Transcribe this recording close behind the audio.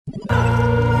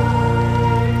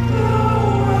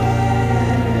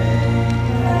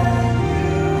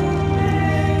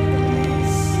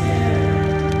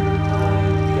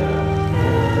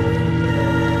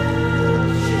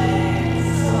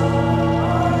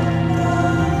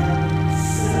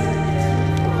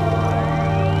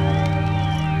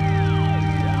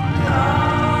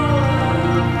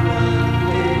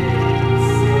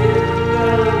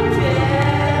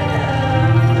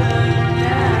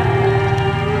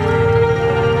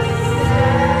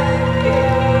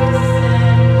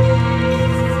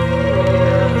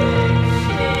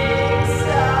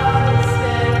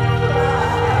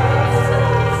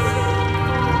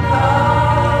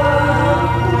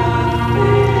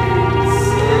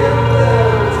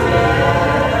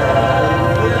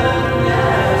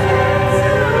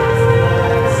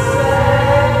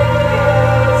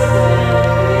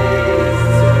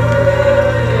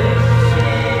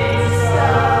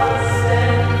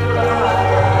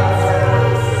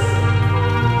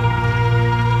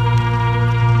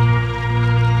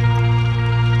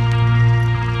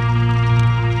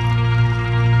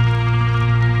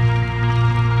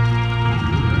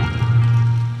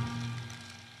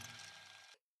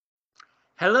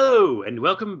Hello, and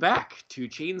welcome back to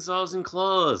Chainsaws and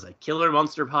Claws, a killer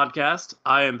monster podcast.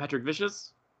 I am Patrick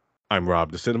Vicious. I'm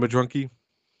Rob, the Cinema Drunkie.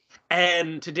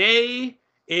 And today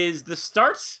is the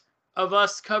start of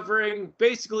us covering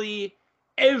basically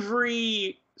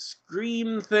every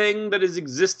Scream thing that has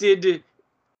existed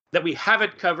that we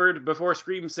haven't covered before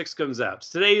Scream 6 comes out.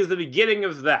 Today is the beginning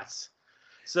of that.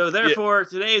 So therefore,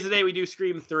 Today is the day we do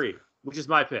Scream 3, which is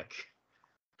my pick.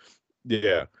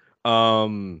 Yeah.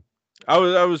 I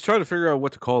was trying to figure out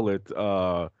what to call it.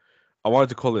 I wanted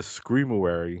to call it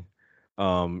Screamawary.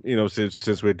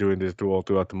 Since we're doing this throughout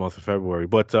the month of February.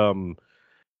 But the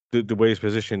way it's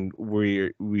positioned,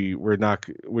 we're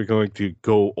going to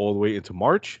go all the way into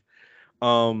March.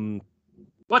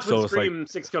 What's when Scream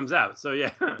 6 comes out? So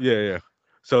yeah. Yeah.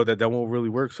 So that won't really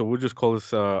work. So we'll just call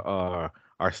this our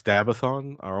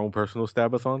Stabathon, our own personal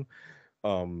Stabathon.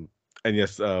 And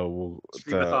yes, we'll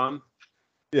Scream-a-thon.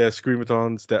 Yeah,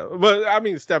 Scream-a-thon. But I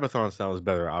mean, Stabathon sounds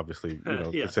better, obviously.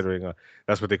 Yes. Considering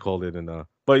that's what they called it.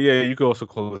 But yeah, you could also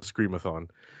call it Scream-a-thon.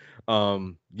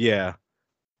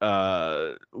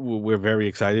 We're very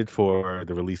excited for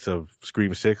the release of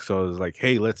Scream 6. So I was like,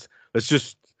 hey, let's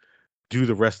just do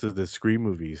the rest of the Scream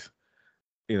movies.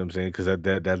 You know what I'm saying? Because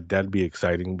that'd be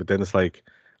exciting. But then it's like,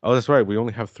 oh, that's right, we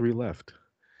only have 3 left.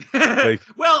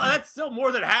 Well, that's still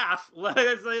more than half.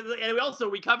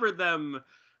 And we covered them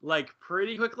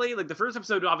pretty quickly. Like the first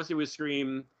episode obviously was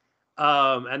Scream,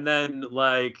 and then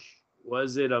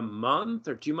was it a month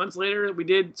or 2 months later we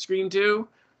did Scream 2?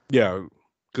 Yeah,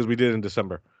 because we did in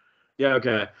December. Yeah,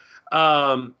 okay.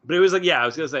 But it was I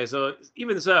was gonna say. So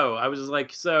even so, I was just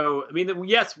like, so I mean,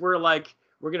 yes, we're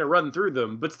gonna run through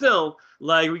them, but still,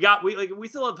 we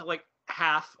still have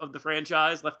half of the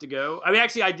franchise left to go. I mean,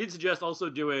 actually, I did suggest also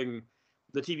doing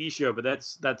the TV show, but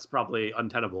that's probably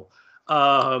untenable.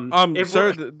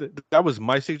 Sir, that was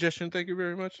my suggestion. Thank you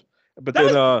very much. But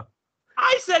then, I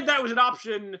said that was an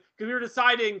option because we were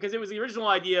deciding, because it was the original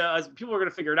idea, as people are going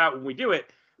to figure it out when we do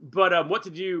it. But what to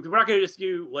do? Because we're not going to just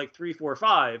do 3, 4,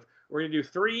 5. We're going to do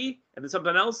 3 and then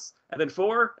something else, and then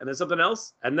 4 and then something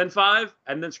else, and then 5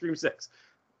 and then Scream 6.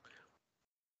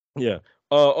 Yeah.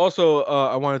 Also,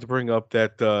 I wanted to bring up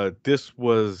that this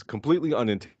was completely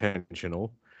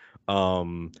unintentional.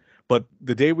 But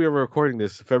the day we are recording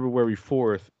this, February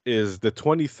 4th, is the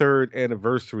 23rd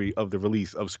anniversary of the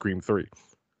release of Scream 3.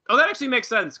 Oh, that actually makes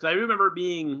sense, because I remember it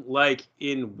being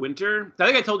in winter. I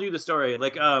think I told you the story.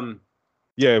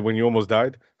 Yeah, when you almost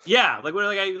died. Yeah, when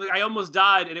I almost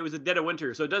died, and it was the dead of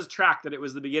winter, so it does track that it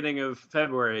was the beginning of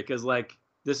February, because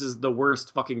this is the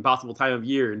worst fucking possible time of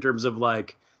year in terms of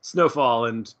snowfall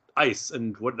and ice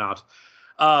and whatnot.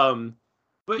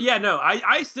 But yeah, no,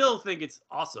 I still think it's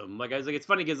awesome. It's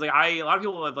funny because a lot of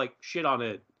people have shit on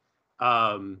it.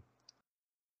 I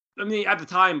mean, at the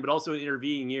time, but also in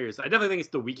intervening years. I definitely think it's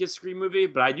the weakest Scream movie,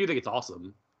 but I do think it's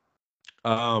awesome.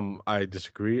 I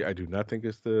disagree. I do not think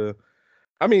it's the.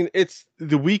 I mean, it's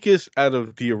the weakest out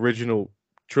of the original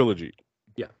trilogy.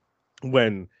 Yeah.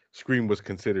 When Scream was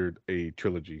considered a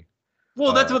trilogy.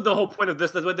 Well, that's what the whole point of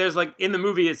this. That's what there's in the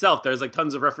movie itself. There's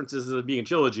tons of references to it being a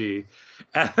trilogy,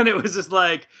 and it was just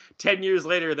 10 years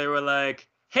later they were like,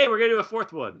 "Hey, we're gonna do a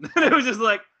 4th one," and it was just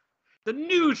the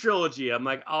new trilogy. I'm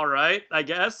like, all right, I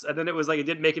guess. And then it was it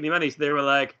didn't make any money, so they were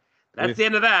like, "That's the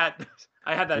end of that."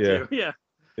 I had that too. Yeah.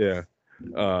 Yeah.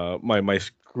 My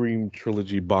Scream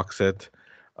trilogy box set.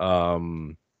 Yeah,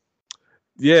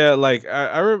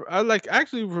 I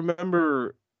actually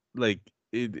remember it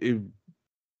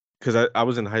because I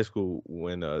was in high school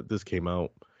when this came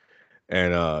out,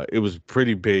 and it was a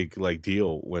pretty big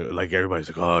deal when everybody's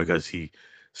like, oh, I gotta see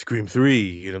Scream 3,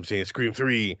 you know what I'm saying, Scream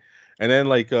 3. And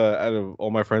then out of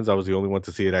all my friends, I was the only one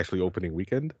to see it actually opening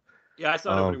weekend. Yeah, I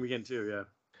saw it opening weekend too. Yeah.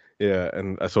 Yeah,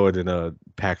 and I saw it in a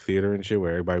packed theater and shit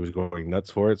where everybody was going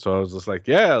nuts for it. So I was just like,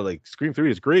 yeah, Scream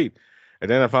 3 is great. And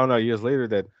then I found out years later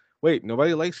that, wait,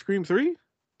 nobody likes Scream 3?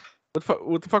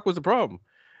 What the fuck was the problem?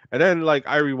 And then I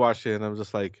rewatched it and I was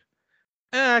just like,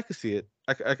 I can see it.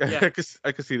 I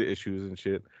can see the issues and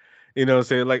shit. You know what I'm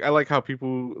saying? I like how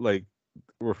people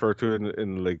refer to it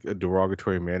in a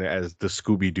derogatory manner as the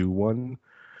Scooby-Doo one.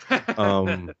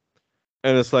 And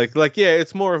it's yeah,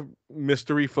 it's more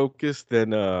mystery focused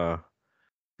than the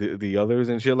others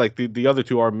and shit. The other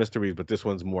two are mysteries, but this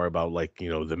one's more about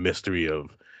the mystery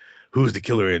of who's the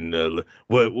killer and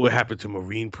what happened to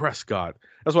Maureen Prescott.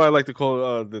 That's why I like to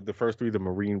call the first 3 the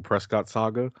Maureen Prescott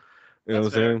saga. You know what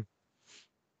I'm saying?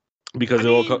 Because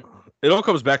it all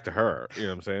comes back to her. You know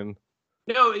what I'm saying?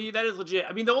 No, that is legit.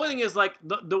 I mean, the only thing is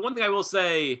the one thing I will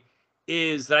say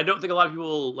is that I don't think a lot of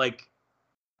people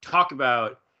talk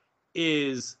about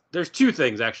is there's two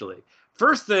things actually.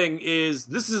 First thing is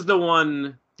this is the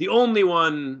only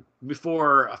one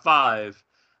before a 5.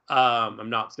 I'm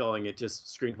not spelling it,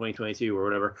 just Scream 2022 or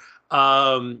whatever.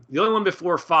 The only one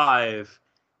before 5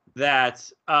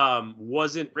 that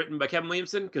wasn't written by Kevin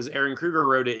Williamson, because Aaron Kruger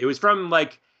wrote it. It was from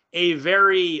like a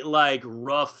very like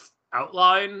rough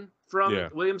outline from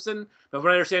Williamson. But from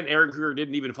what I understand, Aaron Kruger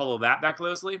didn't even follow that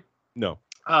closely. No.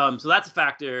 So that's a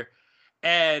factor.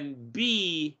 And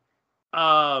B,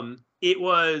 it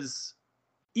was,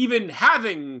 even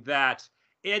having that,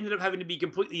 it ended up having to be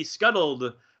completely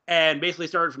scuttled and basically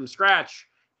started from scratch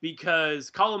because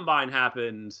Columbine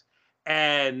happened.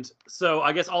 And so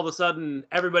I guess all of a sudden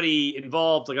everybody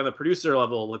involved, like on the producer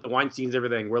level, like the Weinsteins,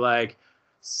 everything, were like,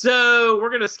 so we're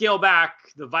going to scale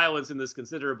back the violence in this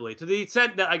considerably, to the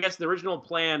extent that I guess the original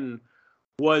plan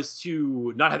was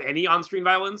to not have any on-screen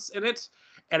violence in it.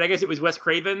 And I guess it was Wes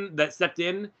Craven that stepped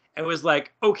in and was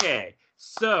like, okay,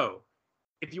 so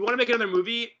if you want to make another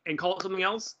movie and call it something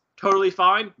else, totally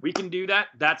fine. We can do that.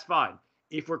 That's fine.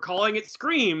 If we're calling it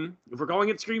Scream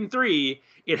 3,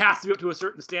 it has to be up to a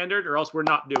certain standard or else we're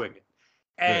not doing it.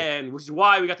 And which is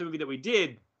why we got the movie that we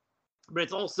did. But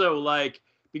it's also like,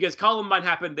 because Columbine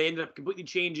happened, they ended up completely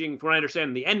changing, from what I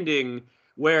understand, the ending,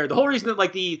 where the whole reason that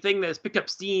like the thing that's picked up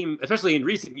steam, especially in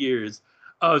recent years,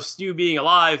 of Stu being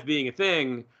alive being a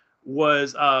thing,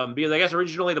 was because I guess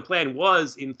originally the plan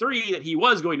was in 3 that he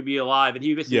was going to be alive and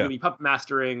he was basically going to be puppet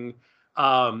mastering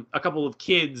a couple of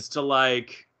kids to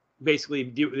like basically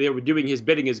they were doing his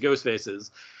bidding as ghost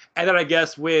faces. And then I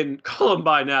guess when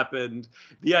Columbine happened,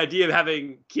 the idea of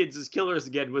having kids as killers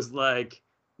again was like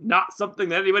not something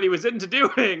that anybody was into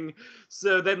doing.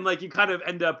 So then like you kind of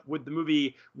end up with the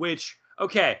movie, which,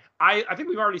 okay, I think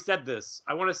we've already said this.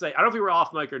 I want to say, I don't know if we were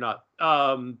off mic or not,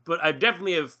 but I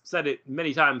definitely have said it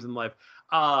many times in life.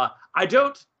 I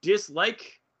don't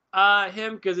dislike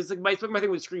him because it's like my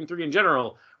thing with Scream 3 in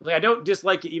general. Like I don't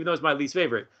dislike it even though it's my least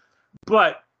favorite.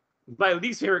 But my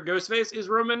least favorite Ghostface is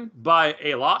Roman by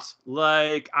a lot.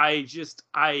 Like I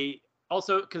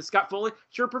also, because Scott Foley,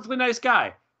 sure, perfectly nice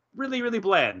guy. Really, really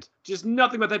bland. Just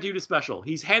nothing about that dude is special.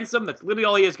 He's handsome. That's literally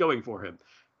all he has going for him.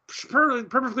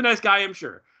 Perfectly nice guy, I'm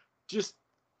sure. Just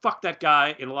fuck that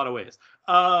guy in a lot of ways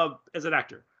as an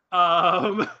actor.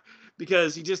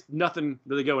 Because he just nothing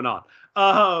really going on.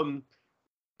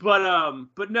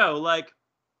 But no, like,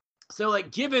 so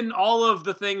like given all of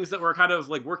the things that were kind of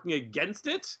like working against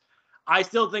it, I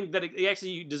still think that it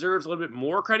actually deserves a little bit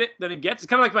more credit than it gets. It's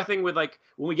kind of like my thing with like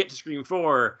when we get to Scream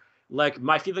 4, like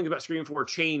my feelings about Scream 4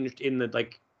 changed in the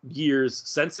like years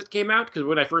since it came out, because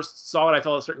when I first saw it I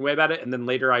felt a certain way about it, and then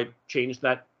later I changed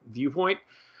that viewpoint.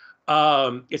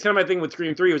 It's kind of my thing with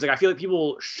Scream 3. It was like I feel like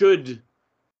people should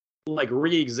like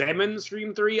re-examine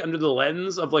Scream 3 under the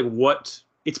lens of like what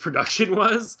its production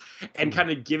was and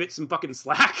kind of give it some fucking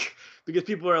slack, because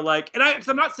people are like, and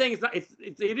I'm not saying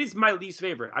it is my least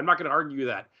favorite. I'm not going to argue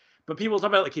that, but people talk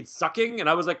about like it's sucking, and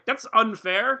I was like, that's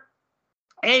unfair.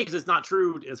 A, because it's not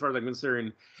true as far as I'm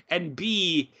concerned, and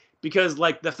B, because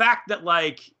like the fact that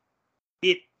like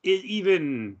it is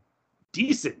even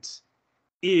decent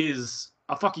is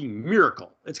a fucking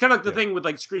miracle. It's kind of like the thing with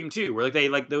like Scream 2, where like they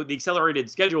like the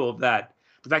accelerated schedule of that.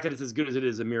 The fact that it's as good as it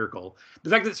is a miracle. The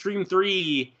fact that Scream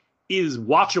 3 is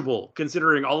watchable,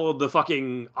 considering all of the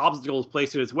fucking obstacles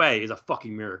placed in its way, is a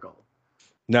fucking miracle.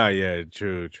 Nah, yeah,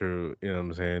 true. You know what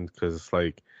I'm saying? Because it's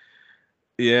like,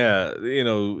 yeah, you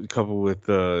know, coupled with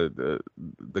the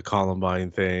Columbine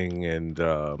thing and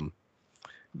the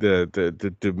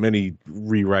many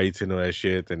rewrites and all that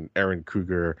shit, and Aaron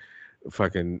Kruger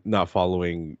fucking not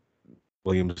following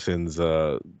Williamson's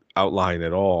outline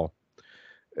at all.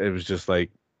 It was just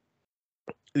like,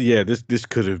 yeah, this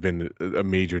could have been a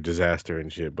major disaster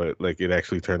and shit, but like it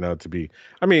actually turned out to be.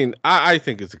 I mean, I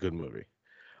think it's a good movie.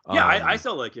 Yeah, I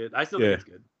still like it. I still think it's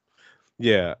good.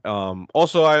 Yeah.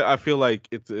 Also, I feel like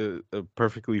it's a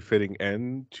perfectly fitting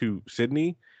end to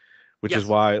Sydney, which is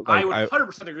why like, I would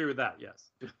 100% agree with that.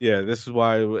 Yes. Yeah, this is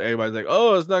why everybody's like,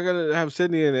 oh, it's not gonna have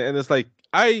Sydney in it, and it's like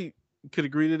I could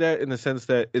agree to that in the sense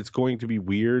that it's going to be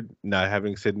weird not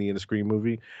having Sydney in a Scream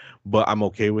movie, but I'm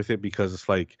okay with it because it's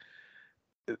like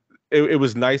it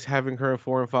was nice having her in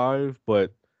 4 and 5,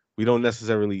 but we don't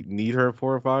necessarily need her in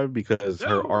 4 and 5 because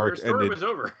her arc story ended. Was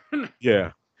over.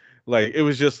 Yeah, like it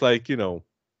was just like, you know,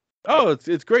 oh,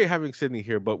 it's great having Sydney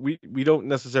here, but we don't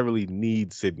necessarily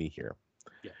need Sydney here.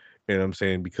 Yeah. You know what I'm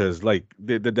saying? Because like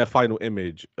that final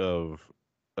image of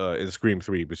in Scream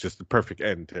 3 was just the perfect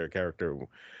end to her character.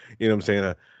 You know what I'm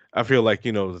saying? I feel like,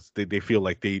 you know, they feel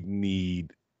like they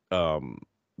need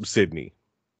Sydney.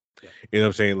 Yeah. You know what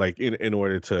I'm saying? Like in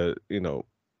order to, you know,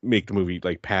 make the movie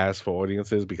like pass for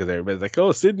audiences because everybody's like,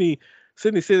 oh, Sydney,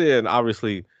 and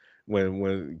obviously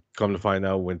when come to find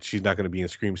out when she's not going to be in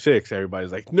Scream 6,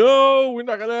 everybody's like, no, we're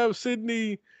not going to have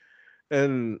Sydney.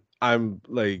 And I'm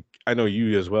like, I know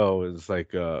you as well. It's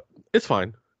like, it's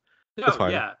fine. It's No,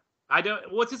 fine. yeah. I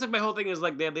don't. What's just like my whole thing is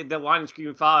like the line in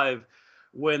Scream 5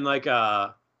 when like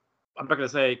I'm not gonna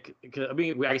say. I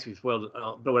mean, I guess we spoiled it,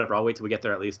 but whatever. I'll wait till we get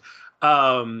there at least.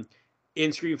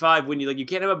 In Scream 5, when you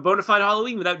can't have a bona fide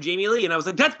Halloween without Jamie Lee, and I was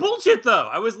like, that's bullshit, though.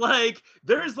 I was like,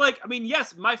 there's like, I mean,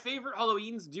 yes, my favorite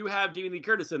Halloweens do have Jamie Lee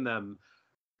Curtis in them,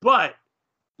 but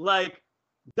like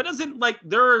that doesn't like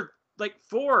there are like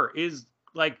 4 is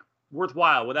like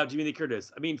worthwhile without Jamie Lee Curtis.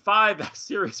 I mean, 5 has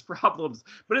serious problems,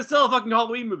 but it's still a fucking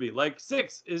Halloween movie. Like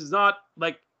 6 is not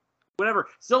like whatever,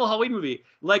 still a Halloween movie.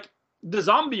 Like the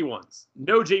zombie ones,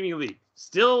 no Jamie Lee,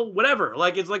 still whatever.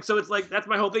 Like it's like, so it's like that's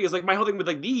my whole thing. Is like my whole thing with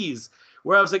like these,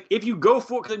 where I was like, if you go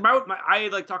for, cause I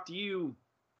like talked to you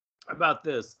about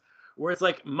this, where it's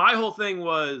like my whole thing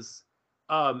was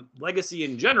legacy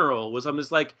in general was I'm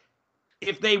just like,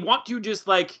 if they want to just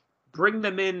like bring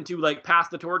them in to like pass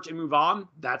the torch and move on,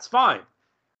 that's fine.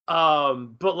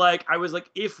 But like I was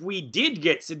like, if we did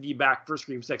get Sydney back for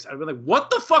Scream 6, I'd be like, what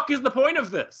the fuck is the point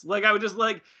of this? Like I would just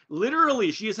like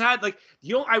literally she has had like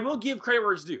I will give credit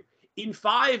where it's due. In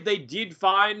 5, they did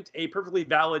find a perfectly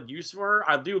valid use for her.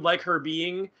 I do like her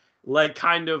being like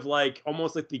kind of like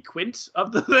almost like the Quint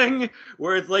of the thing,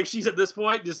 where it's like she's at this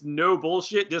point just no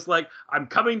bullshit, just like I'm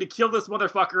coming to kill this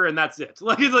motherfucker and that's it.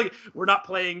 Like it's like we're not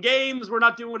playing games, we're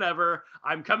not doing whatever.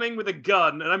 I'm coming with a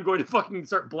gun and I'm going to fucking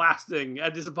start blasting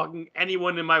at just fucking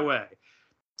anyone in my way.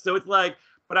 So it's like,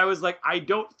 but I was like, I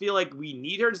don't feel like we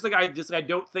need her. I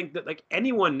don't think that like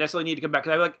anyone necessarily need to come back.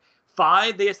 Because I like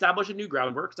 5, they established a new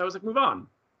groundwork. So I was like, move on.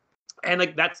 And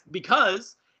like that's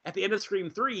because at the end of Scream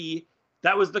 3,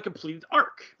 that was the completed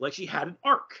arc. Like she had an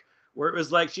arc where it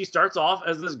was like she starts off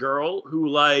as this girl who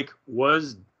like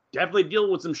was definitely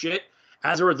dealing with some shit.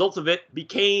 As a result of it,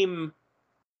 became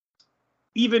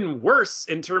even worse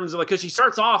in terms of like, because she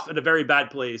starts off at a very bad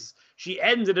place, she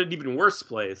ends at an even worse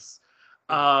place.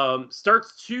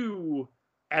 Starts 2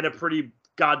 at a pretty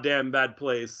goddamn bad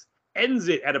place, ends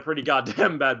it at a pretty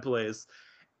goddamn bad place,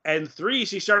 and 3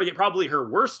 she's starting at probably her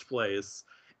worst place,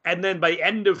 and then by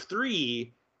end of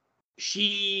 3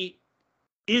 she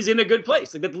is in a good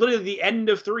place. Like that's literally the end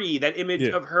of 3. That image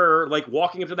of her like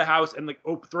walking up to the house and like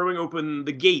throwing open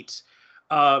the gate,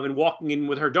 and walking in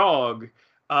with her dog,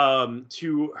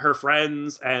 to her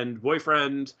friends and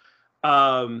boyfriend,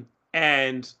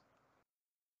 and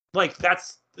like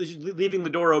that's leaving the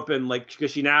door open, like because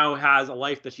she now has a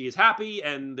life that she is happy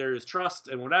and there's trust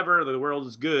and whatever. The world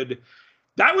is good.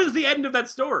 That was the end of that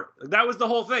story. Like, that was the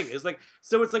whole thing. It's like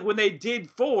so. It's like when they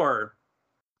did 4.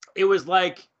 It was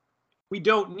like, we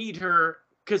don't need her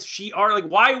because she are like,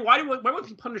 why would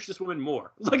you punish this woman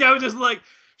more? Like, I was just like,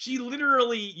 she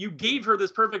literally, you gave her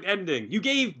this perfect ending. You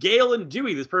gave Gail and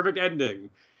Dewey this perfect ending.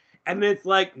 And it's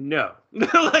like, no,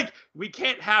 like, we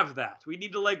can't have that. We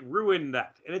need to like ruin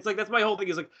that. And it's like, that's my whole thing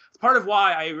is like, it's part of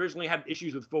why I originally had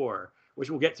issues with 4, which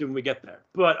we'll get to when we get there.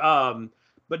 But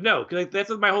no, because that's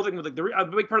my whole thing with like a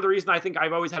big part of the reason I think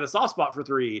I've always had a soft spot for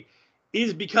 3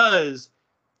 is because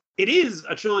it is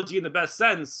a trilogy in the best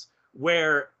sense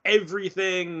where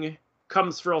everything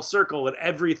comes full circle and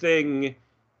everything,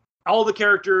 all the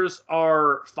characters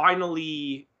are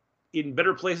finally in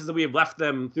better places than we have left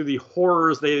them through the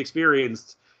horrors they've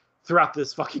experienced throughout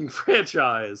this fucking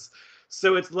franchise.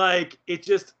 So it's like, it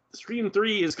just, Scream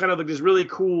 3 is kind of like this really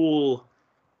cool,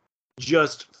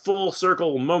 just full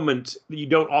circle moment that you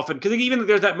don't often, because even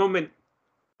there's that moment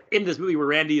in this movie where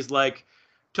Randy's like,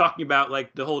 talking about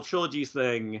like the whole trilogies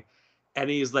thing, and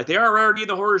he's like, they are already in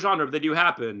the horror genre, but they do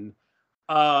happen.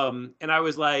 And I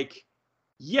was like,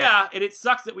 yeah, and it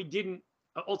sucks that we didn't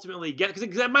ultimately get,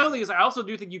 because my only thing is I also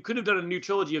do think you could have done a new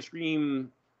trilogy of Scream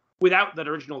without that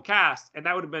original cast, and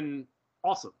that would have been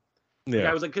awesome. Yeah, like,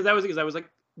 I was like, because I was like,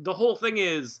 the whole thing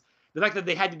is the fact that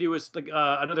they had to do was like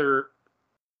another,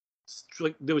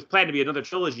 like there was planned to be another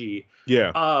trilogy,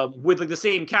 with like the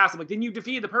same cast. I'm like, then you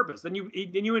defeated the purpose. Then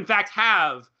you in fact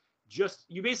have just,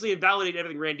 you basically invalidate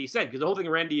everything Randy said, because the whole thing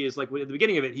Randy is like, at the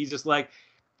beginning of it, he's just like,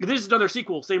 if this is another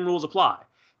sequel, same rules apply,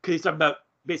 because he's talking about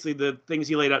basically the things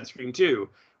he laid out in Scream 2.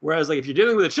 Whereas like if you're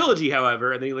dealing with a trilogy,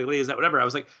 however, and then he like lays out whatever, I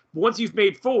was like, once you've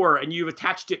made 4 and you've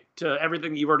attached it to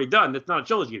everything that you've already done, that's not a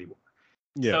trilogy anymore.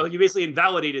 Yeah. So you basically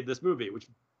invalidated this movie, which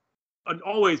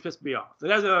always pissed me off. So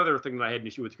that's another thing that I had an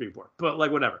issue with Scream 4. But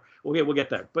like whatever, we'll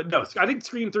get there. But no, I think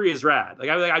Scream 3 is rad. Like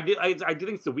I did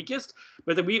think it's the weakest,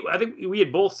 but then I think we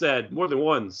had both said more than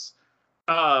once,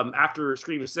 after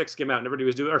Scream 6 came out and everybody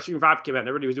was doing, or Scream 5 came out and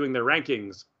everybody was doing their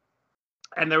rankings.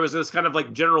 And there was this kind of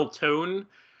like general tone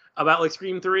about like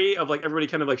Scream 3 of like everybody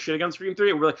kind of like shitting on Scream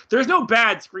 3. And we're like, there's no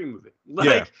bad Scream movie.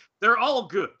 Like, they're all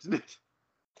good.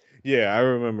 Yeah, I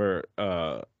remember.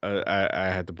 I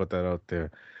had to put that out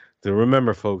there. To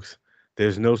remember, folks,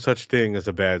 there's no such thing as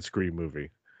a bad Scream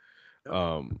movie.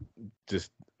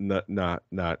 Just not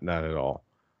at all.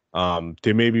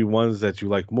 There may be ones that you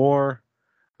like more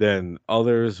than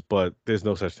others, but there's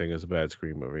no such thing as a bad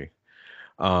Scream movie.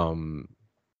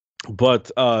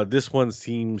 But this one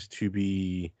seems to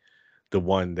be the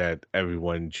one that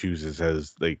everyone chooses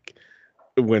as like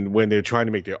when they're trying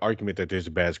to make their argument that there's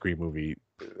a bad Scream movie.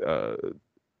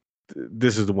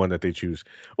 This is the one that they choose.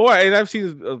 Oh, and I've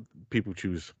seen people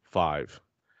choose 5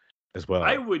 as well.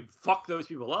 I would fuck those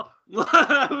people up.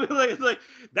 like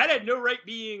that had no right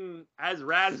being as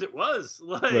rad as it was.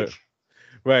 Like,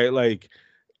 right. Like,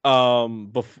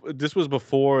 this was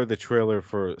before the trailer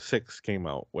for 6 came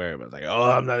out, where it was like,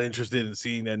 oh, I'm not interested in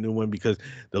seeing that new one because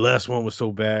the last one was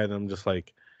so bad. And I'm just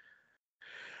like,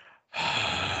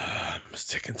 I'm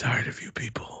sick and tired of you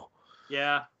people.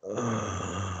 Yeah.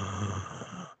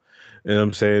 You know what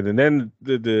I'm saying? And then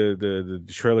the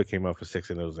trailer came out for 6,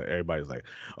 and it was like, everybody's like,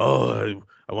 "Oh,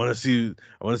 I want to see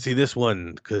this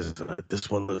one because this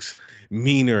one looks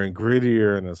meaner and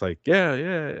grittier." And it's like, yeah,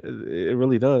 it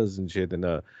really does and shit.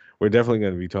 And we're definitely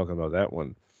going to be talking about that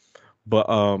one. But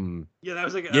yeah, that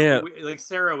was like like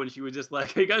Sarah when she was just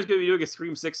like, "Are you guys going to be doing a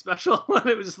Scream 6 special?" And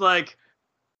it was just like,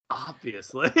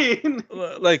 obviously.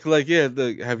 like yeah,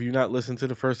 have you not listened to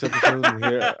the first episode and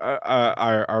hear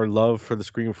our love for the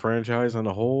Scream franchise on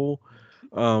the whole?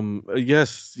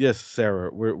 Yes, Sarah,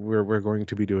 we're going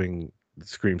to be doing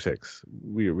Scream 6.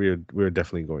 We're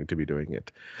definitely going to be doing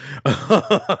it.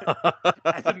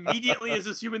 As immediately as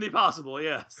is humanly possible,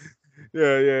 yes.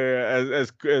 Yeah.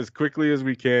 As quickly as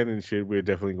we can and shit, we're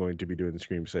definitely going to be doing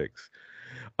Scream 6.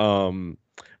 But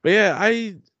yeah,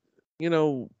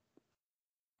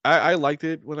 I liked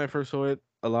it when I first saw it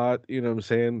a lot. You know what I'm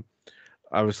saying?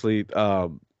 Obviously,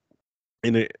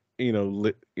 in it,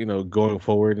 going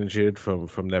forward and shit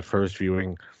from that first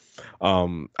viewing,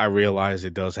 I realized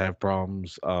it does have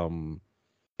problems.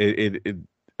 It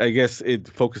I guess it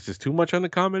focuses too much on the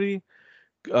comedy,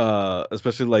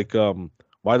 especially like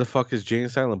why the fuck is Jay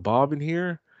and Silent Bob in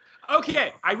here?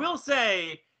 Okay, I will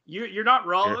say you're not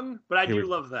wrong, but I do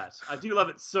love that. I do love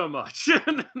it so much.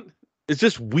 It's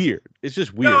just weird. No,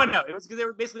 it was because they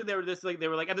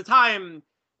were like at the time,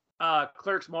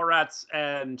 Clerks, Mallrats,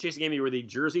 and Chasing Amy were the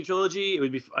Jersey trilogy. It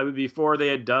would be before they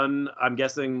had done, I'm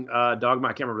guessing, Dogma.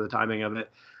 I can't remember the timing of it.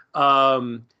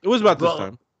 It was about this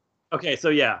time. Okay, so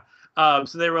yeah.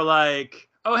 So they were like,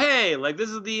 oh hey, like this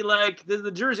is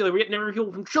the Jersey. Like we get never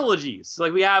people from trilogies. So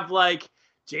like we have like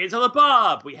Jay and Silent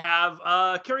Bob. We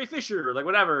have Carrie Fisher. Like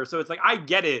whatever. So it's like I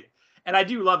get it. And I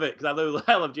do love it because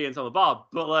I love Jay and Silent Bob,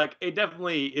 but like it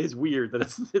definitely is weird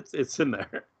that it's in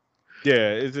there.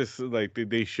 Yeah, it's just like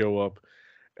they show up,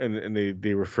 and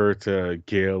they refer to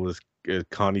Gail as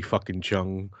Connie fucking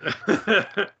Chung.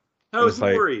 Oh, it's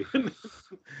Maury.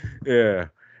 Yeah,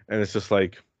 and it's just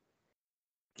like,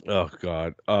 oh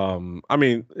god. I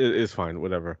mean, it's fine,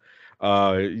 whatever.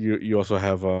 You also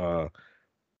have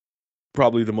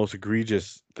probably the most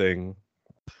egregious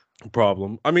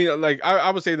problem. I mean, like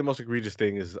I would say the most egregious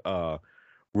thing is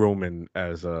Roman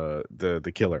as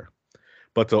the killer,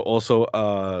 but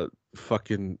also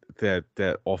fucking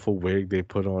that awful wig they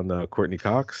put on Courtney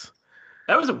Cox.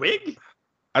 That was a wig?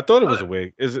 I thought it was a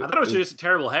wig. I thought it was just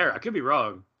terrible hair. I could be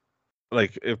wrong.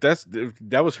 Like if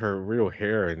that was her real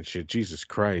hair and shit, Jesus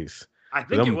Christ. I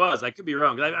think it was. I could be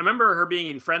wrong. I remember her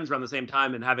being in Friends around the same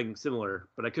time and having similar,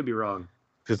 but I could be wrong.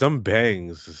 Because them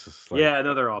bangs is just like... Yeah,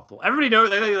 no, they're awful. Everybody knows.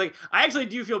 Like, I actually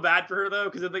do feel bad for her though,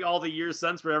 because I think all the years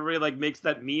since where everybody like makes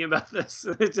that meme about this,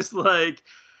 it's just like,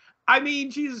 I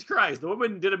mean, Jesus Christ, the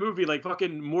woman did a movie like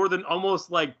fucking more than almost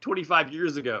like 25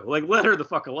 years ago. Like, let her the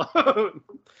fuck alone.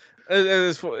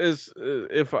 And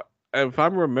if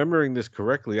I'm remembering this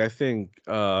correctly, I think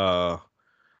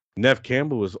Neve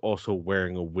Campbell was also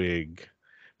wearing a wig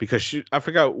because I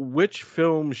forgot which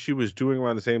film she was doing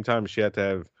around the same time. She had to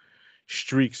have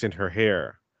streaks in her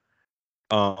hair,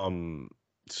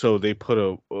 so they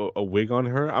put a wig on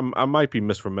her. I might be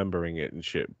misremembering it and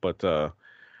shit, but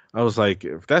I was like,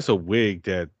 if that's a wig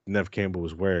that Neve Campbell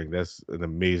was wearing, that's an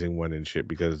amazing one and shit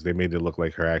because they made it look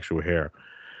like her actual hair.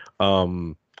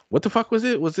 What the fuck was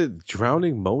it? Was it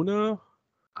Drowning Mona?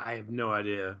 I have no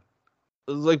idea.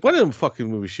 It was like one of them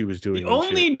fucking movies she was doing. The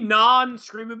only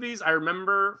non-Scream movies I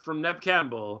remember from Neve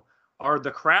Campbell are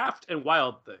The Craft and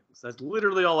Wild Things. That's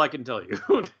literally all I can tell you.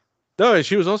 No, and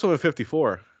she was also in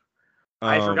 54.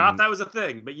 I forgot that was a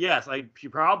thing, but yes, she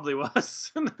probably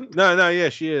was. No, yeah,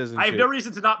 she is. I have no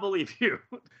reason to not believe you.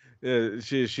 Yeah,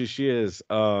 she is.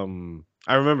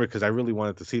 I remember because I really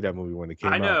wanted to see that movie when it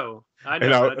came out. I know, and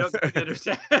I don't completely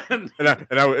understand.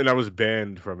 and I was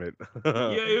banned from it.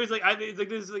 Yeah, it was like it's like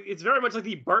this. Like, it's very much like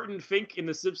the Barton Fink in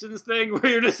the Simpsons thing, where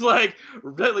you're just like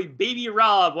baby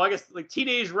Rob. Well, I guess like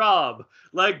teenage Rob,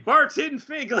 like Barton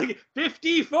Fink, like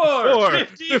 54,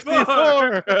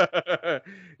 54.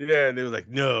 Yeah, and they were like,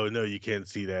 no, you can't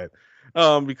see that,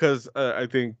 because I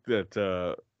think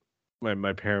that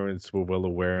my parents were well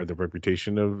aware of the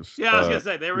reputation of Yeah, I was gonna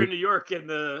say they were in New York in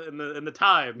the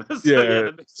time. So yeah,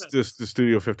 that makes sense. just the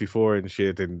Studio 54 and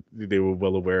shit, and they were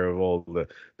well aware of all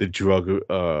the drug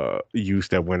use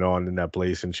that went on in that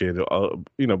place and shit.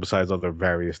 Besides other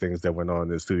various things that went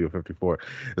on in Studio 54.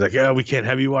 It's like, yeah, we can't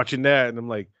have you watching that, and I'm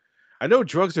like, I know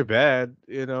drugs are bad.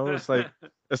 It's like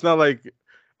it's not like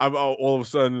I'm all of a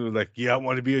sudden like, yeah, I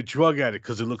want to be a drug addict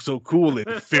because it looks so cool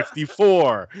in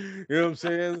 54. You know what I'm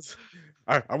saying?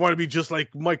 I want to be just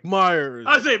like Mike Myers.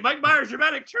 I say Mike Myers'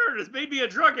 dramatic turn has made me a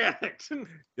drug addict.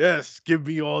 Yes, give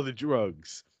me all the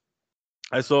drugs.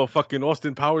 I saw fucking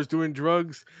Austin Powers doing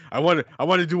drugs. I want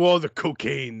to do all the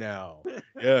cocaine now.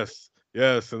 Yes,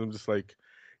 and I'm just like,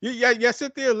 yeah.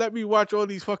 Sit there, let me watch all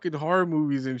these fucking horror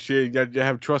movies and shit. You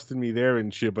have trust in me there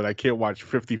and shit, but I can't watch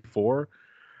 54.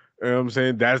 You know what I'm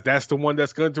saying? That's the one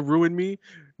that's going to ruin me.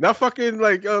 Not fucking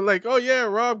like oh yeah,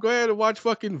 Rob, go ahead and watch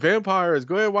fucking vampires.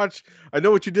 Go ahead and watch I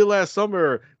Know What You Did Last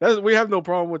Summer. We have no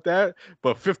problem with that.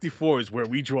 But 54 is where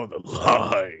we draw the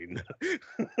line.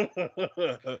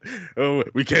 Oh,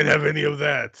 we can't have any of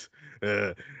that.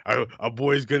 Our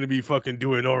boy's gonna be fucking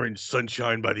doing Orange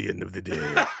Sunshine by the end of the day.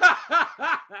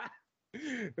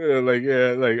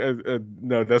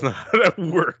 No, that's not how that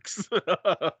works.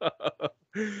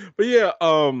 But yeah,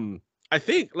 I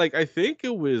think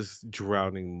it was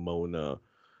Drowning Mona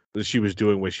that she was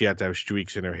doing where she had to have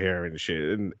streaks in her hair and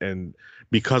shit, and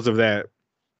because of that,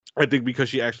 I think because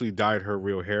she actually dyed her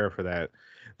real hair for that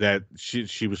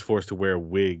she was forced to wear a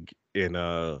wig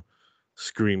in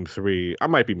Scream 3. I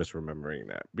might be misremembering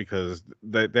that because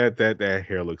that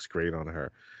hair looks great on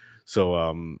her.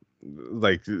 So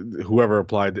like whoever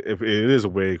applied, if it is a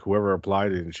wig, whoever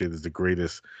applied it and shit is the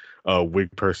greatest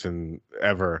wig person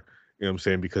ever. You know what I'm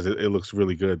saying? Because it looks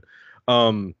really good.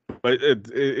 But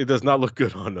it does not look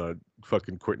good on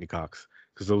fucking Courtney Cox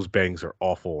because those bangs are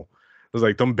awful. It was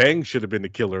like them bangs should have been the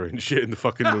killer and shit in the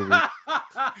fucking movie.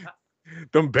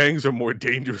 Them bangs are more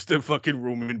dangerous than fucking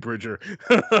Roman Bridger.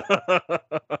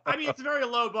 I mean, it's a very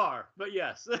low bar, but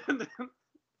yes.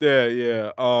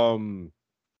 Yeah.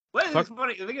 What is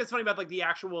funny? I think it's funny about like the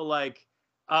actual like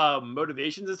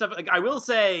motivations and stuff. Like I will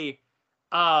say,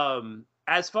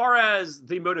 as far as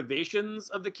the motivations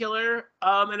of the killer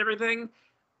and everything,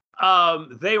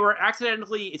 they were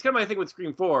accidentally. It's kind of my thing with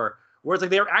Scream 4, where it's like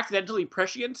they were accidentally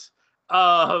prescient,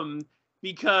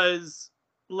 because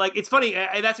like it's funny,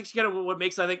 and that's actually kind of what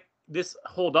makes I think this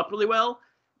hold up really well.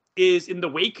 Is in the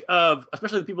wake of,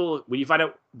 especially the people when you find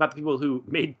out about the people who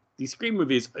made these Scream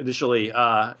movies initially in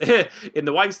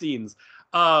the Weinsteins,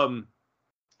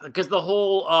 because the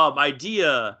whole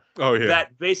idea that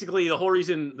basically the whole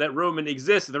reason that Roman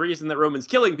exists, the reason that Roman's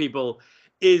killing people,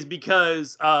 is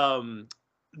because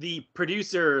the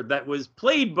producer that was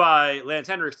played by Lance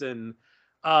Henriksen,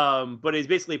 but is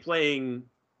basically playing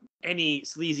any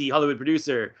sleazy Hollywood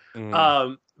producer,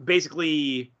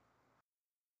 basically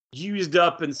used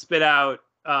up and spit out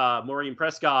Maureen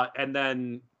Prescott, and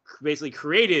then basically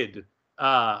created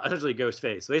essentially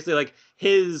Ghostface. So basically, like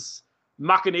his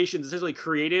machinations essentially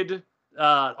created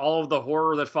all of the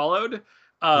horror that followed.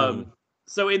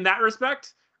 So in that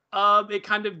respect, it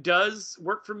kind of does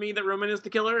work for me that Roman is the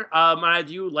killer, and I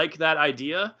do like that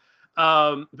idea,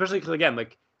 especially because again,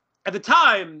 like at the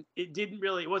time, it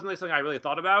wasn't like something I really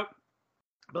thought about.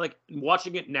 But like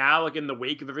watching it now, like in the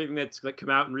wake of everything that's like come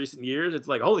out in recent years, it's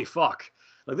like holy fuck!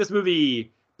 Like this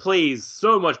movie plays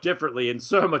so much differently and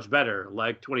so much better.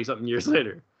 Like 20-something years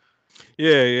later.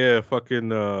 Yeah.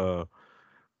 Fucking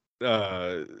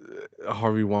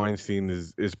Harvey Weinstein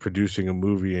is producing a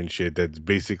movie and shit that's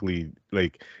basically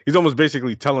like he's almost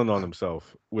basically telling on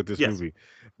himself with this movie.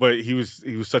 But he was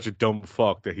such a dumb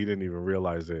fuck that he didn't even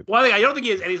realize it. Well, I don't think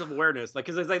he has any self-awareness. Like,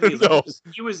 because like,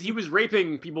 he was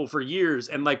raping people for years,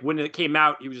 and like when it came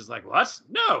out, he was just like, "What?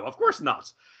 No, of course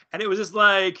not." And it was just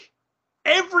like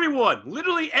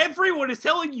literally everyone is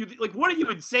telling you, like, what are you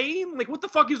insane? Like, what the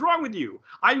fuck is wrong with you?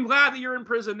 I'm glad that you're in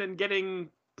prison and getting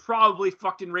probably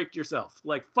fucked and raped yourself.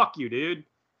 Like, fuck you, dude.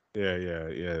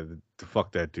 Yeah.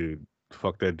 Fuck that dude.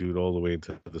 Fuck that dude all the way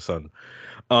into the sun.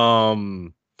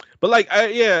 But like,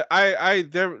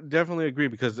 definitely agree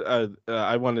because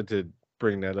I wanted to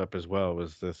bring that up as well.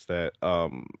 Was this that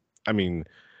I mean,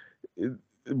 it-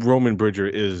 Roman Bridger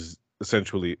is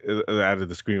essentially out of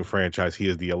the Scream franchise, he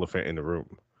is the elephant in the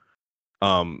room.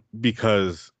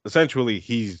 Because essentially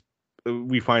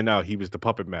we find out he was the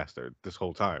puppet master this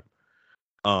whole time.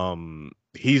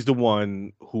 He's the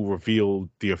one who revealed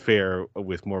the affair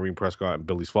with Maureen Prescott and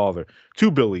Billy's father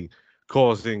to Billy,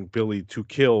 causing Billy to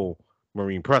kill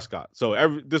Maureen Prescott.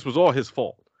 So this was all his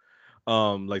fault.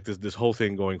 Like this whole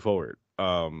thing going forward.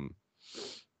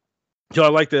 So I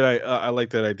like that. I like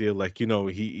that idea. Like,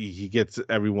 he gets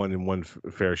everyone in one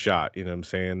fair shot. You know what I'm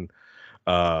saying?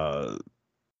 Uh,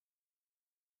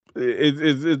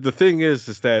 the thing is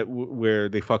that where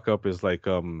they fuck up is like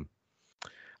I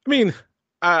mean,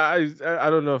 I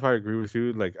don't know if I agree with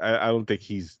you. Like, I don't think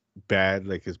he's bad.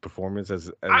 Like his performance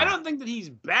as I don't think that he's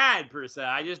bad per se.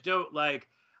 I just don't like.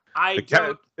 I the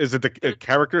don't. is it the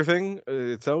character thing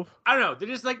itself? I don't know.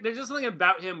 There's just something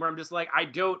about him where I'm just like, I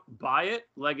don't buy it.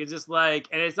 Like it's just like,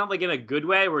 and it's not like in a good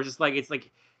way. Where it's just like, it's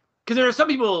like, because there are some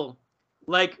people,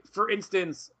 like for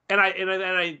instance, I've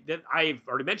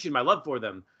already mentioned my love for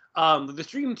them. The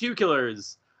Stream Two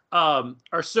Killers,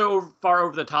 are so far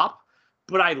over the top,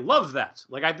 but I love that.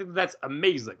 Like I think that's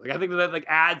amazing. Like I think that like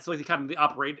adds like the kind of the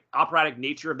operatic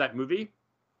nature of that movie.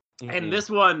 And Mm-mm. this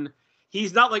one,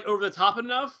 he's not like over the top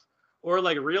enough or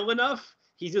like real enough.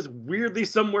 He's just weirdly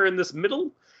somewhere in this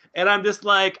middle. And I'm just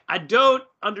like, I don't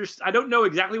understand. I don't know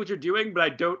exactly what you're doing, but I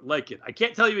don't like it. I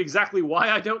can't tell you exactly why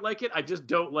I don't like it. I just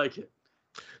don't like it.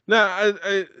 Now,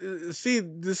 I see.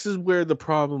 This is where the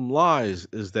problem lies.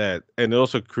 Is that, and it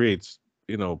also creates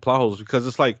plot holes because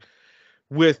it's like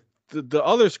with the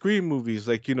other Scream movies,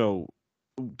 like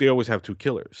they always have two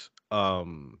killers.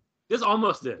 This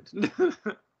almost did.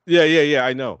 Yeah.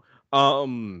 I know.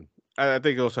 I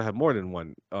think it also had more than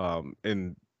one.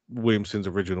 In Williamson's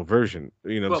original version,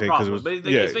 you know what I'm Well, saying? Because it probably,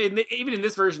 was but yeah. even in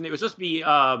this version, it was supposed to be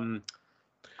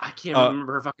I can't Uh,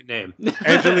 remember her fucking name. Yes.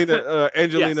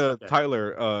 Angelina Okay.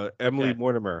 Tyler, Emily Okay.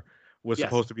 Mortimer was Yes.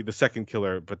 supposed to be the second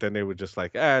killer, but then they were just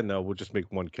like, no, we'll just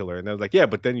make one killer. And I was like, yeah,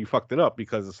 but then you fucked it up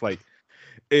because it's like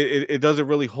it doesn't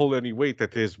really hold any weight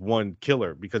that there's one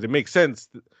killer because it makes sense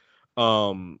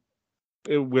um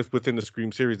within the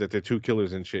Scream series that there are two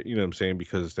killers and shit, you know what I'm saying?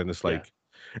 Because then it's Yeah. like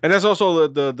and that's also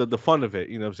the fun of it,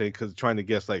 you know what I'm saying? Because trying to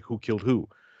guess like who killed who.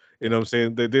 You know what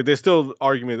I'm saying? There's still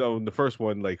argument on the first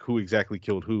one, like who exactly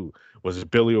killed who. Was it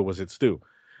Billy or was it Stu?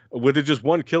 Was it just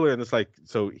one killer and it's like,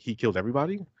 so he killed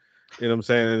everybody? You know what I'm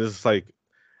saying? And it's like,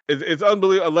 it's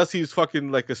unbelievable unless he's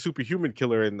fucking like a superhuman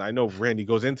killer. And I know Randy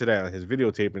goes into that on his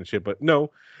videotape and shit, but no,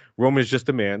 Roman's just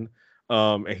a man.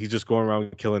 And he's just going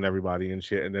around killing everybody and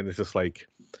shit. And then it's just like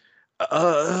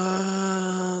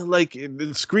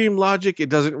in Scream logic, it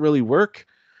doesn't really work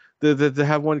to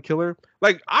have one killer.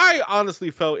 Like I honestly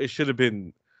felt it should have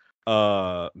been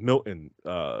Milton,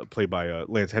 played by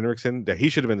Lance Henriksen, that he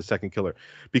should have been the second killer.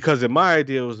 Because in my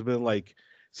idea it was been like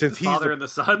The since he's the father and the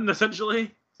son,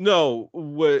 essentially. no,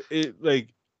 what it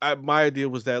like my idea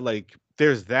was that like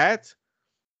there's that,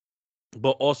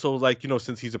 but also like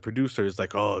since he's a producer, it's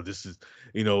like, oh, this is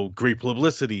great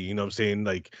publicity, what I'm saying,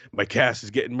 like my cast is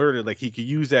getting murdered, like he could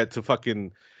use that to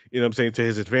fucking what I'm saying, to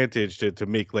his advantage to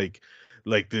make like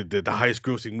the highest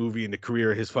grossing movie in the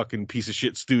career of his fucking piece of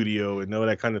shit studio and all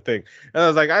that kind of thing. And I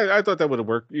was like, I thought that would have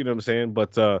worked, you know what I'm saying,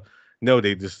 but no,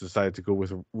 they just decided to go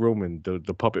with Roman,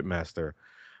 the puppet master.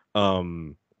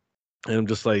 um and I'm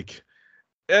just like,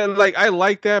 and like I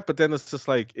like that, but then it's just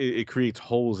like it creates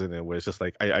holes in it where it's just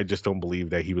like I just don't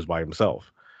believe that he was by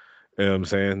himself. You know what I'm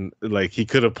saying? Like he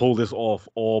could have pulled this off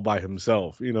all by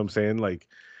himself. You know what I'm saying? Like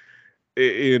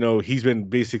he's been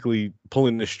basically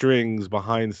pulling the strings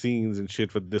behind scenes and shit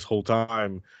for this whole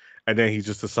time, and then he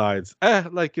just decides,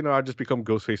 like I just become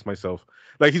Ghostface myself.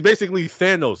 Like he's basically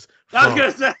Thanos. I was Fuck.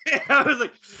 gonna say, I was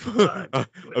like,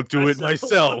 I'll do it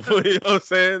myself. You know what I'm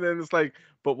saying? And it's like,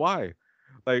 but why?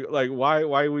 Like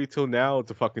why wait till now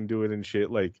to fucking do it and shit?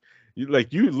 Like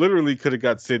you literally could have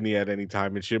got Sydney at any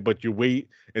time and shit, but you wait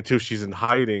until she's in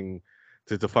hiding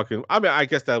to fucking. I mean, I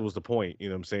guess that was the point. You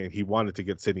know what I'm saying? He wanted to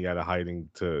get Sydney out of hiding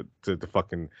to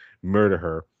fucking murder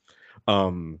her.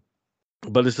 Um,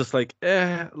 but it's just like,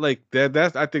 like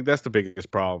that's I think that's the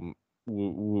biggest problem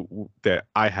that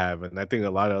I have, and I think a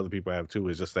lot of other people have too.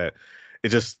 Is just that it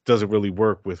just doesn't really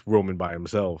work with Roman by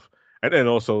himself. And then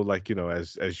also, like,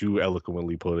 as you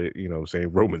eloquently put it, what I'm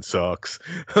saying, Roman sucks.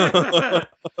 I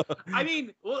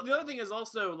mean, well, the other thing is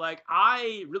also like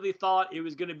I really thought it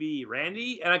was going to be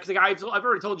Randy, and because I've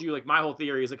already told you like my whole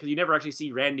theory is like because you never actually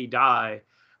see Randy die.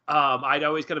 I'd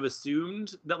always kind of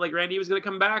assumed that like Randy was going to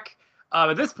come back.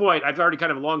 At this point, I've already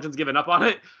kind of long since given up on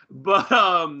it. But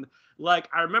like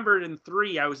I remember in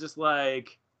 3, I was just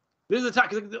like, this is a time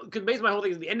because basically my whole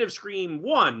thing is the end of Scream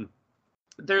 1.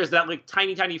 There's that like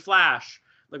tiny flash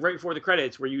like right before the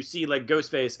credits where you see like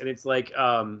Ghostface and it's like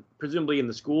presumably in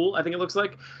the school, I think it looks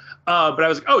like. But I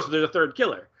was like, oh, so there's a third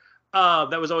killer.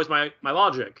 That was always my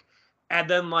logic. And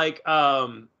then like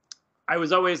I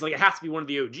was always like, it has to be one of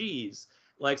the OGs.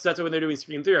 Like, so that's why when they're doing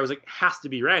Scream 3, I was like, it has to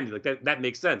be Randy. Like that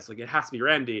makes sense. Like it has to be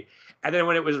Randy. And then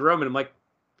when it was Roman, I'm like,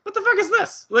 what the fuck is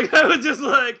this? Like I was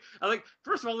like,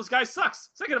 first of all, this guy sucks.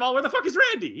 Second of all, where the fuck is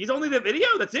Randy? He's only the video.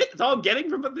 That's it. That's all I'm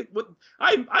getting from what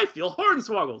I feel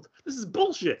hornswoggled. This is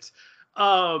bullshit.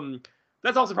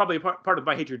 That's also probably a part of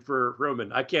my hatred for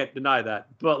Roman. I can't deny that.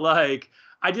 But like,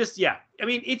 I just I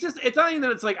mean, it's not even that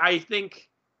it's like I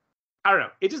don't know.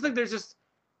 It's just like there's just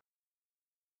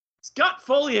Scott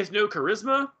Foley has no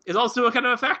charisma is also a kind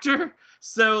of a factor.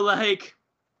 So like.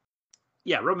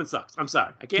 Yeah, Roman sucks. I'm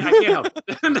sorry. I can't help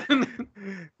it.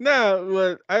 No,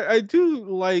 but I do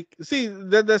like see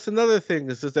that's another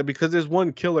thing is just that because there's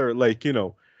one killer, like, you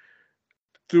know,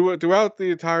 throughout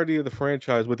the entirety of the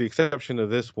franchise, with the exception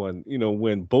of this one, you know,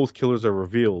 when both killers are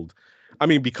revealed, I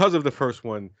mean, because of the first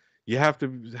one, you have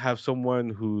to have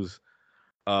someone who's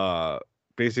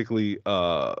basically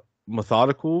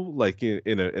methodical, like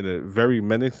in a very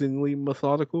menacingly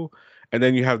methodical. And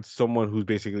then you have someone who's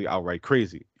basically outright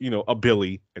crazy, you know, a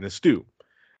Billy and a Stu.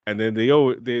 And then they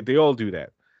all do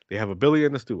that. They have a Billy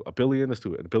and a Stu, a Billy and a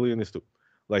Stu, and a Billy and a Stu.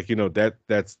 Like, you know, that's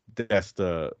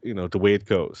the, you know, the way it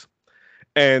goes.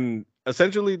 And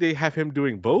essentially they have him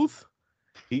doing both.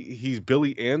 He's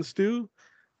Billy and Stu.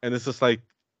 And it's just like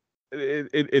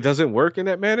it doesn't work in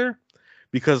that manner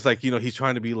because, like, you know, he's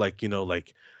trying to be like, you know,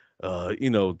 like you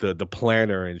know, the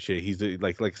planner and shit. He's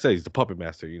like I said, he's the puppet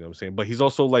master, you know what I'm saying? But he's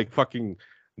also like fucking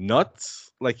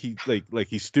nuts. Like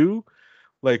he's Stu.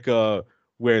 Like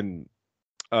when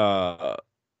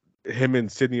him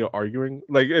and Sydney are arguing.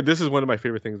 Like this is one of my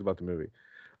favorite things about the movie.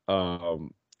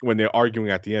 When they're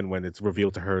arguing at the end, when it's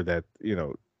revealed to her that, you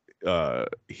know,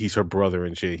 he's her brother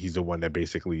and shit. He's the one that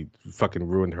basically fucking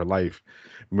ruined her life.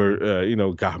 You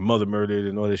know, got her mother murdered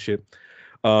and all this shit.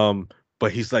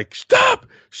 But he's like, stop,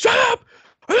 shut up,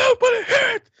 I don't want to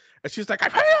hear it. And she's like,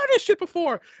 I've heard all this shit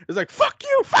before. It's like, fuck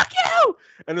you.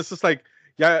 And it's just like,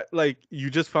 yeah, like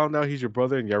you just found out he's your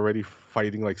brother and you're already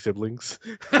fighting like siblings.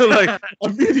 Like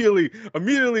immediately,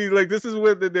 like this is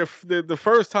when they're the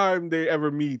first time they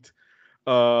ever meet,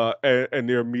 and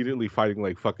they're immediately fighting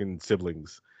like fucking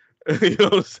siblings. You know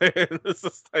what I'm saying? It's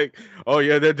just like, oh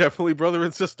yeah, they're definitely brother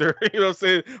and sister. You know what I'm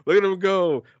saying? Look at them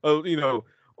go. You know.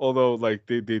 Although, like,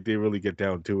 they really get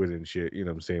down to it and shit, you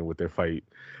know what I'm saying, with their fight.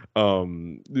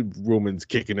 Roman's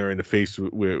kicking her in the face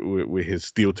with his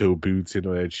steel-toe boots and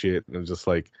all that shit. And I'm just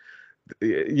like,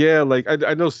 yeah, like,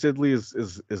 I know Sidley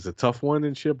is a tough one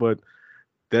and shit, but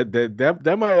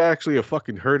that might actually have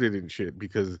fucking hurt it and shit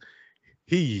because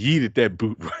he yeeted that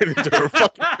boot right into her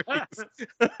fucking face.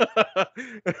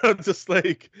 I'm just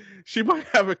like, she might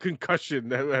have a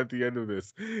concussion at the end of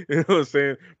this. You know what I'm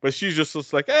saying? But she's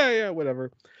just like, yeah,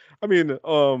 whatever. I mean,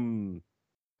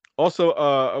 also,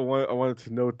 I wanted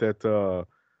to note that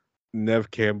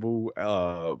Nev Campbell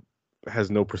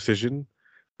has no precision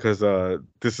because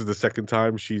this is the second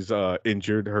time she's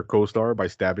injured her co-star by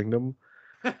stabbing them.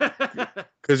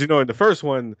 Because, you know, in the first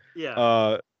one,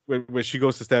 when she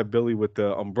goes to stab Billy with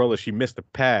the umbrella, she missed the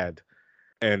pad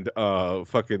and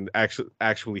fucking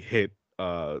actually hit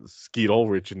Skeet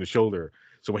Ulrich in the shoulder.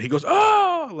 So when he goes,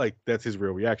 oh, like that's his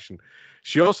real reaction.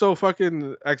 She also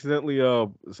fucking accidentally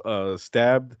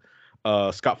stabbed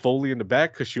Scott Foley in the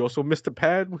back because she also missed the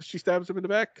pad when she stabs him in the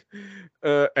back.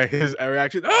 And his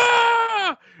reaction,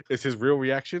 is his real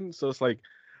reaction. So it's like,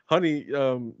 honey,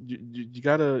 you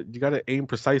gotta aim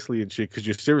precisely and shit because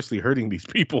you're seriously hurting these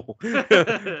people.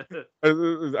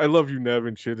 I love you, Nev,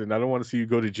 and shit, and I don't want to see you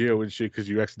go to jail and shit because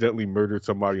you accidentally murdered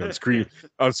somebody on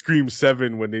Scream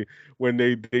 7 when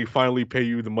they finally pay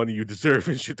you the money you deserve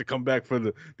and shit to come back for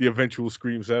the eventual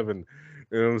Scream 7.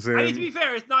 You know what I'm saying? I mean, to be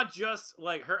fair, it's not just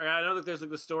like her. I know that there's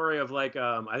like the story of like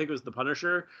I think it was The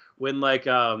Punisher when like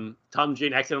Tom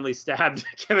Jane accidentally stabbed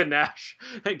Kevin Nash,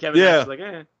 and Kevin Nash was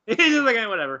like, he's just like,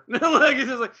 whatever. Like it's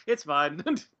just like it's fine.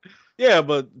 Yeah,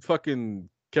 but fucking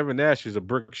Kevin Nash is a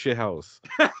brick shit house.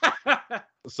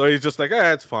 So he's just like,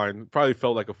 it's fine. Probably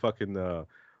felt like a fucking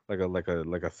like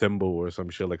a thimble or some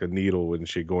shit, like a needle and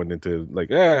shit going into like,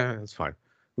 it's fine.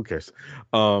 Who cares?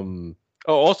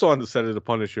 Also on the set of The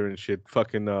Punisher and shit,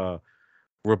 fucking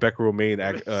Rebecca Romaine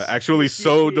actually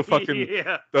sold the fucking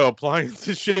yeah. the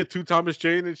appliances shit to Thomas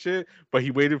Jane and shit, but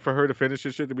he waited for her to finish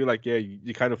his shit to be like, yeah,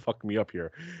 you kind of fucked me up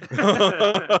here.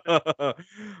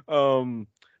 um,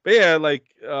 but yeah, like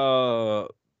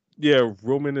yeah,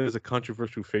 Roman is a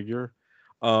controversial figure.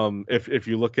 If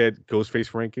you look at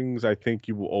Ghostface rankings, I think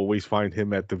you will always find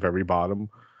him at the very bottom.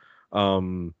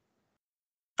 Um,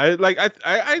 I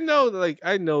know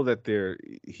I know that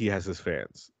he has his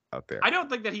fans out there. I don't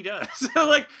think that he does.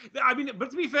 Like, I mean,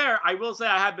 but to be fair, I will say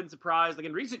I have been surprised. Like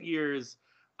in recent years,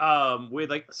 with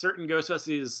like certain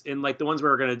Ghostbusters in like the ones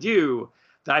we're gonna do,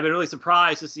 that I've been really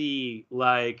surprised to see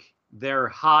like their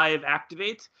hive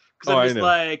activate because Oh, I'm I just know.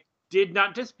 like did not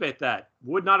anticipate that,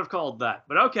 would not have called that,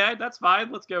 but okay, that's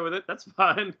fine. Let's go with it. That's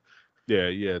fine. Yeah,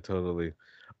 yeah, totally.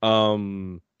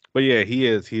 Um, but yeah, he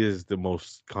is the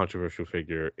most controversial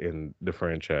figure in the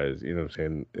franchise. You know what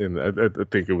I'm saying? And I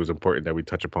think it was important that we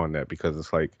touch upon that because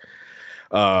it's like,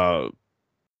 uh,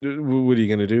 what are you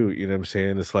gonna do? You know what I'm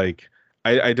saying? It's like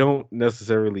I don't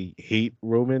necessarily hate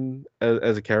Roman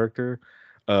as a character.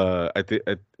 I think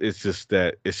it's just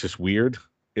that it's just weird.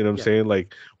 You know what I'm Yeah. saying?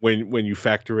 Like when you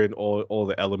factor in all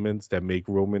the elements that make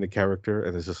Roman a character,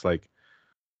 and it's just like,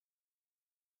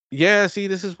 yeah, see,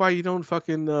 this is why you don't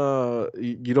fucking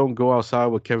you don't go outside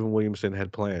what Kevin Williamson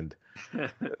had planned.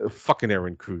 Fucking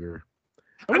Aaron Kruger.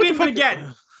 And I what the mean, but fuck?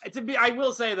 again, I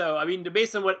will say though, I mean,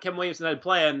 based on what Kim Williamson had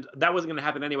planned, that wasn't going to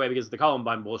happen anyway because of the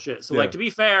Columbine bullshit. So, like, Yeah. to be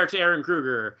fair to Aaron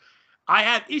Kruger, I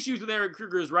have issues with Aaron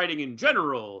Kruger's writing in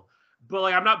general, but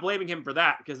like, I'm not blaming him for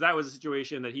that because that was a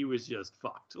situation that he was just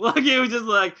fucked. Like, it was just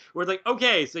like, we're like,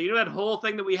 okay, so you know that whole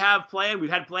thing that we've had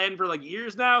planned for like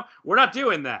years now, we're not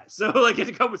doing that. So, like, you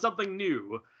have to come with something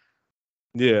new.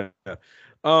 Yeah.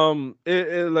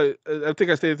 Like I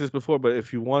think I stated this before, but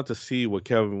if you want to see what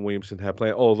Kevin Williamson had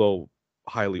planned, although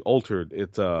highly altered,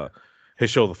 it's his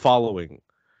show The Following,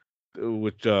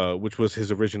 which was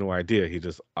his original idea. He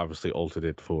just obviously altered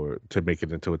it to make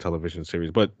it into a television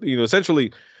series. But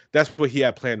essentially, that's what he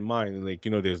had planned in mind. And like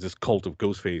there's this cult of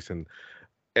Ghostface, and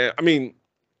I mean,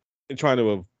 trying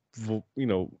to,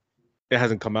 it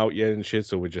hasn't come out yet and shit,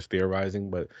 so we're just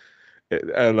theorizing. But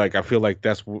like, I feel like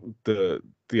that's the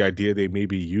idea they may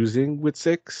be using with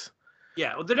six.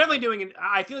 Yeah, well, they're definitely doing an.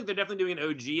 I feel like they're definitely doing an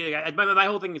OG. Like, my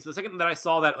whole thing is the second that I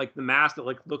saw that like the mask that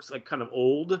like looks like kind of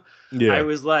old, I Yeah,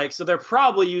 was like, so they're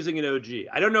probably using an OG.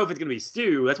 I don't know if it's gonna be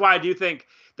Stu. That's why I do think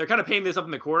they're kind of painting this up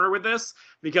in the corner with this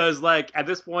because like at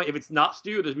this point, if it's not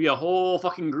Stu, there's gonna be a whole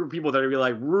fucking group of people that are gonna be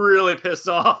like really pissed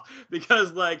off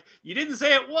because like you didn't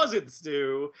say it wasn't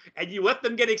Stu and you let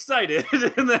them get excited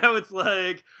and now it's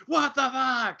like what the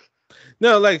fuck.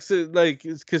 no, like, so, like,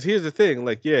 because here's the thing,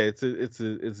 like, yeah,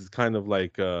 it's kind of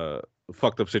like a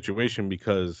fucked up situation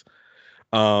because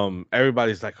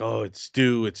everybody's like, oh, it's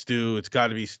Stu, it's got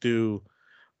to be Stu.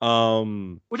 Which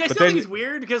I But still think then is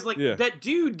weird because like yeah, that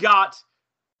dude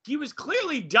he was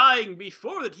clearly dying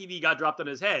before the TV got dropped on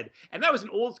his head. And that was an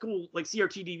old school like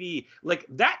CRT TV. Like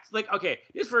that's like okay,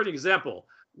 just for an example,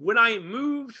 when I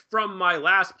moved from my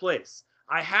last place,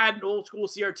 I had an old school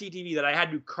CRT TV that I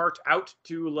had to cart out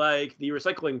to like the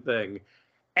recycling thing.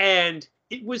 And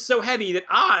it was so heavy that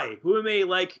who am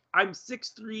I'm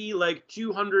 6'3", like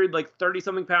 200, like 30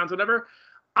 something pounds, whatever,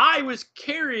 I was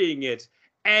carrying it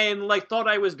and like thought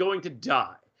I was going to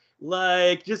die.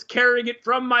 Like just carrying it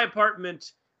from my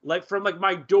apartment, like from like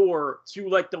my door to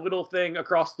like the little thing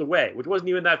across the way, which wasn't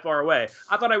even that far away.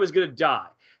 I thought I was gonna die.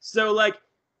 So like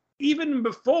even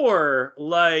before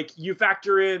like you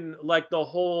factor in like the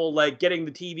whole like getting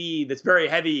the TV that's very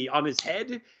heavy on his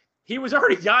head, he was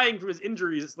already dying from his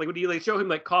injuries. Like when you like show him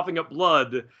like coughing up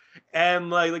blood,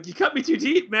 and like you cut me too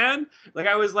deep, man. Like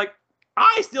I was like,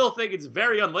 I still think it's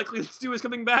very unlikely that Stu is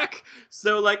coming back.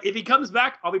 So like if he comes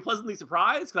back, I'll be pleasantly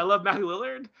surprised because I love Matthew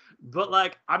Lillard. But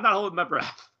like I'm not holding my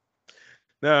breath.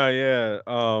 no, yeah,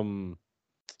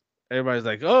 everybody's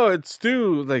like, oh, it's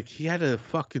Stu. Like, he had a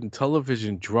fucking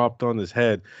television dropped on his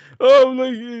head. Oh,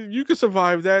 like, you could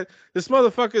survive that. This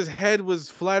motherfucker's head was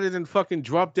flatter than fucking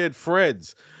Drop Dead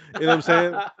Fred's. You know what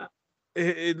I'm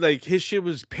saying? Like, his shit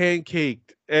was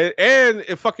pancaked, and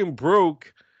it fucking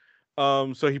broke.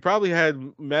 So he probably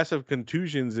had massive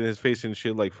contusions in his face and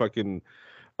shit, like fucking.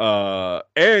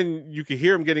 And you can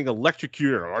hear him getting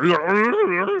electrocuted.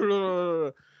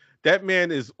 That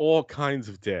man is all kinds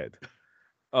of dead.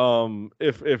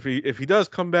 If he does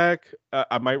come back,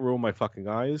 I might roll my fucking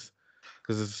eyes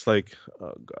because it's just like,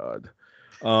 oh god.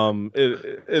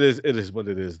 It is what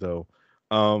it is though.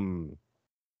 Um,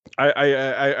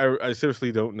 I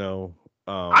seriously don't know.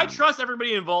 I trust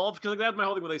everybody involved because like, that's my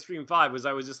whole thing with like Stream 5 was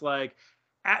I was just like,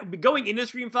 going into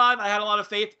Scream 5, I had a lot of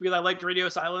faith because I liked Radio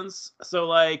Silence. So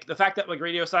like the fact that like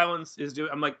Radio Silence is doing,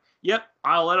 I'm like, yep,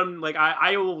 I'll let them. Like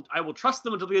I will trust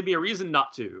them until there be a reason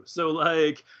not to. So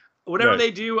like whatever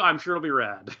they do, I'm sure it'll be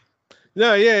rad.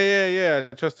 No, yeah.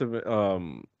 I trust him. You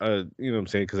know what I'm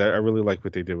saying? Because I really like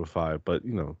what they did with 5, but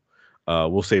you know,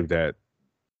 we'll save that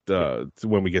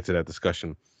when we get to that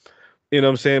discussion. You know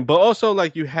what I'm saying? But also,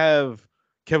 like, you have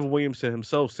Kevin Williamson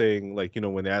himself saying, like, you know,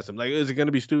 when they asked him, like, is it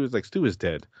gonna be Stu? It's like Stu is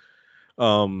dead.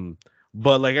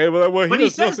 But like, well, he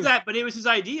says that, but it was his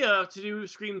idea to do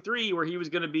Scream 3, where he was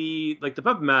gonna be like the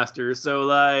puppet master. So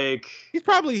like, he's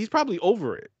probably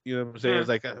over it. You know what I'm saying? It's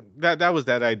like that was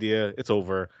that idea. It's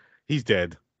over. He's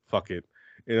dead. Fuck it.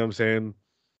 You know what I'm saying?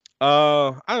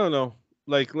 I don't know.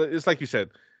 Like, it's like you said,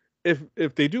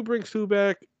 if they do bring Stu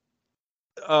back,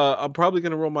 I'm probably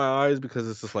gonna roll my eyes because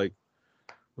it's just like,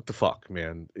 what the fuck,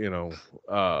 man? You know.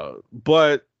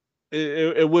 But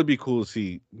it would be cool to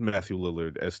see Matthew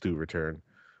Lillard as Stu return,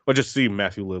 or just see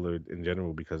Matthew Lillard in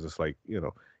general because it's like, you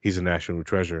know, he's a national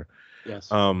treasure. Yes.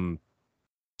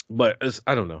 But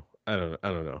I don't know. I don't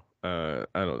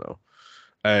know.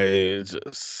 I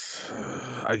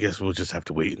guess we'll just have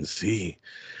to wait and see.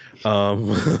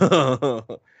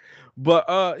 But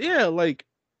yeah, like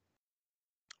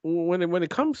when it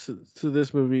comes to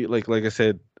this movie, like I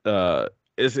said,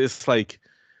 it's like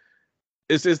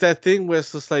it's that thing where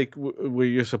it's just like where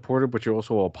you're supportive but you're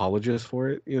also an apologist for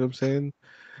it. You know what I'm saying?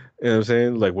 You know what I'm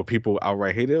saying? Like when people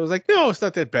outright hate it, it was like, no, it's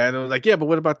not that bad. And I was like, yeah, but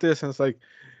what about this? And it's like,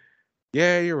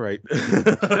 yeah, you're right.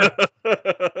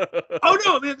 Oh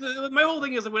no, my whole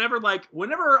thing is that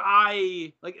whenever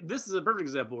I like, this is a perfect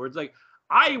example where it's like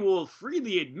I will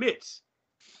freely admit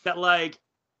that like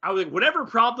I was like, whatever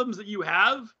problems that you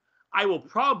have, I will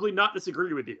probably not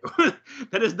disagree with you.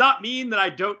 That does not mean that I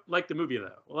don't like the movie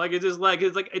though. Like it's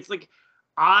like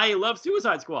I love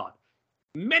Suicide Squad.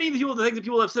 Many of the things that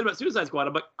people have said about Suicide Squad,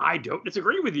 I'm like, I don't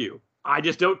disagree with you. I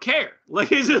just don't care.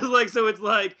 Like it's just like, so it's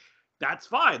like, that's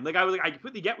fine. Like I was like, I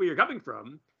completely get where you're coming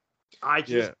from. It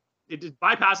just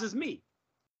bypasses me.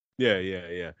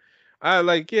 Yeah. I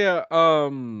like,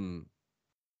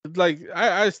 like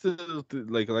I still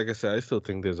like I said, I still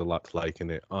think there's a lot to like in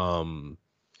it.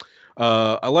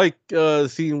 I like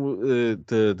seeing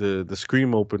the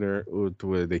Scream opener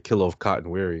where they kill off Cotton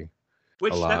Weary.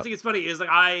 Which that thing is funny is like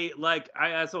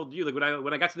I told you, like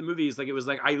when I got to the movies, like it was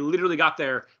like I literally got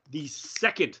there the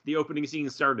second the opening scene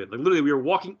started. Like literally we were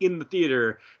walking in the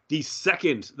theater the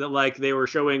second that like they were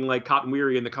showing like Cotton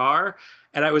Weary in the car,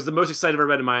 and I was the most excited I've ever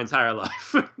been in my entire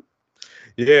life.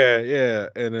 Yeah,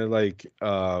 and then like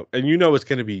and you know it's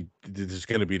gonna be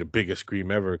the biggest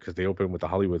Scream ever because they open with the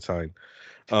Hollywood sign.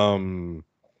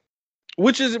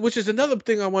 Which is another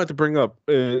thing I wanted to bring up.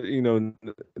 You know,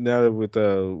 now that with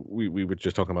we were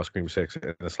just talking about Scream 6,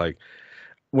 and it's like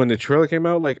when the trailer came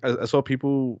out, like I saw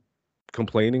people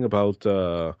complaining about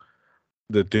the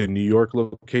New York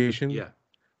location. Yeah,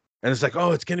 and it's like,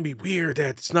 oh, it's gonna be weird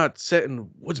that it's not set in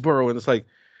Woodsboro, and it's like,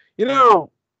 you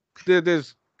know,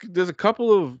 there's a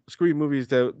couple of Scream movies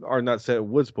that are not set in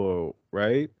Woodsboro,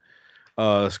 right?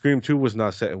 Scream 2 was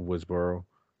not set in Woodsboro.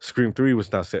 Scream 3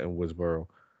 was not set in Woodsboro.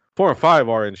 4 and 5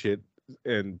 are in shit,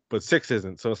 but 6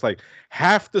 isn't. So it's like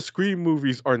half the Scream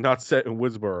movies are not set in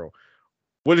Woodsboro.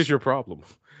 What is your problem?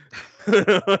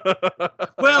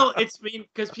 well,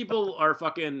 because people are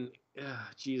fucking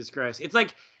Jesus Christ. It's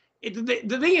like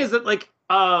the thing is that like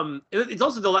it's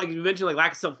also the like you mentioned like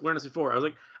lack of self-awareness before. I was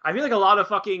like, I feel like a lot of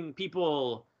fucking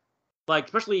people, like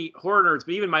especially horror nerds,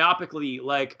 but even myopically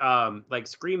like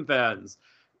Scream fans,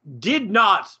 did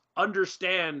not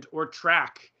understand or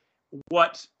track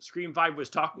what Scream 5 was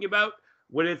talking about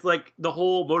when it's like the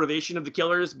whole motivation of the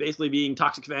killers basically being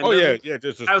toxic fandom. Oh yeah.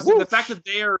 I was like, the fact that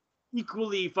they are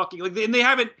equally fucking like, and they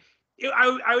haven't.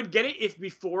 I would get it if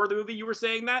before the movie you were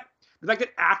saying that. The fact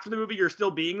that after the movie you're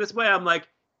still being this way, I'm like,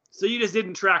 so you just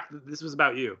didn't track that this was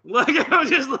about you. Like I was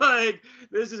just like,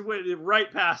 this just went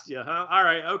right past you, huh? All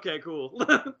right, okay, cool.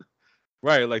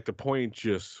 Right, like the point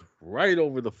just right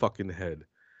over the fucking head.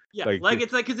 Yeah, like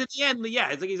it's like, because at the end, yeah,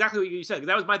 it's like exactly what you said. Because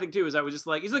that was my thing too. Is I was just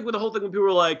like, it's like with the whole thing when people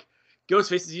were like,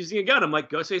 Ghostface is using a gun. I'm like,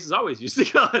 Ghostface is always using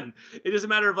a gun. It is a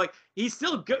matter of like, he's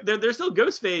still they're still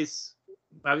Ghostface.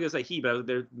 I was gonna say he, but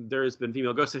there has been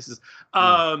female Ghostfaces.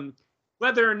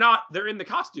 Whether or not they're in the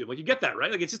costume, like you get that,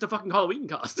 right? Like it's just a fucking Halloween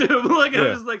costume. Like I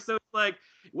was like, so it's like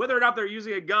whether or not they're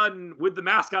using a gun with the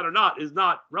mask on or not is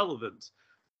not relevant.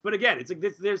 But again, it's like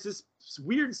there's this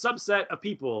weird subset of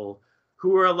people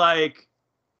who are like,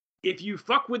 if you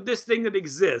fuck with this thing that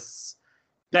exists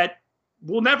that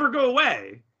will never go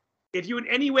away, if you in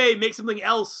any way make something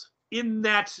else in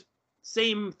that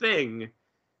same thing,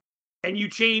 and you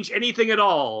change anything at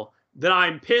all, then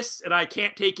I'm pissed and I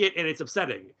can't take it and it's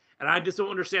upsetting. And I just don't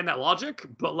understand that logic,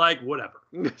 but like whatever.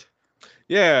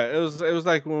 Yeah, it was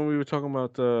like when we were talking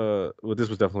about well, this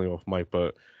was definitely off mic,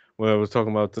 but when I was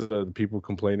talking about the people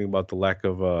complaining about the lack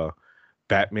of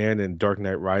Batman and Dark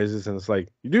Knight Rises, and it's like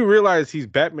you do realize he's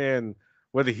Batman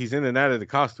whether he's in and out of the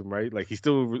costume, right? Like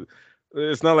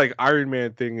it's not like Iron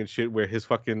Man thing and shit where his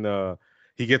fucking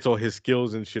he gets all his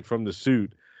skills and shit from the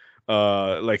suit.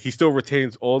 Like he still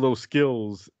retains all those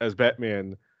skills as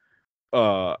Batman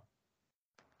uh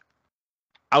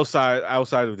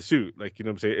outside of the suit. Like, you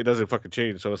know what I'm saying? It doesn't fucking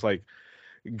change. So it's like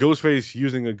Ghostface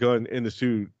using a gun in the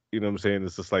suit, you know what I'm saying?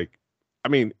 It's just like, I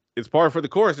mean, it's par for the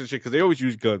course and shit because they always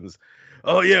use guns.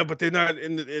 Oh yeah, but they're not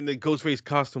in the Ghostface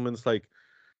costume, and it's like,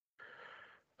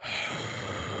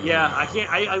 yeah, I can't.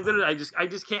 I literally, I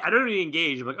just can't. I don't even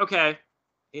engage. I'm like, okay,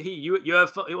 you have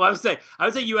fun. Well, I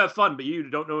would say you have fun, but you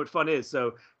don't know what fun is.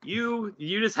 So you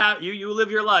just have you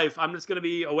live your life. I'm just gonna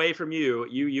be away from you.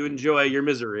 You enjoy your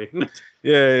misery.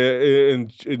 yeah,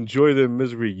 enjoy their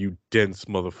misery, you dense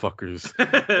motherfuckers.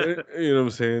 You know what I'm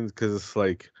saying? Because it's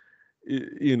like,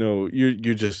 you know,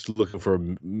 you're just looking for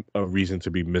a reason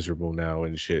to be miserable now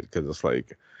and shit. Because it's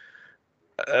like,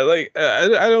 I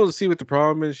don't see what the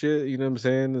problem is. Shit, you know what I'm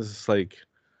saying? It's just like,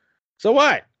 so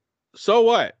what? So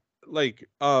what? Like,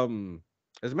 as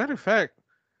a matter of fact,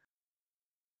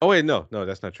 oh wait, no,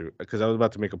 that's not true. Because I was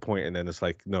about to make a point, and then it's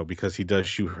like, no, because he does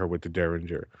shoot her with the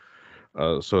Derringer.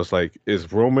 So it's like,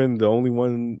 is Roman the only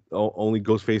only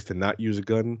Ghostface to not use a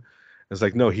gun? It's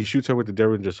like, no, he shoots her with the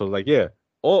Derringer. So like, yeah,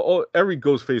 every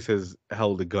Ghostface has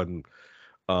held a gun.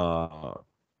 Uh,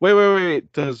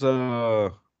 wait. Does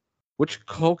which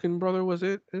Culkin brother was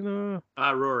it in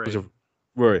Rory. Was it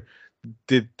Rory?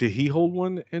 Did he hold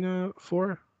one in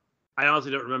 4? I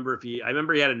honestly don't remember if he. I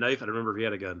remember he had a knife. I don't remember if he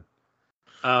had a gun.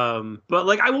 But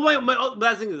like my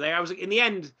last thing is like, I was like, in the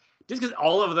end, just because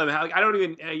all of them have, like, I don't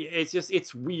even.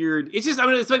 It's weird. It's just, I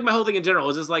mean, it's like my whole thing in general.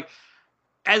 It's just like,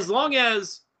 as long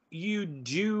as you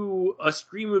do a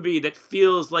Scream movie that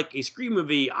feels like a Scream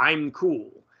movie, I'm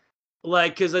cool.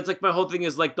 Like, because it's like my whole thing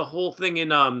is like the whole thing in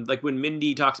like when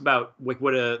Mindy talks about like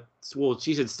what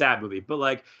she said stab movie, but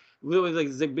like literally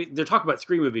like they're talking about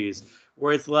Scream movies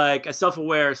where it's like a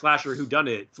self-aware slasher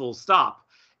whodunit, full stop.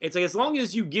 It's like, as long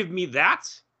as you give me that,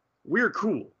 we're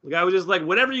cool. Like, I was just like,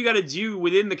 whatever you got to do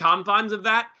within the confines of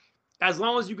that, as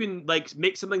long as you can like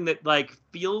make something that like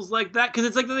feels like that, because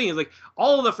it's like the thing is like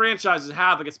all of the franchises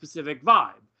have like a specific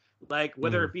vibe. Like,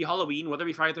 whether it be Halloween, whether it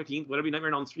be Friday the 13th, whether it be Nightmare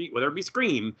on Elm Street, whether it be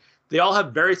Scream, they all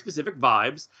have very specific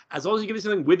vibes. As long as you give me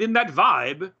something within that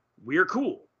vibe, we're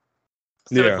cool.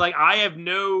 So it's like, I have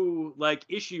no like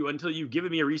issue until you've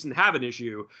given me a reason to have an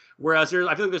issue. Whereas I feel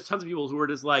like there's tons of people who are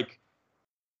just like,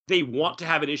 they want to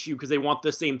have an issue because they want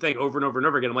the same thing over and over and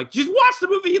over again. I'm like, just watch the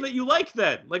movie that you like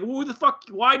then. Like, who the fuck?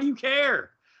 Why do you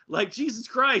care? Like, Jesus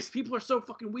Christ, people are so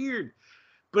fucking weird.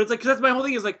 But it's like, because that's my whole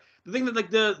thing is like, the thing that like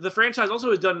the franchise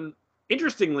also has done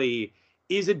interestingly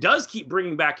is it does keep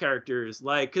bringing back characters.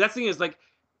 Like, because that's the thing is like,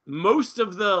 most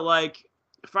of the like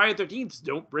Friday the 13th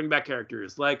don't bring back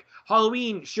characters. Like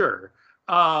Halloween, sure.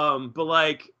 But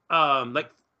like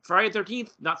Friday the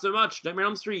 13th, not so much. Nightmare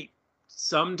on Elm Street,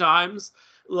 sometimes.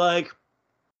 Like,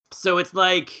 so it's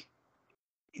like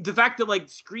the fact that like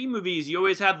Scream movies, you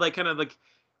always had like kind of like,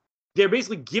 they're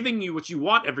basically giving you what you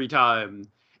want every time.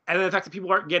 And then the fact that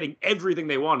people aren't getting everything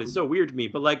they want is so weird to me.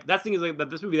 But like, that thing is like, that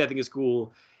this movie that I think is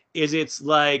cool is it's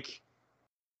like,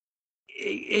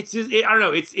 it's just, I don't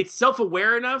know, it's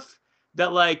self-aware enough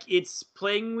that like it's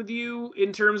playing with you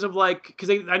in terms of like, because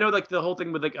I know like the whole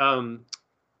thing with like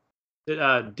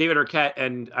David Arquette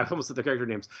and I almost said their character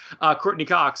names, Courtney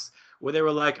Cox, where they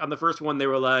were like, on the first one we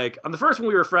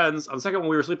were friends, on the second one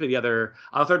we were sleeping together,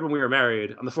 on the third one we were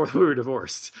married, on the fourth one we were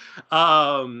divorced.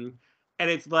 And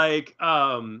it's like,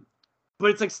 but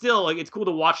it's like still like it's cool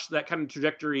to watch that kind of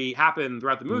trajectory happen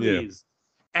throughout the movies.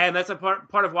 Yeah. And that's a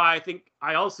part of why I think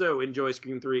I also enjoy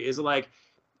Scream 3 is like,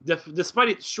 despite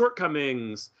its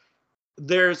shortcomings,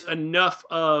 there's enough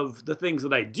of the things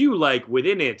that I do like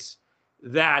within it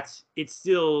that it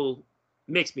still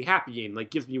makes me happy and like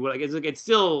gives me what it's like, it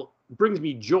still brings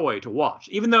me joy to watch,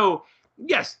 even though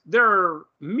yes, there are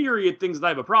myriad things that I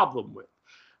have a problem with,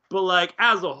 but like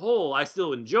as a whole I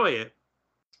still enjoy it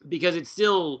because it's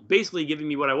still basically giving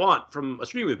me what I want from a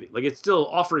Scream movie. Like, it's still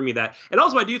offering me that. And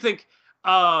also I do think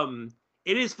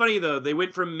it is funny though, they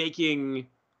went from making,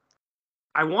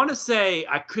 I want to say,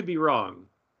 I could be wrong,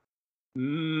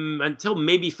 until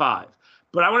maybe 5.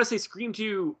 But I want to say Scream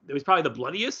 2, it was probably the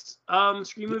bloodiest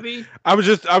Scream movie. I was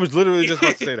literally just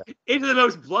about to say that. It's the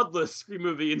most bloodless Scream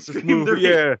movie in Scream 3.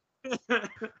 Yeah.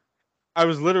 I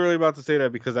was literally about to say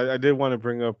that because I did want to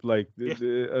bring up like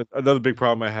Yeah. another big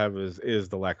problem I have is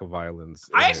the lack of violence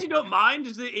I in it. actually don't mind.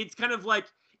 It's kind of like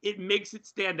it makes it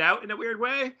stand out in a weird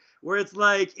way, where it's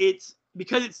like it's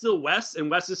because it's still Wes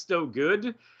and Wes is so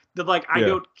good that like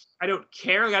Yeah, I don't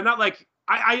care. Like I'm not like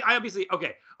I obviously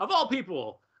okay of all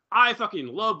people I fucking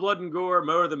love blood and gore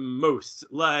more than most.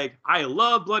 Like I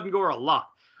love blood and gore a lot.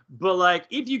 But like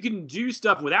if you can do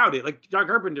stuff without it, like John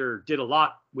Carpenter did a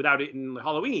lot without it in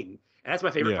Halloween, and that's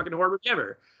my favorite yeah, fucking horror movie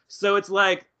ever. So it's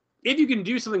like if you can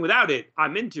do something without it,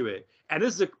 I'm into it. And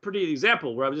this is a pretty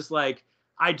example where I'm just like,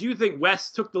 I do think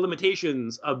Wes took the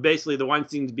limitations of basically the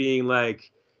Weinsteins being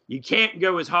like, you can't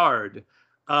go as hard,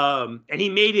 and he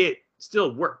made it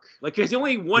still work. Like, because the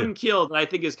only yeah, one kill that I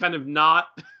think is kind of not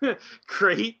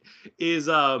great is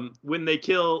when they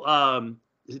kill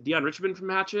is it Dion Richmond from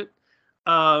Hatchet?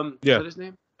 Is yeah, that his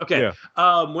name? Okay.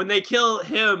 yeah. When they kill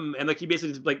him and like he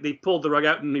basically just, like they pulled the rug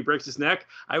out and he breaks his neck,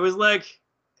 I was like,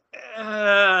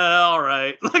 all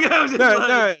right. Like I was just No,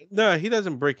 like, no, no. He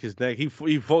doesn't break his neck.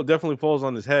 Definitely falls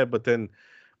on his head, but then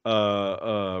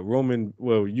Roman.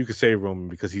 Well, you could say Roman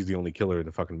because he's the only killer in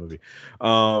the fucking movie.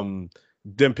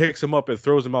 Then picks him up and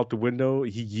throws him out the window.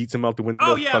 He yeets him out the oh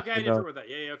window. yeah, okay, I Fucking did forget about that.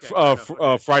 Yeah, yeah, okay, fair enough.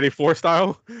 Okay, Friday 4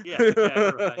 style. yes, okay, I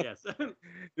forgot about that. Yes.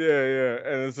 Yeah,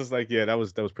 and it's just like, yeah, that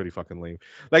was pretty fucking lame.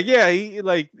 Like, yeah,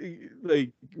 like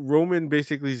Roman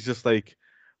basically is just like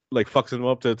fucks him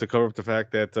up to cover up the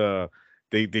fact that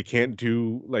they can't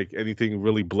do like anything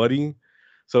really bloody.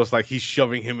 So it's like he's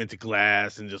shoving him into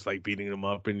glass and just like beating him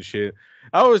up and shit.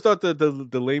 I always thought the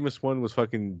lamest one was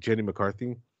fucking Jenny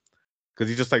McCarthy because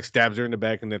he just like stabs her in the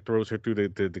back and then throws her through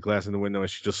the glass in the window and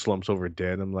she just slumps over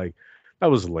dead. I'm like,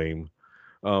 that was lame.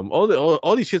 All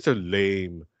these shits are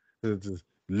lame. It's just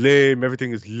lame.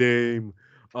 Everything is lame.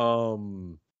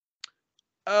 Um,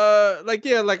 like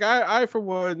yeah, like I for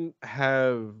one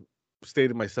have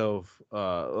stated myself.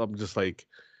 I'm just like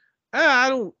I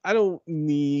don't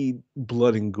need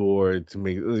blood and gore to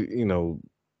make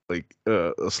like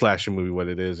a slasher movie what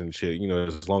it is and shit.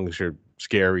 As long as you're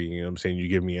scary, you know what I'm saying, you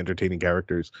give me entertaining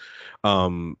characters.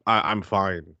 I'm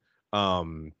fine.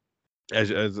 Um,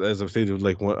 as I've stated,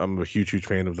 like I'm a huge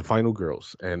fan of the Final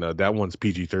Girls, and that one's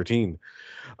PG-13.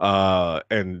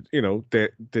 And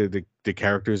the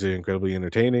characters are incredibly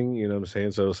entertaining. You know what I'm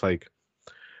saying? So it's like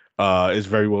it's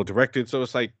very well directed. So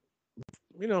it's like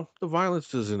the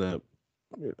violence isn't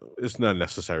it's not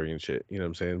necessary and shit. You know what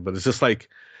I'm saying? But it's just like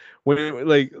when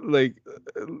like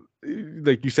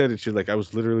you said it shit. Like I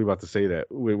was literally about to say that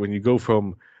when you go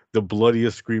from the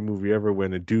bloodiest Scream movie ever,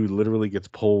 when a dude literally gets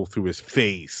pulled through his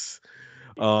face,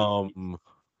 um,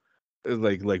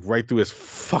 like right through his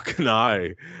fucking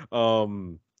eye,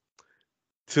 um,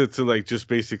 to like just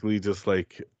basically just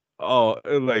like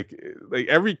like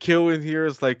every kill in here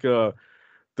is like the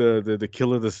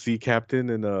kill of the sea captain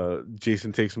and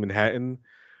Jason Takes Manhattan,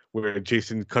 where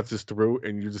Jason cuts his throat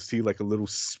and you just see like a little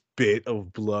spit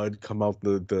of blood come out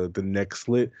the neck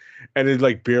slit, and it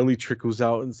like barely trickles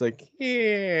out, and it's like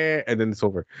yeah, and then it's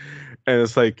over, and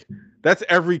it's like that's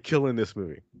every kill in this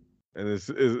movie, and it's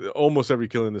almost every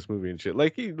kill in this movie and shit.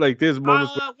 Like there's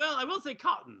moments where Well, I will say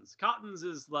Cottons. Cottons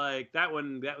is like that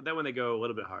one. That one they go a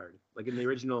little bit hard. Like in the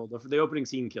original, the opening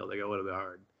scene kill, they go a little bit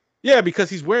hard. yeah, because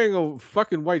he's wearing a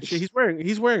fucking white shit.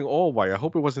 He's wearing all white. I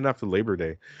hope it wasn't after Labor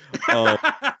Day. Um,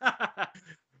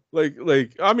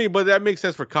 like I mean, but that makes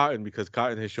sense for Cotton because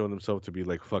Cotton has shown himself to be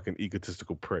like fucking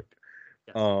egotistical prick.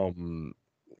 Yes. Um,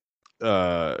 you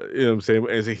know what I'm saying?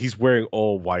 And so he's wearing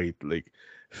all white, like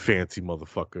fancy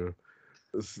motherfucker.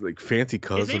 It's like fancy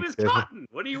His name cousin. is Cotton.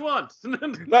 What do you want?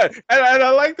 And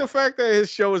I like the fact that his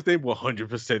show is named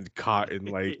 100% Cotton.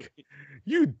 Like,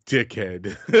 you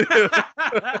dickhead.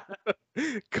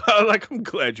 God, like, I'm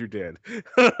glad you're dead.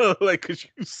 Like, cause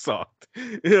you sucked.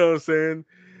 You know what I'm saying?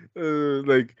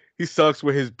 Like, he sucks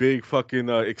with his big fucking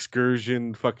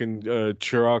excursion fucking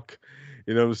truck.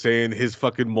 You know what I'm saying? His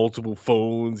fucking multiple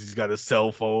phones. He's got a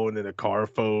cell phone and a car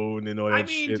phone and all I that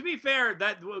mean, shit. to be fair,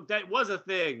 that was a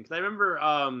thing. 'Cause I remember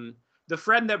the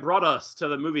friend that brought us to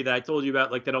the movie that I told you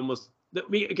about, like that almost.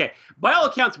 Okay, by all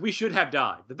accounts, we should have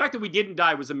died. The fact that we didn't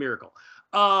die was a miracle.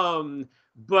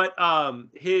 But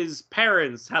his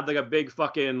parents had like a big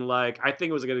fucking like I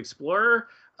think it was like an Explorer,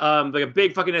 like a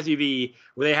big fucking SUV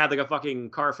where they had like a fucking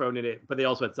car phone in it, but they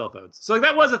also had cell phones. So like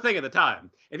that was a thing at the time.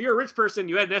 If you're a rich person,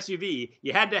 you had an SUV,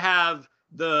 you had to have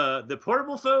the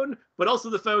portable phone, but also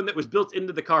the phone that was built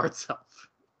into the car itself.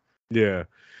 Yeah,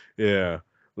 yeah,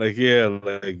 like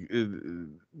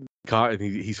Cotton.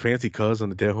 He's fancy cuz on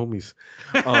the dead homies.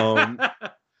 Um,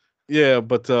 yeah,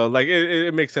 but like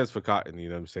it makes sense for Cotton. You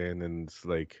know what I'm saying? And it's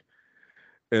like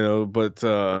But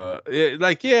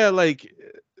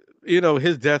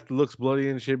his death looks bloody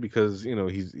and shit because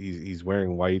he's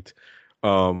wearing white.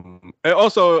 And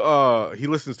also he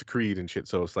listens to Creed and shit,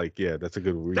 so it's like, yeah, that's a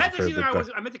good reason That's for actually the what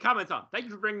death. I meant to comment on. Thank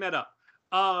you for bringing that up.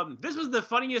 This was the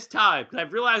funniest time because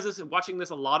I've realized this watching this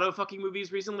a lot of fucking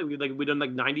movies recently. We done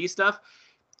like 90s stuff.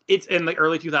 It's in like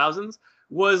early 2000s.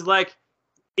 Was like,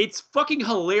 it's fucking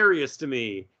hilarious to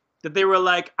me that they were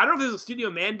like, I don't know if it was a studio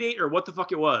mandate or what the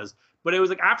fuck it was, but it was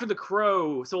like after The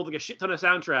Crow sold like a shit ton of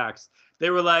soundtracks, they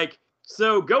were like,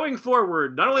 so going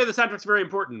forward, not only are the soundtracks very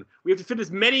important, we have to fit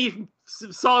as many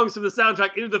songs from the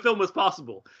soundtrack into the film as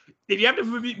possible. If you have to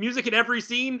put music in every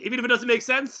scene, even if it doesn't make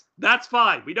sense, that's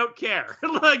fine. We don't care.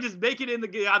 Like, just make it in the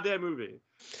goddamn movie.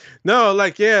 No,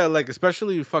 like, yeah, like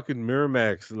especially fucking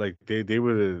Miramax, like they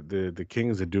were the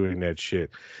kings of doing that shit.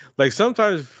 Like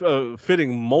sometimes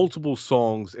fitting multiple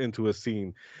songs into a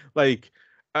scene. Like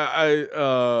how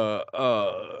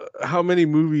many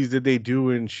movies did they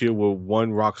do and shit where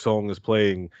one rock song is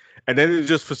playing and then it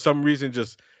just for some reason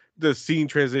just the scene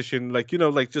transition, like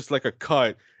like just like a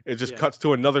cut, it just Yeah. cuts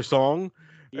to another song.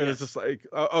 And it's Yes. just like,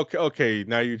 okay,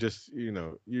 now you just,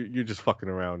 you're just fucking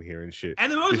around here and shit.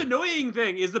 And the most annoying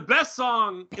thing is the best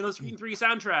song in the Scream 3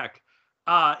 soundtrack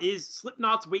is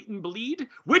Slipknot's Wait and Bleed,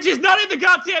 which is not in the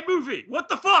goddamn movie. What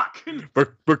the fuck?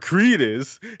 But Creed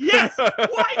is. Yes,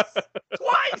 twice.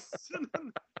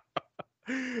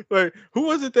 Like, who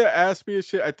was it that asked me and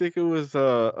shit? I think it was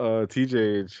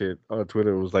TJ and shit on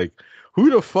Twitter. It was like, who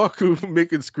the fuck who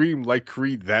making Scream like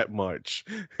Creed that much?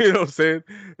 You know what I'm saying?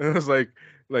 And I was like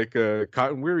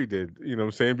Cotton Weary did, you know what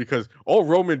I'm saying? Because all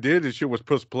Roman did and shit was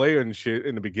press play and shit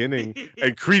in the beginning,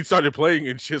 and Creed started playing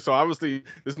and shit. So obviously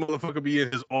this motherfucker be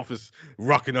in his office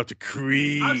rocking out to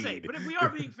Creed. I'm saying, but if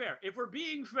we're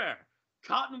being fair,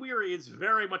 Cotton Weary is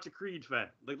very much a Creed fan.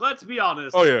 Like, let's be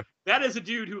honest. Oh yeah, that is a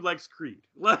dude who likes Creed.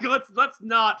 Like, let's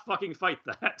not fucking fight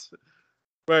that.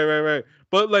 right.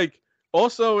 But like,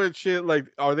 also and shit, like,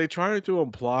 are they trying to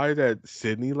imply that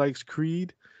Sydney likes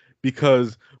Creed?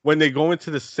 Because when they go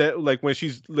into the set, like when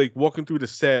she's like walking through the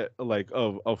set, like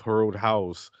of her old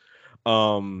house,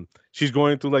 she's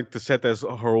going through like the set that's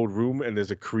her old room, and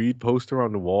there's a Creed poster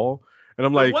on the wall, and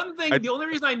I'm like, The only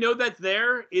reason I know that's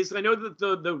there is I know that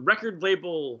the record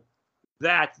label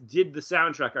that did the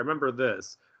soundtrack, I remember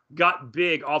this, got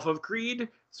big off of Creed.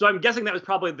 So I'm guessing that was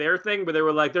probably their thing, but they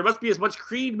were like, there must be as much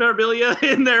Creed memorabilia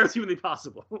in there as humanly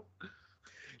possible.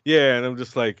 yeah, and I'm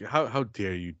just like, how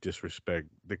dare you disrespect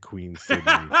the Queen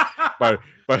Sydney by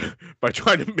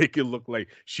trying to make it look like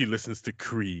she listens to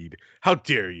Creed? How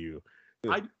dare you?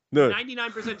 I'm No.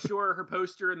 99% sure her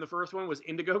poster in the first one was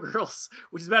Indigo Girls,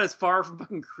 which is about as far from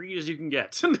fucking Creed as you can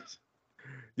get.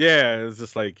 Yeah, it's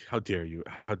just like, how dare you?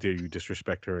 How dare you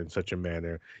disrespect her in such a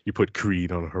manner? You put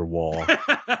Creed on her wall.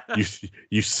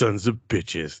 you sons of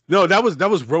bitches. No, that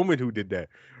was Roman who did that.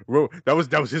 That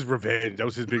was his revenge. That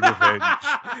was his big revenge.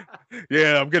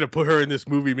 Yeah, I'm gonna put her in this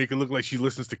movie, make it look like she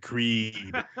listens to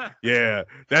Creed. Yeah,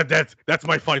 that's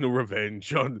my final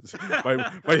revenge on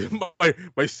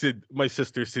my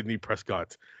sister Sydney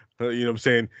Prescott. You know what I'm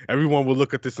saying? Everyone will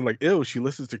look at this and like, ew, she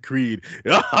listens to Creed.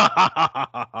 And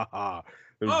I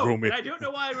don't know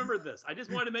why I remembered this. I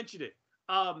just wanted to mention it.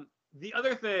 The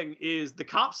other thing is the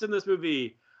cops in this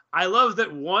movie. I love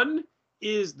that one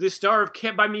is the star of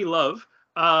Can't Buy Me Love,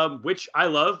 which I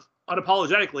love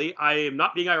unapologetically. I am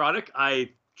not being ironic.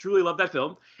 I truly love that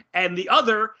film. And the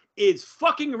other is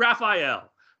fucking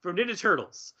Raphael from Ninja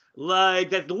Turtles.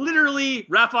 Like, that's literally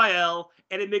Raphael,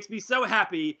 and it makes me so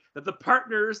happy that the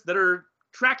partners that are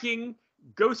tracking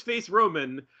Ghostface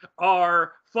Roman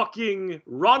are fucking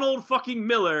Ronald fucking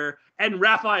Miller and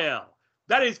Raphael.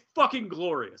 That is fucking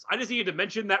glorious. I just needed to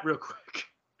mention that real quick.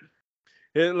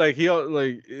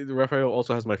 Raphael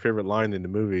also has my favorite line in the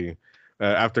movie.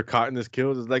 After Cotton is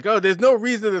killed, it's like, oh, there's no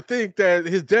reason to think that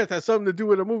his death has something to do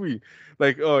with a movie.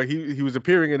 Like, oh, he was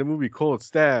appearing in a movie called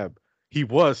Stab. He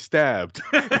was stabbed.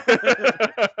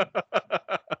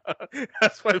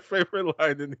 That's my favorite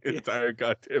line in the entire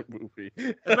goddamn movie.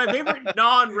 It's my favorite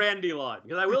non-Randy line.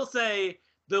 Because I will say,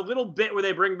 the little bit where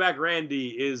they bring back Randy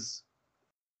is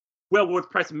well worth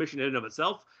price admission in and of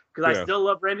itself. Because I still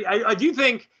love Randy. I do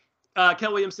think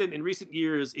Kel Williamson in recent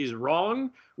years is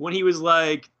wrong when he was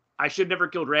like, I should never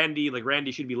killed Randy. Like,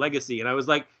 Randy should be legacy. And I was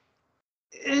like,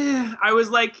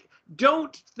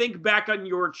 don't think back on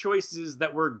your choices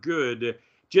that were good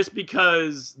just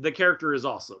because the character is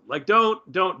awesome. Like,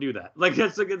 don't do that. Like,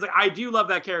 it's like I do love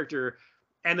that character,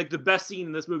 and like the best scene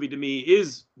in this movie to me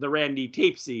is the Randy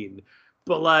tape scene.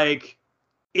 But like,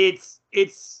 it's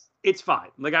fine.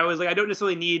 Like, I was like, I don't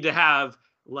necessarily need to have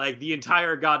like the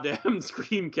entire goddamn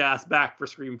Scream cast back for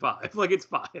Scream 5. Like it's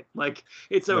fine. Like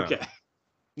it's okay.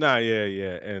 Nah,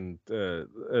 yeah. And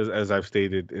as I've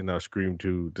stated in our Scream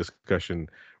 2 discussion,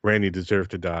 Randy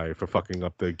deserved to die for fucking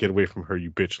up the "get away from her,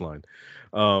 you bitch" line.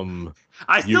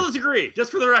 I still disagree,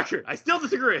 just for the record. I still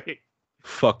disagree.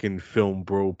 Fucking film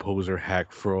bro, poser,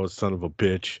 hack, fraud, son of a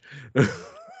bitch.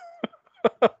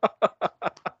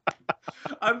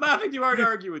 I'm laughing too hard to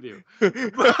argue with you.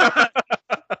 Okay.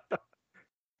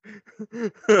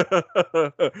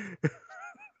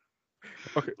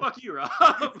 Fuck you, Rob.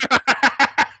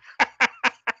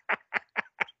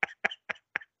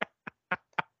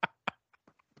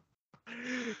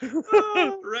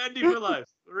 Randy for life.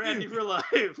 Randy for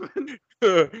life.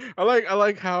 I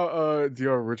like how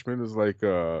Dion Richmond is like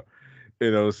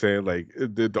saying like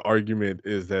the argument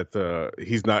is that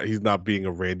he's not being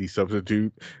a Randy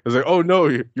substitute. It's like, oh no,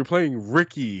 you're playing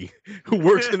Ricky who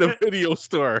works in a video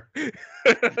store.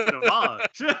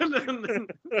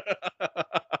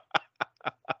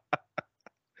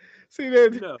 See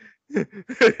that? No.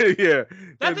 Yeah.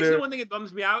 That's actually the one thing that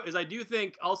bums me out is I do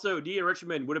think also Dion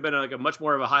Richmond would have been like a much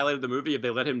more of a highlight of the movie if they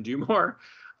let him do more.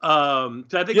 So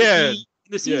I think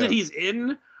the scenes that he's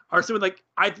in are some like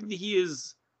I think that he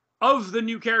is of the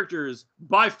new characters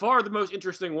by far the most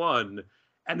interesting one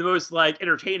and the most like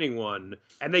entertaining one,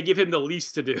 and they give him the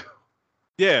least to do.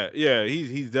 Yeah,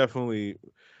 he's definitely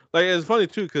like it's funny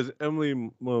too because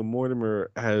Emily Mortimer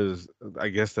has, I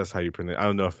guess that's how you pronounce it. I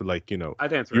don't know if like I think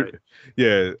that's right.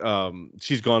 Yeah,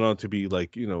 she's gone on to be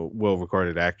like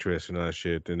well-regarded actress and all that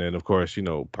shit, and then of course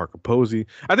Parker Posey.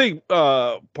 I think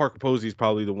Parker Posey is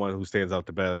probably the one who stands out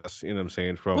the best. You know what I'm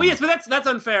saying? Well, yes, but that's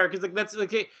unfair because like that's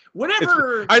okay.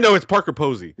 Whenever I know it's Parker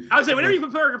Posey. I would say whenever you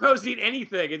put Parker Posey in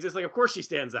anything, it's just like of course she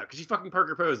stands out because she's fucking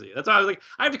Parker Posey. That's why I was like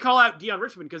I have to call out Dion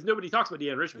Richmond because nobody talks about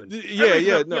Dion Richmond.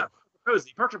 No.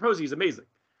 Parker Posey is amazing.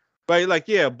 But like,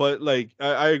 yeah, but like,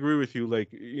 I agree with you.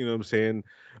 Like, you know what I'm saying?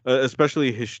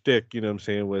 Especially his shtick, you know what I'm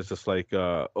saying, was just like,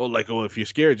 if you're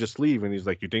scared, just leave. And he's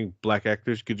like, you think black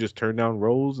actors could just turn down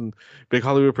roles in big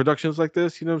Hollywood productions like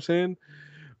this? You know what I'm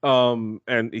saying?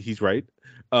 And he's right.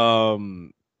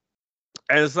 And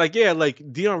it's like, yeah, like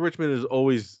Dion Richmond is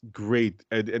always great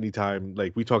at any time.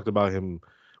 Like we talked about him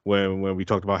when we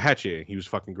talked about Hatchet. He was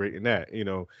fucking great in that,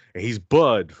 and he's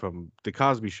Bud from The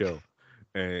Cosby Show.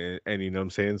 And you know what I'm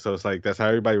saying? So it's like that's how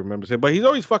everybody remembers him. But he's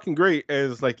always fucking great.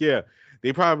 And it's like, yeah,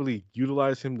 they probably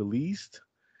utilize him the least.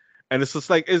 And it's just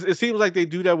like it seems like they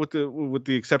do that with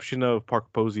the exception of Parker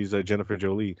Posey's Jennifer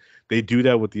Jolie. They do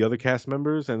that with the other cast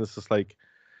members, and it's just like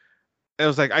it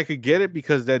was like I could get it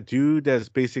because that dude that's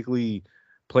basically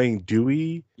playing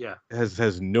Dewey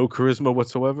has no charisma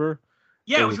whatsoever.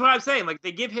 Yeah, which is what I'm saying. Like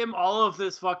they give him all of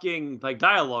this fucking like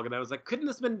dialogue, and I was like, couldn't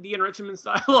this have been Dion Richmond's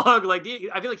dialogue? Like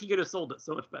I feel like he could have sold it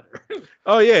so much better.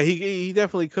 Oh yeah, he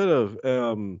definitely could have.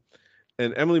 And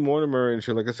Emily Mortimer, and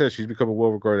she, like I said, she's become a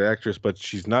well-regarded actress, but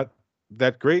she's not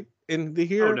that great in the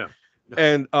here. Oh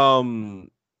no.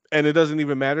 And it doesn't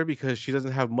even matter because she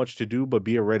doesn't have much to do but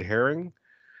be a red herring.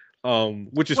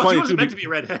 Which is funny. She wasn't meant to be a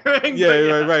red herring.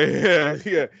 Yeah, right.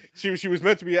 Yeah. She was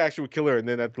meant to be an actual killer, and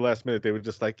then at the last minute they were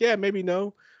just like, yeah, maybe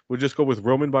no. We'll just go with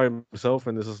Roman by himself,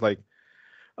 and this is like,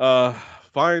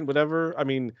 fine, whatever. I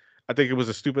mean, I think it was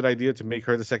a stupid idea to make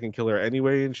her the second killer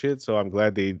anyway and shit. So I'm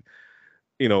glad they,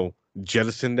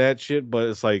 jettisoned that shit. But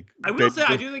it's like I will say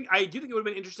I do think it would have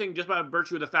been interesting just by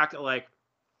virtue of the fact that like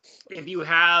if you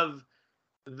have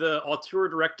the auteur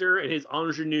director and his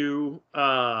ingenue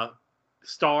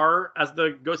star as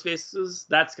the ghost faces,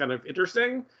 that's kind of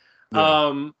interesting.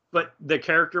 But the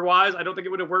character wise I don't think it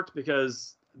would have worked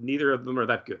because neither of them are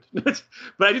that good. But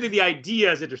I do think the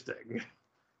idea is interesting.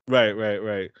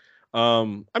 Right.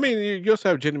 I mean, you also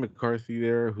have Jenny McCarthy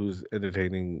there who's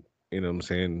entertaining, you know what I'm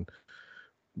saying,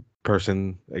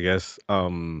 person, I guess.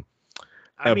 But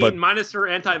minus her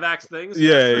anti-vax things.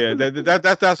 Yeah.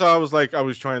 That's how I was like I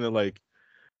was trying to like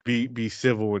be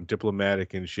civil and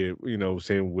diplomatic and shit,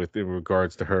 saying with in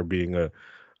regards to her being a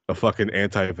fucking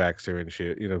anti-vaxxer and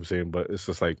shit, you know what I'm saying? But it's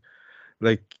just like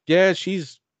yeah,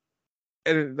 she's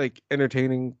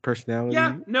entertaining personality.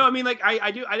 Yeah, no, I mean like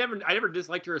I never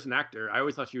disliked her as an actor. I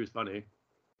always thought she was funny.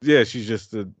 Yeah, she's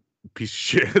just a piece of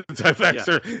shit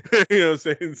anti-vaxxer. Yeah. You know what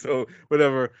I'm saying? So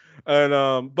whatever.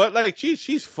 And but like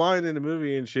she's fine in the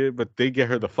movie and shit, but they get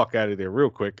her the fuck out of there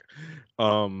real quick.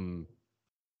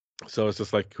 So it's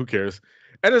just like, who cares?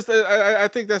 And I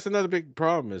think that's another big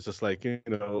problem. It's just like, a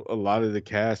lot of the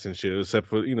cast and shit, except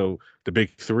for, the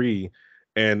big three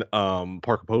and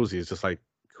Parker Posey, is just like,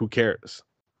 who cares?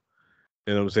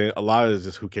 You know what I'm saying? A lot of it is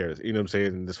just who cares. You know what I'm saying?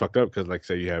 And it's fucked up because, like,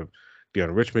 say you have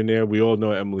Deanna Richmond there. We all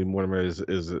know Emily Mortimer is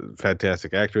a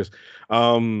fantastic actress.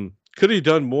 Could have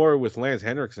done more with Lance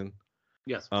Henriksen.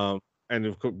 Yes. And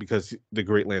of course, because the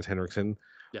great Lance Henriksen.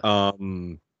 Yes.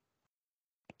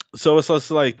 So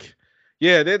it's like,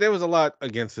 yeah, there was a lot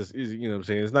against this. You know what I'm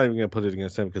saying? It's not even gonna put it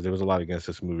against them because there was a lot against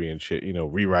this movie and shit. You know,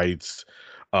 rewrites,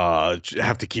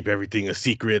 have to keep everything a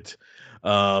secret,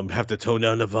 have to tone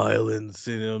down the violence.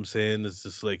 You know what I'm saying? It's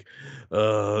just like, you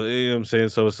know what I'm saying?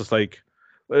 So it's just like,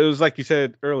 it was like you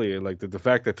said earlier, like the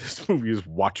fact that this movie is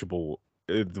watchable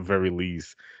at the very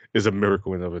least is a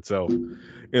miracle in of itself. You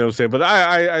know what I'm saying? But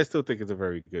I still think it's a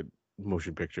very good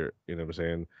motion picture. You know what I'm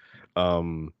saying?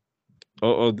 Um,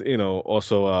 you know,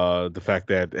 also the fact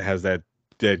that it has that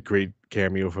great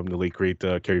cameo from the late great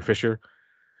Carrie Fisher.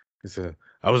 It's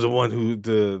I was the one who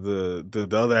the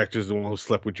other actor is the one who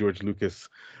slept with George Lucas.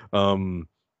 Um,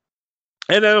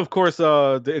 and then of course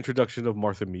the introduction of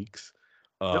Martha Meeks.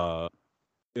 Yep.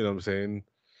 You know what I'm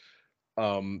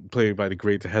saying? Played by the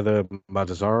great Heather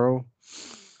Matazzaro.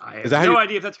 I Is have that how no you,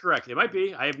 idea if that's correct. It might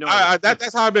be. I have no idea.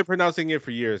 that's how I've been pronouncing it for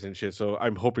years and shit. So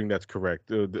I'm hoping that's correct.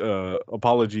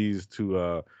 Apologies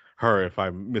to her if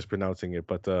I'm mispronouncing it,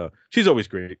 but she's always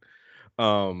great.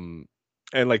 Um,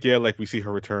 and like yeah, like we see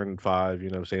her return in 5. You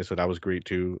know what I'm saying? So that was great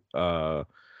too. But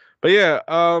yeah.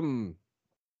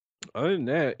 Other than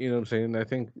that, you know what I'm saying? I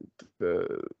think uh,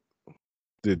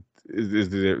 did is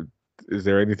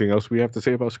there anything else we have to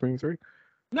say about Scream 3?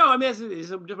 No, I mean, it's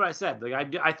just what I said.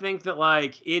 Like, I think that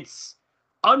like it's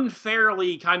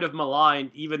unfairly kind of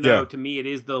maligned, even Yeah. though to me it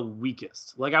is the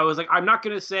weakest. Like, I was like, I'm not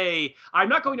going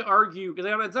to argue because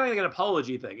it's not like an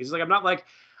apology thing. It's like I'm not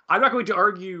going to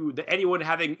argue that anyone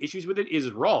having issues with it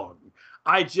is wrong.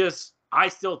 I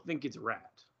still think it's rad.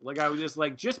 Like, I was just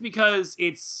like, just because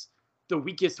it's the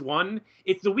weakest one,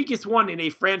 it's the weakest one in a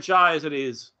franchise that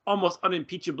is almost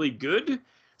unimpeachably good.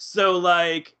 So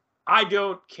like I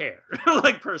don't care,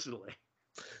 like personally.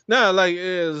 No, like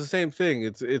it's the same thing.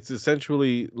 It's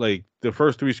essentially like the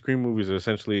first 3 Scream movies are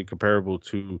essentially comparable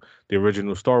to the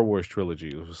original Star Wars trilogy.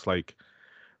 It was like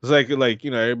like you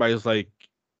know everybody's like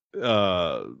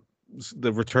uh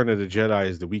the Return of the Jedi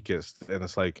is the weakest, and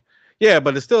it's like yeah,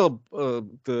 but it's still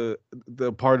the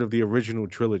part of the original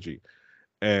trilogy,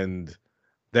 and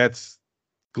that's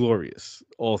glorious.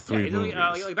 All Yeah, 3 movies.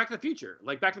 like Back to the Future.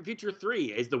 Like Back to the Future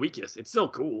 3 is the weakest. It's still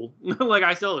cool. Like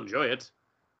I still enjoy it.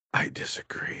 I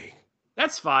disagree.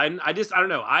 That's fine. I don't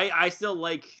know. I still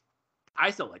like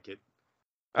it.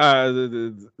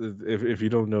 If you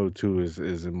don't know, 2 is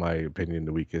in my opinion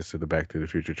the weakest of the Back to the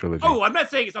Future trilogy. Oh, I'm not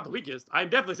saying it's not the weakest. I'm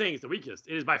definitely saying it's the weakest.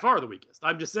 It is by far the weakest.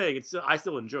 I'm just saying I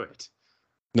still enjoy it.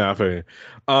 Nah, fair.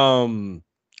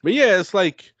 But yeah, it's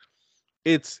like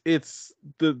it's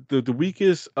the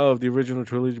weakest of the original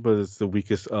trilogy, but it's the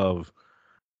weakest of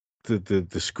the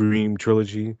Scream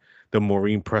trilogy, the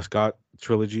Maureen Prescott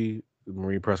trilogy, the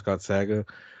Maureen Prescott saga.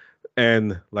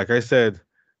 And like I said,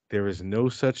 there is no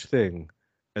such thing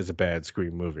as a bad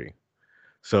Scream movie.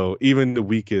 So even the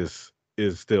weakest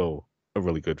is still a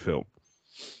really good film.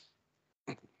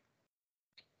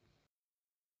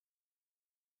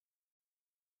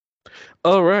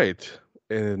 All right.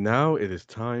 And now it is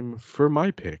time for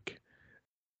my pick.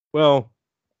 Well,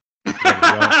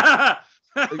 I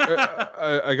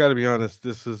gotta be honest.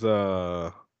 This is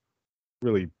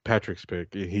really Patrick's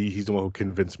pick. He's the one who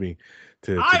convinced me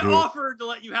to I do it. offered to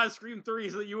let you have Scream 3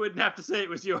 so that you wouldn't have to say it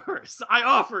was yours. I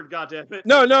offered, goddammit.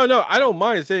 No. I don't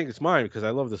mind saying it's mine because I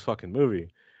love this fucking movie.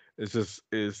 It's just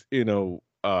is you know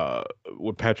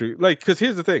with Patrick like because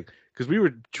here's the thing because we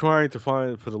were trying to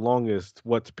find for the longest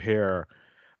what to pair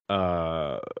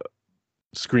uh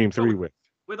Scream 3 with.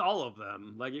 With all of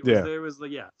them. Like Yeah. there was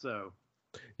like yeah, so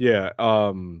Yeah.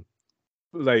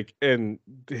 Like and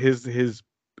his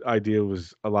idea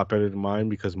was a lot better than mine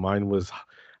because mine was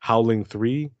Howling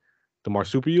 3, the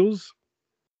marsupials.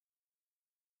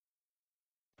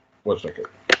 One second.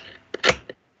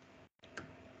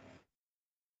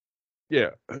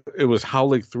 Yeah, it was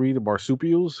Howling 3, the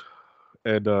marsupials,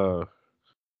 and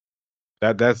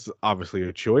that's obviously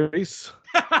a choice.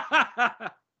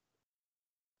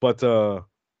 But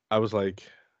I was like,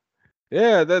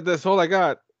 yeah, that's all I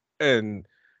got. And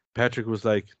Patrick was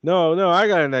like, no, I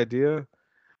got an idea.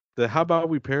 How about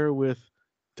we pair it with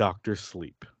Doctor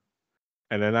Sleep?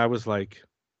 And then I was like,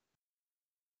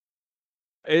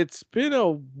 it's been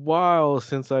a while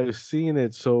since I've seen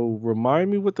it, so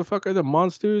remind me what the fuck are the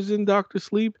monsters in Doctor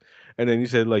Sleep? And then you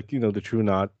said like, you know, the True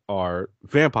Knot are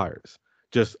vampires,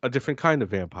 just a different kind of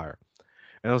vampire.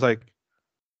 And I was like,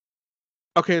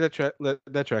 okay, that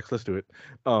tracks. Let's do it.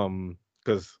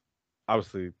 Because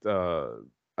obviously,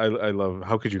 I love.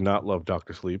 How could you not love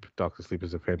Doctor Sleep? Doctor Sleep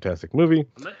is a fantastic movie.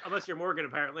 Unless you're Morgan,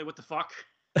 apparently. What the fuck?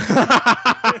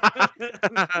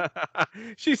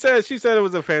 She said it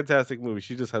was a fantastic movie.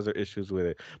 She just has her issues with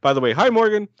it. By the way, hi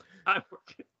Morgan. I'm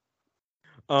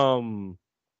Um,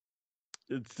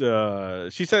 it's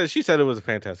she said it was a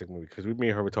fantastic movie because me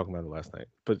and her were talking about it last night.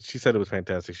 But she said it was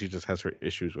fantastic. She just has her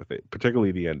issues with it,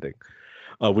 particularly the ending,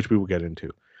 which we will get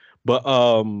into. But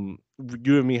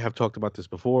you and me have talked about this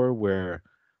before, where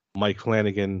Mike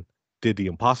Flanagan did the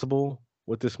impossible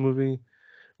with this movie,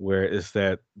 where is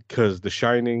that because The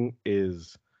Shining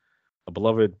is a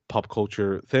beloved pop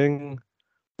culture thing,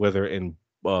 whether in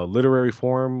literary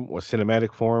form or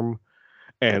cinematic form,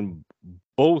 and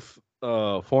both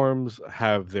forms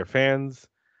have their fans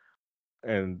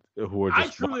and who are I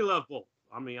just truly love both.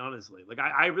 I mean, honestly, like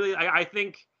I really, I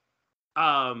think,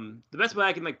 the best way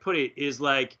I can like put it is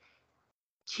like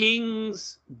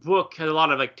King's book has a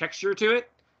lot of like texture to it.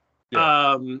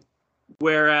 yeah,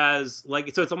 Whereas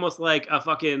like so it's almost like a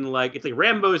fucking like it's like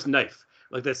Rambo's knife,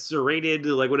 like this serrated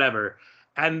like whatever,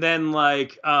 and then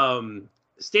like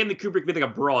Stanley Kubrick made like a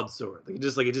broadsword,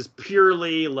 like it just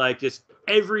purely like just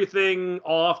everything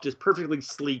off, just perfectly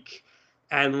sleek,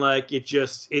 and like it's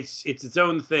its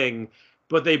own thing,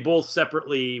 but they both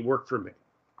separately work for me.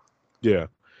 yeah.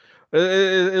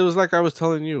 It was like I was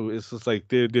telling you. It's just like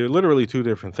they're literally two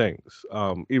different things.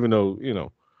 Even though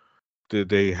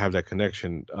they have that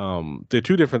connection. They're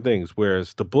two different things.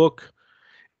 Whereas the book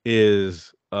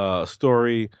is a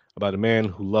story about a man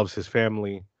who loves his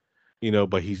family,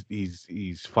 but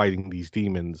he's fighting these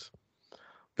demons.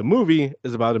 The movie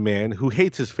is about a man who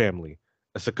hates his family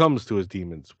and succumbs to his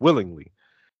demons willingly.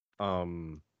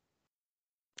 Um,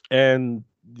 and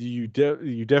you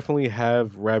definitely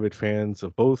have rabid fans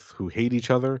of both who hate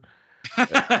each other.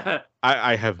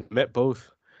 I have met both.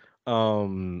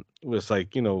 It's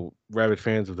like rabid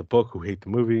fans of the book who hate the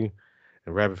movie,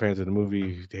 and rabid fans of the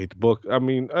movie who hate the book. I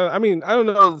don't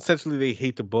know. Essentially, they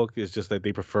hate the book. It's just that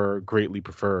they greatly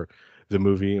prefer the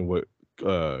movie and what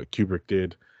Kubrick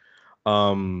did.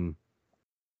 Um,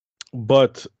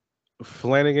 but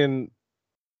Flanagan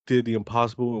did the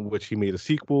impossible, in which he made a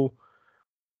sequel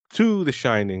to The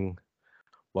Shining,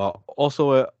 while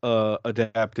also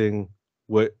adapting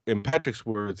what, in Patrick's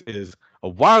words, is a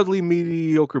wildly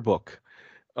mediocre book.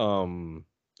 Um,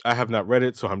 I have not read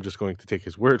it, so I'm just going to take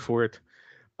his word for it.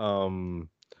 Um,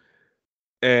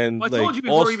 Well, and I told like you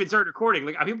before we also, even started recording.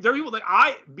 Like, I mean, there are people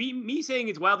like me saying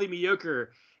it's wildly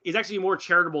mediocre is actually more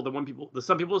charitable than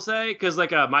some people say. Because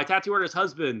like my tattoo artist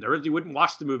husband originally wouldn't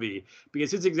watch the movie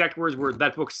because his exact words were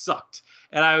that book sucked,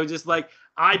 and I was just like,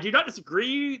 I do not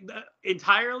disagree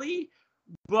entirely,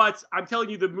 but I'm telling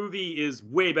you the movie is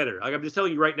way better. Like I'm just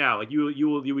telling you right now, like you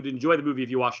would enjoy the movie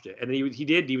if you watched it. And then he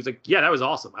did. He was like, yeah, that was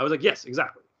awesome. I was like, yes,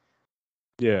 exactly.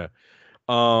 yeah.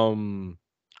 Um,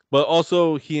 but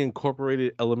also he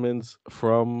incorporated elements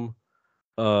from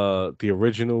the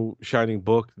original Shining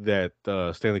book that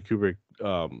Stanley Kubrick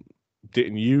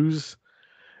didn't use,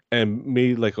 and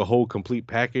made like a whole complete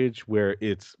package where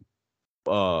it's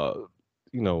uh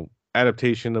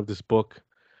adaptation of this book,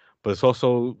 but it's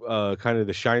also kind of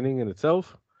The Shining in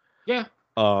itself. Yeah.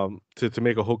 To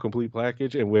make a whole complete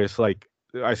package, and where it's like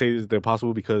I say it's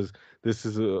impossible because this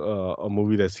is a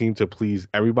movie that seemed to please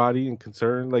everybody in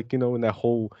concern, like in that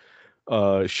whole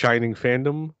Shining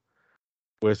fandom,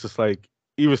 where it's just like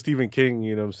even Stephen King,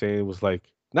 what I'm saying, was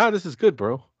like, nah, this is good,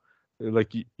 bro.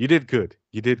 Like you did good,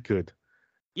 you did good.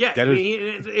 Yeah, I That is,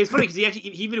 mean, it's funny because he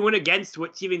even went against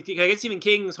what Stephen King. I guess Stephen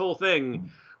King's whole thing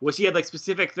was he had like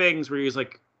specific things where he was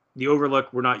like the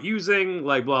Overlook we're not using,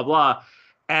 like blah blah,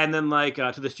 and then like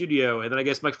to the studio, and then I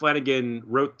guess Mike Flanagan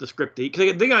wrote the script.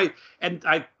 Because I think I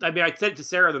mean I said it to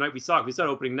Sarah the night we saw it. We saw it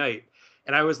opening night,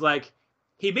 and I was like,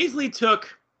 he basically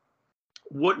took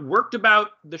what worked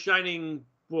about the Shining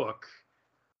book,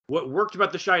 what worked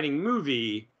about the Shining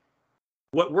movie,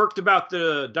 what worked about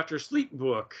the Doctor Sleep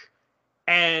book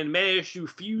and managed to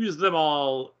fuse them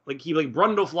all. Like he like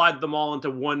Brundleflied them all into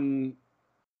one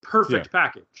yeah, perfect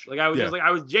package. Like I was yeah, just like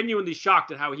I was genuinely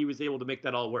shocked at how he was able to make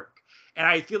that all work. And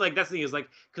I feel like that's the thing is like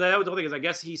because that was the whole thing is I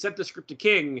guess he sent the script to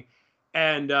King,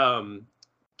 and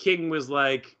King was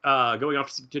like going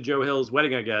off to Joe Hill's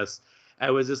wedding, I guess. I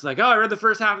was just like, oh, I read the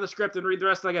first half of the script and read the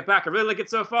rest when I get back. I really like it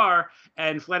so far.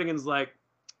 And Flanagan's like,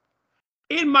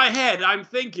 in my head, I'm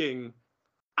thinking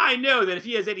I know that if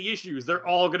he has any issues, they're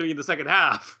all going to be in the second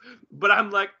half. But I'm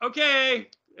like, okay,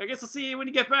 I guess I'll see you when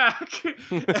you get back.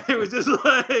 It was just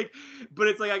like, but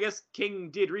it's like, I guess King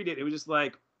did read it. It was just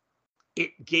like,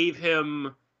 it gave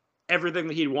him everything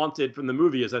that he wanted from the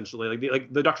movie, essentially,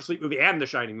 like the Doctor Sleep movie and the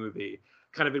Shining movie.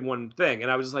 kind of in one thing.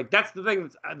 And I was just like, that's the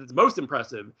thing that's most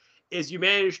impressive, is you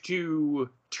managed to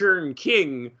turn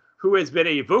King, who has been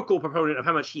a vocal proponent of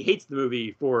how much he hates the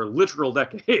movie for literal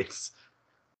decades.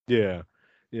 Yeah,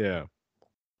 yeah.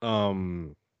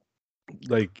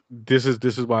 Like this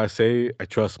is why I say I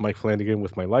trust Mike Flanagan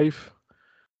with my life.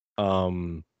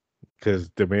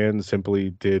 Because the man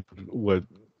simply did what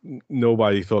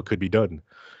nobody thought could be done,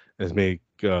 is make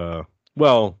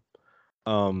well,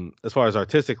 as far as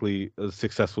artistically, a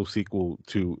successful sequel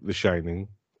to The Shining.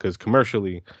 Because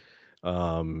commercially,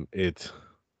 it,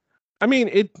 I mean,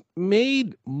 it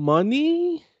made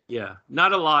money. Yeah,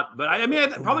 not a lot, but I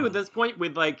mean, probably with this point,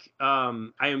 with like, I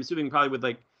am assuming probably with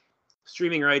like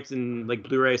streaming rights and like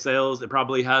Blu-ray sales, it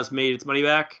probably has made its money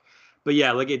back. But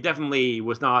yeah, like it definitely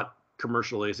was not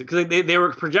commercially, because they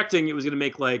were projecting it was going to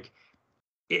make like,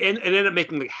 it ended up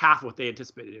making like half what they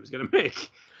anticipated it was going to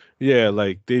make. Yeah,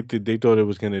 like they thought it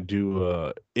was gonna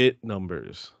do it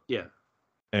numbers, Yeah,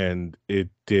 and it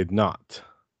did not.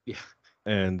 yeah,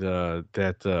 And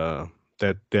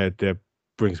that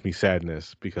brings me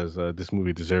sadness, because this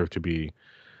movie deserved to be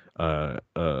a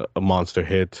monster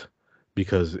hit,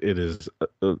 because it is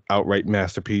a outright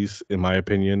masterpiece in my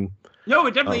opinion. no,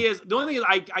 it definitely Um, is. The only thing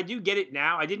is, I do get it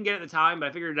now. I didn't get it at the time, but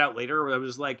I figured it out later. Where I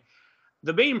was like,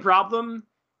 the main problem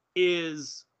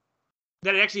is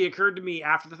that it actually occurred to me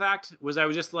after the fact, was I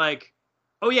was just like,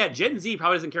 oh yeah, Gen Z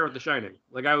probably doesn't care about The Shining.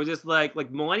 Like I was just like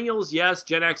millennials, yes,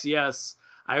 Gen X, yes.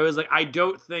 I was like, I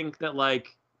don't think that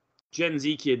like Gen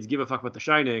Z kids give a fuck about The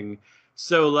Shining.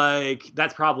 So like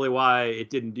that's probably why it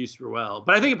didn't do super well.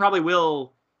 But I think it probably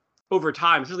will over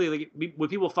time, especially like when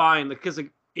people find, like, because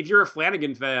like if you're a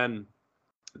Flanagan fan,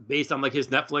 based on like his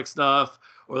Netflix stuff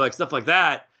or like stuff like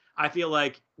that, I feel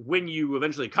like when you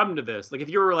eventually come to this, like if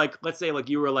you were like, let's say like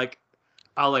you were like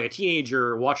a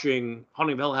teenager watching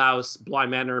Haunting of Hill House,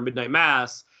 Blind Manor, Midnight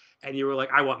Mass, and you were like,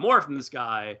 I want more from this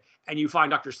guy, and you find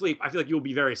Doctor Sleep, I feel like you'll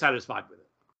be very satisfied with it.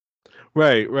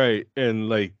 right, and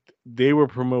like they were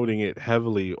promoting it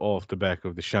heavily off the back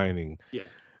of The Shining, Yeah.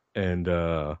 and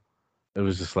it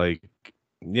was just like,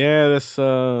 yeah,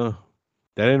 that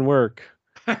didn't work.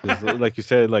 'Cause like you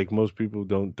said, like most people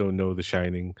don't know The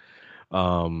Shining.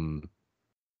 Um,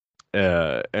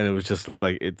 and it was just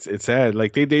like it's sad.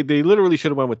 Like they literally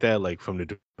should have went with that, like from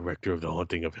the director of The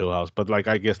Haunting of Hill House. But like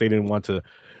I guess they didn't want to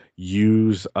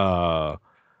use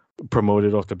promote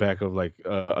it off the back of like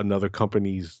another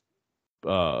company's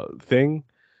thing.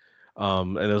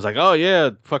 And it was like, oh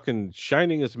yeah, fucking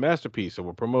Shining is a masterpiece, so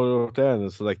we'll promote it off that. And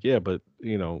it's like, yeah, but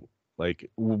like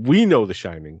we know The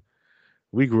Shining.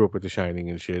 We grew up with The Shining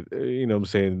and shit. You know what I'm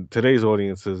saying? Today's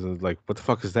audiences is like, what the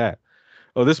fuck is that?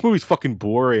 Oh, this movie's fucking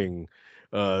boring.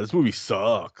 This movie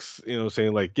sucks. You know what I'm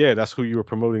saying? Like, yeah, that's who you were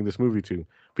promoting this movie to.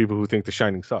 People who think The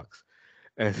Shining sucks.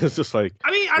 And it's just like,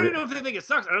 I mean, I don't know if they think it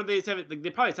sucks. I don't think they haven't. Like, they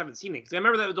probably just haven't seen it. Because I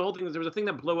remember that was the whole thing. There was a thing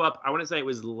that blew up. I want to say it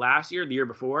was last year, the year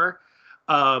before,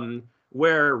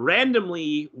 where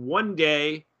randomly one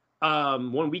day,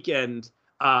 one weekend,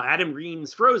 Adam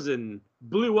Green's Frozen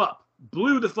blew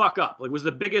the fuck up. Like, was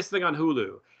the biggest thing on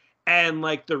Hulu, and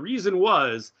like the reason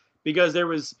was because there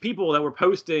was people that were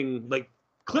posting like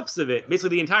clips of it,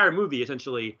 basically the entire movie,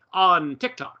 essentially on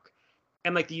TikTok.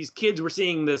 And like these kids were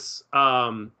seeing this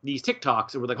these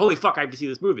TikToks and were like, holy fuck, I have to see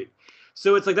this movie.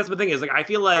 So it's like, that's the thing, is like I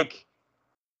feel like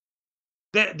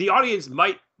that the audience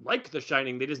might like The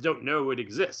Shining, they just don't know it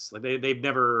exists. Like they've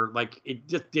never, like, it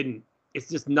just didn't, it's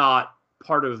just not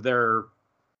part of their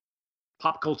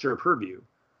pop culture purview.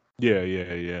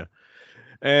 yeah.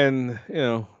 And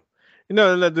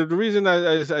the reason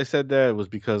I said that was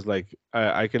because like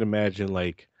I can imagine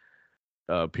like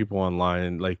people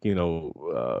online, like Gen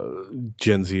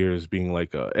Zers being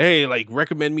like, hey, like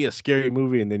recommend me a scary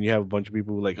movie, and then you have a bunch of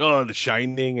people like, oh, The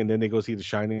Shining, and then they go see The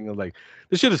Shining and like,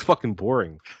 this shit is fucking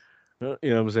boring. You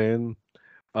know what I'm saying?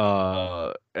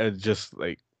 And just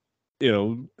like,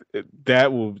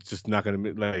 that will just not gonna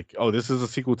be like, oh, this is a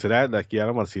sequel to that. Like, yeah, I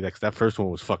don't want to see that, 'cause that first one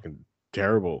was fucking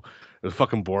terrible. It was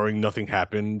fucking boring. Nothing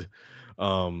happened.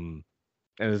 Um,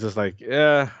 and it's just like,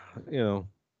 yeah, you know.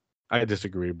 I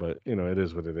disagree, but it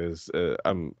is what it is.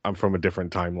 I'm from a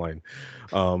different timeline,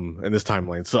 and this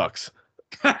timeline sucks.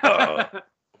 Uh,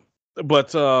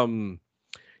 but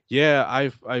yeah,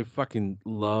 I fucking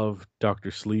love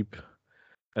Doctor Sleep.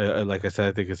 Like I said,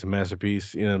 I think it's a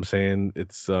masterpiece. You know what I'm saying?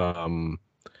 It's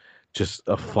just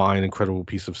a fine, incredible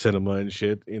piece of cinema and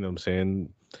shit. You know what I'm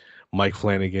saying? Mike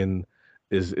Flanagan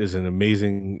is an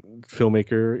amazing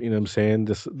filmmaker. You know what I'm saying?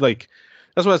 This, like,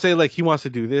 that's why I say, like, he wants to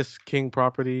do this King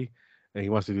property, and he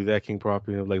wants to do that King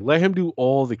property. Like, let him do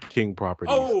all the King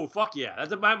properties. Oh fuck yeah!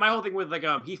 That's my whole thing with like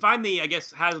he finally, I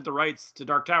guess, has the rights to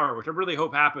Dark Tower, which I really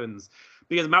hope happens.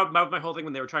 because my whole thing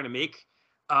when they were trying to make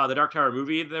the Dark Tower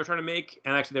movie that they were trying to make,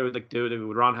 and actually they would like do it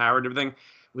with Ron Howard and everything,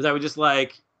 was I would just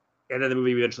like, and then the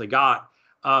movie we eventually got,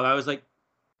 I was like,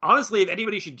 honestly, if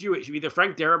anybody should do it, it should be either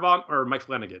Frank Darabont or Mike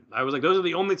Flanagan. I was like, those are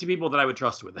the only two people that I would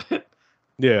trust with it.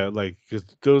 Yeah, like because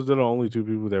those are the only two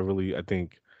people that really, I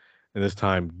think, in this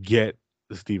time get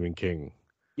Stephen King.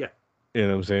 Yeah. You know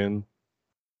what I'm saying?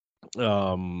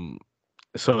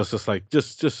 So it's just like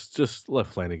just let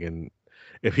Flanagan.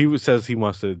 If he says he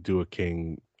wants to do a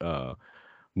King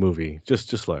movie,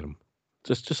 just let him.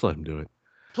 Just let him do it.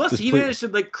 Plus, Just he please. managed to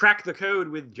like crack the code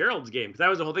with Gerald's Game, because that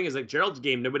was the whole thing. Is like Gerald's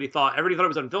Game, everybody thought it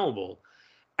was unfilmable,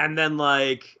 and then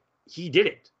like he did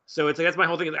it. So it's like that's my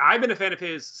whole thing. I've been a fan of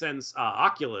his since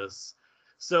Oculus.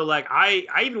 So like I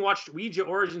even watched Ouija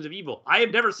Origins of Evil. I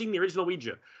have never seen the original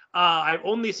Ouija. I've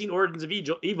only seen Origins of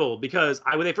Evil because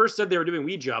when they first said they were doing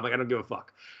Ouija, I'm like, I don't give a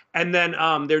fuck. And then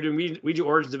they were doing Ouija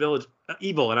Origins of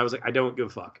Evil, and I was like, I don't give a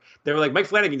fuck. They were like, Mike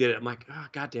Flanagan did it. I'm like, oh,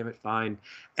 God damn it, fine.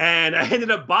 And I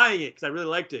ended up buying it because I really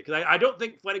liked it. Because I don't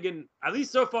think Flanagan, at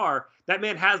least so far, that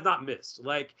man has not missed.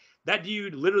 Like, that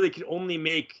dude literally can only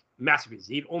make masterpieces.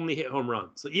 He'd only hit home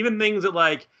runs. So even things that,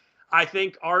 like, I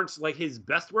think aren't, like, his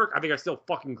best work, I think are still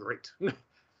fucking great.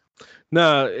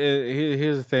 No,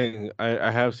 here's the thing.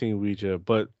 I have seen Ouija,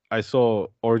 but I saw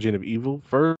Origin of Evil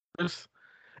first,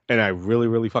 and I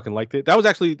really fucking liked it. That was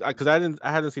actually because I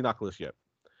hadn't seen Oculus yet.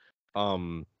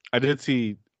 I did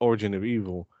see Origin of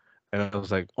Evil, and I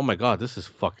was like, oh my god, this is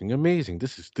fucking amazing.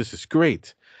 This is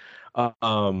great.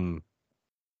 Um,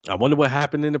 I wonder what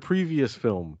happened in the previous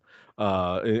film,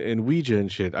 in Ouija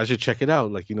and shit. I should check it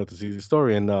out, like to see the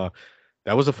story. And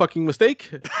that was a fucking mistake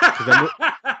because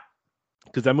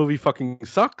that movie fucking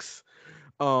sucks.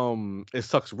 It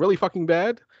sucks really fucking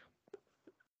bad,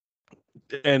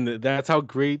 and that's how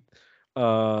great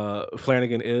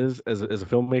Flanagan is as a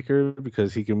filmmaker,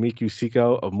 because he can make you seek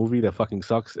out a movie that fucking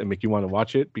sucks and make you want to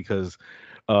watch it, because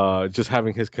just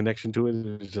having his connection to it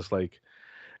is just like,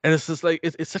 and it's just like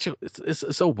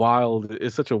it's so wild.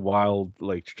 It's such a wild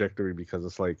like trajectory, because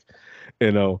it's like,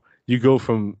 you go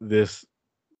from this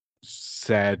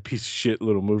sad piece of shit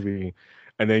little movie,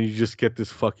 and then you just get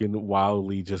this fucking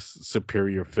wildly just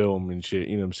superior film and shit.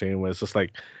 You know what I'm saying? Where it's just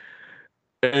like,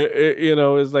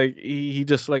 it's like he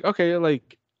just like, okay,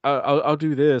 like I'll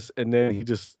do this, and then he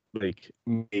just like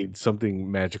made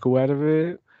something magical out of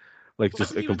it, like Well, that's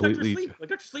just the a thing with Doctor completely. Sleep. Like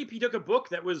Doctor Sleep, he took a book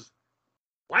that was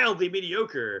wildly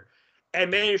mediocre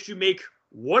and managed to make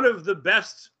one of the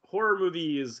best horror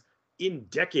movies in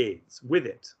decades with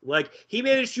it. Like, he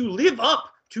managed to live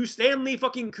up to Stanley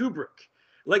fucking Kubrick.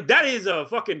 Like, that is a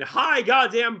fucking high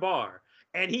goddamn bar,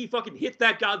 and he fucking hit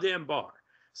that goddamn bar.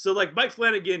 So like Mike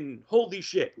Flanagan, holy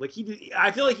shit! Like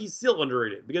I feel like he's still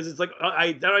underrated, because it's like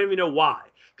I don't even know why,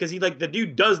 because he, like, the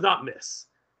dude does not miss.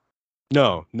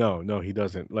 No, he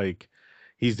doesn't. Like,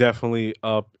 he's definitely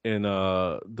up in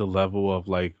the level of,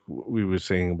 like, we were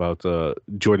saying about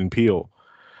Jordan Peele.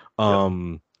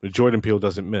 Yep. Jordan Peele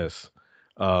doesn't miss.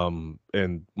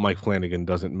 And Mike Flanagan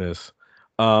doesn't miss.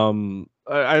 I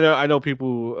know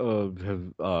people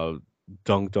have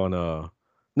dunked on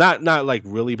not like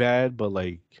really bad, but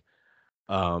like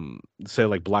say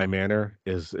like Bly Manor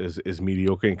is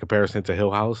mediocre in comparison to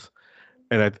Hill House.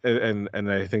 And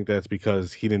I think that's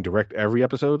because he didn't direct every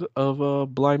episode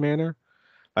of Bly Manor.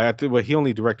 Well, he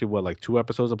only directed what, like 2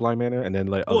 episodes of Bly Manor, and then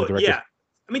like other Well, directors. yeah.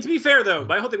 I mean, to be fair though,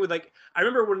 my whole thing with, like, I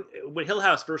remember when Hill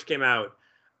House first came out,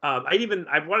 I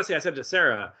want to say I said to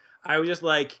Sarah, I was just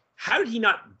like, how did he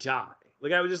not die?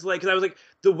 Like, I was just like, because I was like,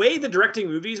 the way the directing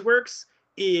movies works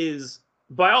is,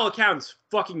 by all accounts,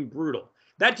 fucking brutal.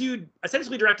 That dude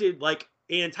essentially directed like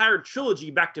an entire trilogy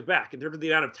back to back in terms of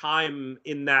the amount of time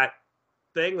in that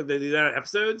thing, like the amount of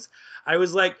episodes. I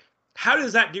was like, how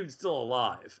does that dude still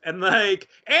alive? And like,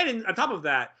 on top of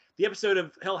that, the episode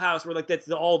of Hill House where like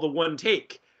that's all the one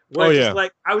take, where Oh it's just yeah,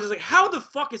 like, I was just like, how the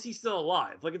fuck is he still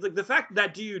alive? Like, it's like the fact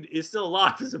that dude is still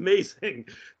alive is amazing,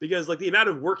 because like the amount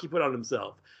of work he put on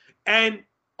himself, and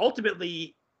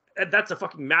ultimately that's a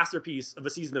fucking masterpiece of a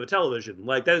season of a television.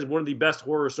 Like, that is one of the best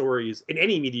horror stories in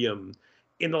any medium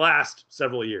in the last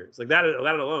several years. Like that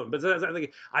alone. But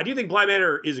like, I do think Bly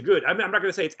Manor is good. I'm not going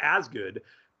to say it's as good,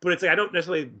 but it's like I don't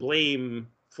necessarily blame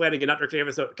Flanagan not directing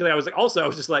episode, because I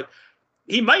was just like,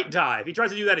 he might die if he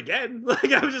tries to do that again.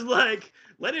 Like, I was just like,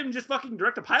 let him just fucking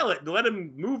direct a pilot and let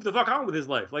him move the fuck on with his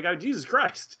life. Like, Jesus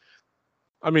Christ.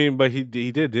 I mean, but he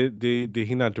did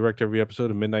he not direct every episode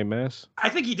of Midnight Mass? I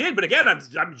think he did, but again,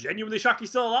 I'm genuinely shocked he's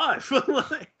still alive.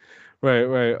 Like,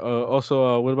 Right.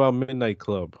 Also, what about Midnight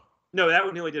Club? no, that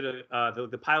one he only did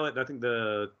the pilot, and I think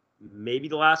maybe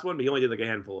the last one, but he only did like a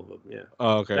handful of them. Yeah,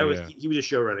 Oh, okay, that was yeah. he was just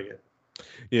show running it.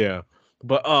 Yeah.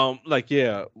 But like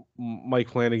yeah, Mike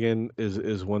Flanagan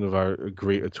is one of our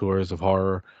great auteurs of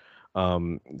horror.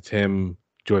 It's him,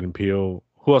 Jordan Peele.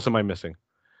 Who else am I missing?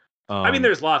 I mean, Um,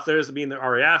 there's lots. There's, I mean,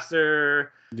 Ari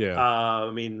Aster. yeah, I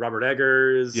mean, Robert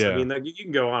Eggers. I yeah, mean, like, you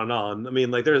can go on and on. I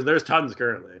mean, like, there's tons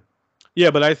currently.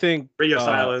 yeah. But I think Radio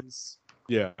Silence.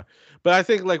 yeah, but I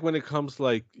think like when it comes to,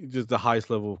 like just the highest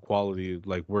level of quality,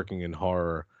 like working in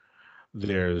horror,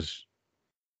 there's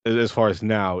as far as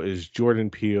now is Jordan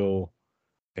Peele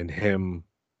and him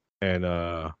and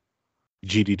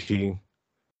GDT.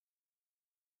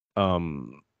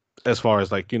 Um, as far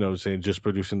as like saying just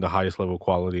producing the highest level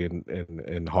quality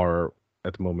in horror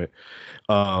at the moment,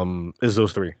 is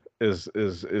those three is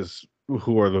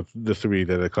who are the three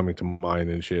that are coming to mind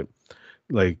and shit.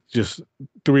 Like just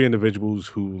three individuals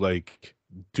who like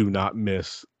do not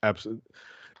miss absolutely.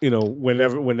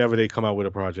 Whenever they come out with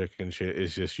a project and shit,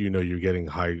 it's just you're getting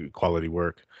high quality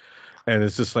work, and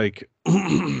it's just like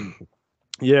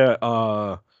yeah.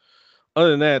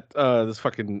 Other than that, this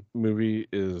fucking movie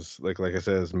is like I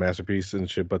said, is a masterpiece and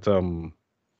shit. But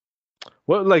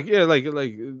what like yeah, like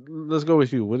let's go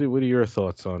with you. What are your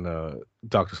thoughts on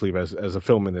Doctor Sleep as a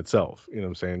film in itself? You know what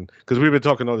I'm saying? Because we've been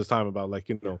talking all this time about like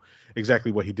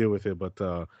exactly what he did with it. But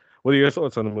what are your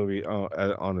thoughts on the movie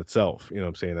on itself? You know what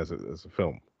I'm saying as a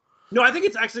film? No, I think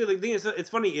it's actually, like, the thing is, it's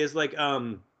funny is like,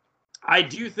 I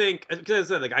do think, because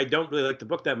I said, like, I don't really like the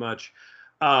book that much,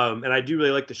 and I do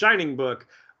really like the Shining book.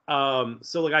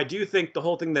 So like, I do think the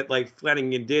whole thing that like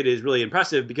Flanagan did is really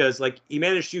impressive, because like he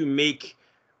managed to make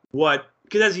what,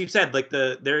 because as you said, like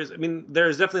there's, I mean,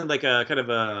 there's definitely like a kind of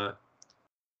a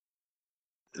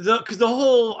because the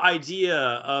whole idea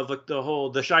of like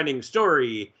the Shining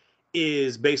story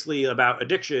is basically about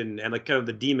addiction and like kind of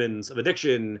the demons of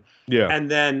addiction, Yeah.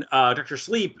 and then Doctor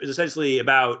Sleep is essentially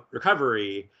about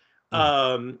recovery.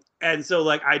 Mm. And so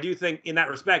like I do think in that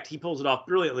respect he pulls it off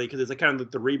brilliantly, because it's like kind of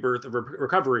like the rebirth of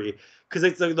recovery, because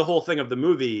it's like the whole thing of the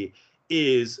movie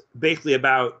is basically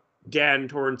about Dan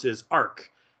Torrance's arc,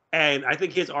 and I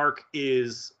think his arc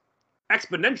is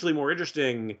exponentially more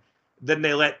interesting than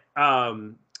they let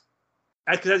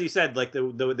because as you said, like they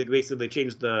basically they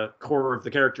changed the core of the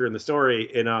character in the story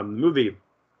in the movie,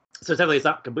 so technically it's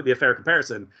not completely a fair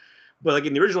comparison. But like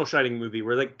in the original Shining movie,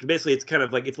 where like basically it's kind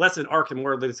of like it's less an arc and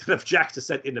more like it's kind of Jack's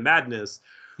descent into madness,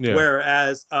 Yeah.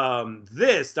 whereas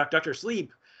this Doctor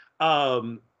Sleep,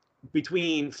 um,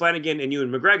 between Flanagan and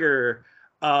Ewan McGregor,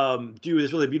 do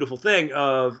this really beautiful thing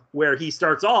of where he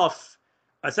starts off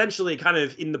essentially kind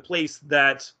of in the place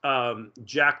that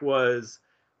Jack was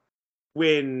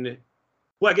when,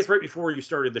 well, I guess right before you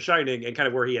started The Shining, and kind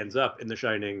of where he ends up in The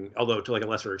Shining, although to like a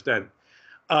lesser extent.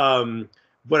 Um,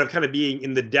 but of kind of being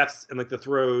in the depths and like the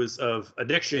throes of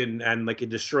addiction and like a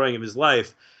destroying of his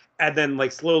life, and then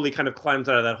like slowly kind of climbs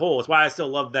out of that hole. It's why I still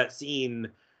love that scene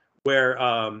where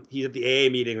he's at the AA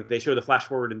meeting. Like, they show the flash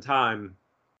forward in time,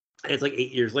 and it's like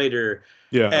 8 years later,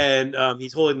 Yeah. and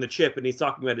he's holding the chip and he's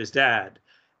talking about his dad,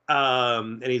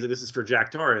 and he's like, "This is for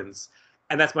Jack Torrance,"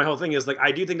 and that's my whole thing. Is like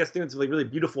I do think that's the thing that's like really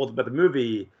beautiful about the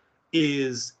movie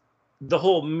is the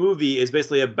whole movie is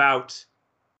basically about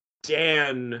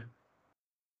Dan,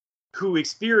 who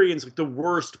experienced like the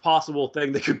worst possible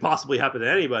thing that could possibly happen to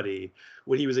anybody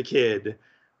when he was a kid.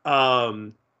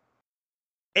 Um,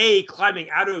 climbing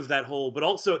out of that hole, but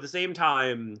also at the same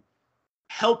time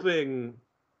helping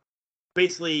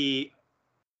basically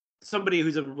somebody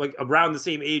who's like around the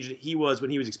same age that he was when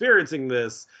he was experiencing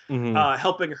this, Hmm.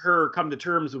 helping her come to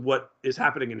terms with what is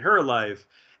happening in her life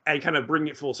and kind of bring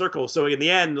it full circle. So in the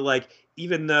end, like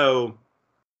even though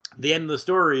the end of the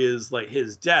story is like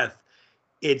his death,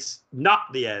 it's not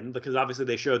the end, because obviously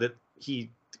they show that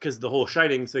because the whole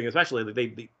Shining thing, especially,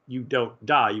 like you don't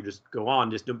die, you just go on.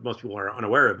 Just most people are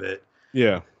unaware of it.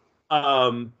 Yeah.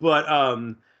 Um, but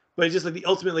um, but it's just like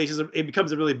ultimately, it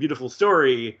becomes a really beautiful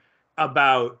story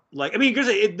about like, I mean, because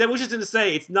that was just to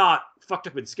say it's not fucked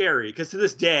up and scary, because to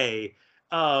this day,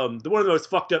 the one of the most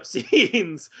fucked up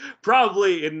scenes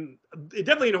probably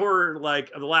definitely in horror like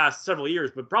of the last several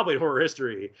years, but probably in horror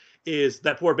history, is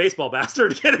that poor baseball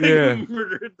bastard Yeah. getting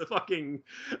murdered in the fucking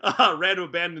random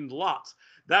abandoned lot.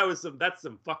 That's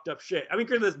some fucked up shit. I mean,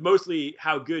 granted, that's mostly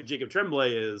how good Jacob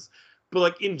Tremblay is, but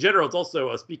like in general, it's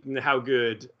also speaking to how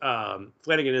good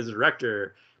Flanagan is a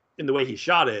director in the way he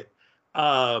shot it,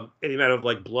 and the amount of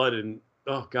like blood and,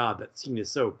 oh god, that scene is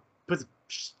so puts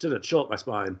just a chill up my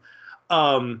spine.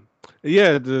 Um,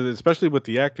 Yeah, especially with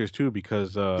the actors too,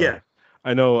 because yeah,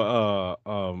 I know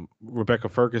Rebecca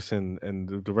Ferguson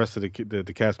and the rest of the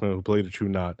cast member who played the True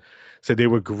Knot said they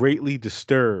were greatly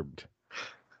disturbed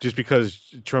just because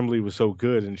Tremblay was so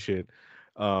good and shit.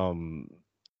 Um,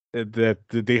 that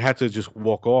they had to just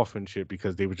walk off and shit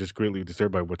because they were just greatly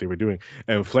disturbed by what they were doing.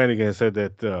 And Flanagan said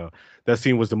that that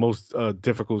scene was the most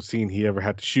difficult scene he ever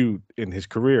had to shoot in his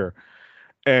career.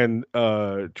 And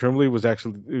Tremblay was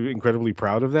actually incredibly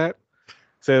proud of that.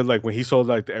 Said like when he saw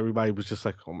like everybody was just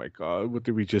like, oh my god, what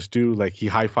did we just do? Like he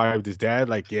high fived his dad,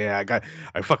 like yeah,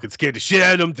 I fucking scared the shit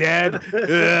out of him, dad.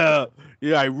 Yeah,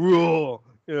 yeah, I rule.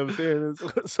 You know what I'm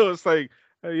saying? So it's like,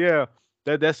 yeah,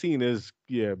 that scene is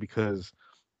yeah because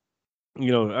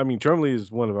I mean, Tremblay is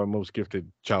one of our most gifted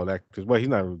child actors. Well, he's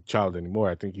not a child anymore.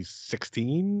 I think he's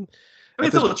 16 I mean,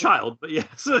 at this still a point. child, but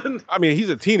yes. I mean, he's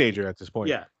a teenager at this point.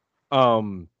 Yeah.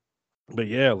 Um, but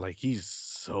yeah, like he's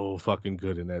so fucking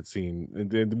good in that scene, and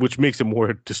then, which makes it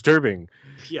more disturbing.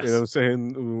 You know what Yes. I'm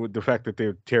saying? With the fact that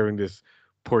they're tearing this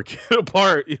poor kid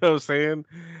apart. You know what I'm saying?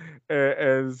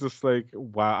 And it's just like,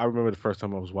 wow. I remember the first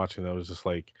time I was watching, I was just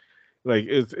like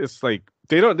it's like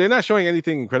they're not showing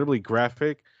anything incredibly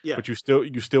graphic, Yeah. but you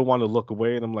still want to look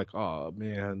away, and I'm like, oh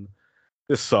man,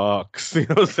 this sucks. You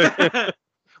know what I'm saying?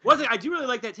 One thing I do really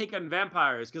like that take on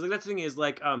vampires because like that thing is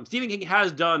like Stephen King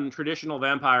has done traditional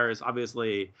vampires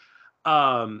obviously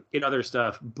in other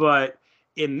stuff, but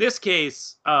in this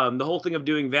case the whole thing of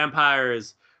doing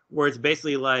vampires where it's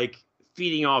basically like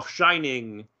feeding off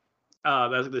Shining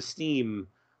as like the steam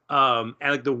and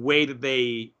like the way that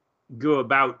they go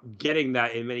about getting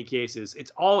that in many cases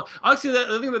it's all actually the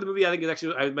other thing about the movie I think is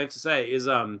actually I meant to say is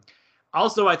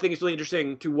also, I think it's really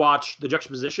interesting to watch the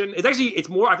juxtaposition. It's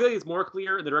more. I feel like it's more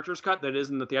clear in the director's cut than it is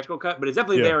in the theatrical cut, but it's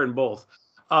definitely Yeah, there in both.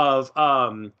 Of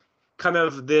kind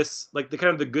of this like the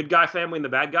kind of the good guy family and the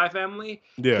bad guy family,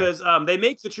 yeah, because they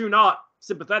make the True Knot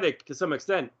sympathetic to some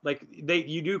extent. Like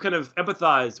you do kind of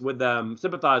sympathize with them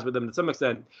to some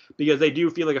extent because they do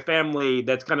feel like a family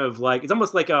that's kind of like it's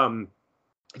almost like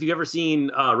if you've ever seen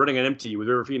Running on Empty with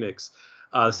River Phoenix,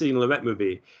 City and Lumet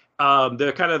movie,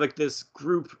 they're kind of like this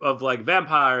group of like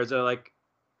vampires that are like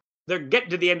they're getting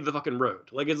to the end of the fucking road.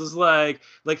 Like it's just like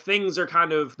things are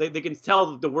kind of they can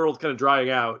tell that the world's kind of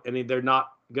drying out and they're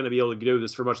not going to be able to do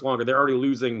this for much longer. They're already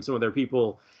losing some of their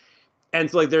people, and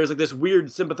so like there's like this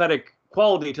weird sympathetic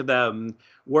quality to them,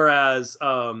 whereas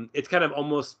it's kind of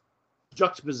almost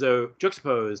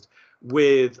juxtaposed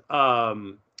with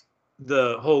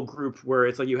the whole group where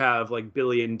it's like you have like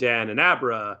Billy and Dan and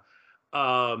Abra,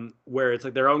 where it's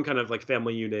like their own kind of like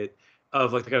family unit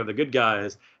of like the kind of the good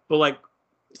guys. But like,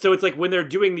 so it's like when they're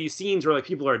doing these scenes where like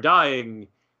people are dying,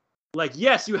 like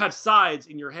yes, you have sides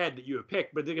in your head that you have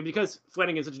picked, but because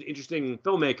Flanagan is such an interesting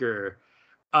filmmaker,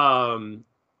 um,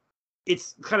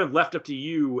 it's kind of left up to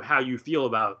you how you feel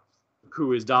about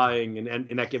who is dying and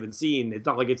in that given scene. It's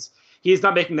not like he's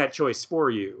not making that choice for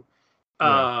you.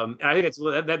 yeah. And I think it's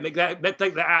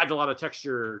that adds a lot of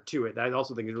texture to it. That I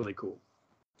also think is really cool.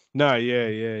 No, yeah,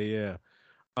 yeah, yeah.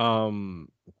 Um,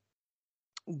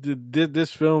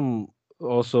 this film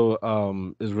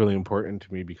also is really important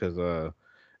to me because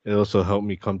it also helped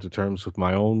me come to terms with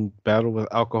my own battle with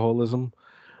alcoholism.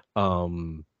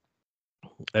 Um,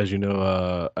 as you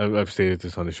know, I've stated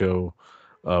this on the show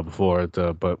before,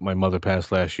 but my mother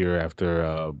passed last year after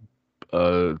a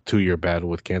 2-year battle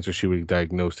with cancer. She was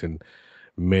diagnosed in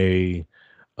May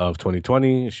of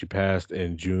 2020. She passed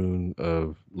in June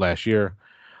of last year.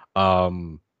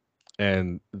 Um,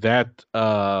 and that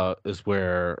is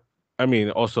where I mean,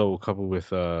 also coupled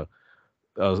with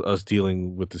us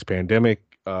dealing with this pandemic,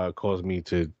 caused me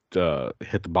to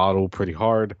hit the bottle pretty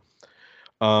hard.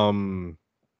 Um,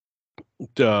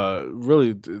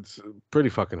 really, it's pretty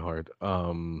fucking hard.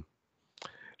 And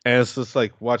it's just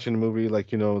like watching the movie,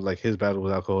 like like his battle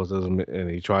with alcoholism, and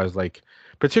he tries like,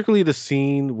 particularly the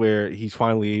scene where he's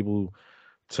finally able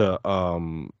to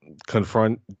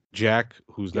confront Jack,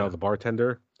 who's now Yeah. the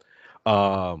bartender.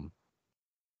 Um,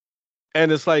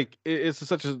 and it's like it's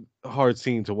such a hard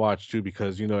scene to watch too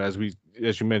because as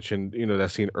you mentioned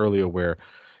that scene earlier where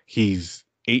he's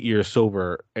 8 years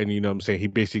sober and what I'm saying he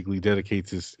basically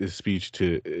dedicates his speech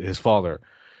to his father.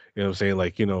 What I'm saying,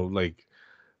 like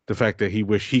the fact that he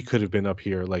wished he could have been up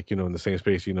here, like in the same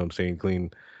space, what I'm saying,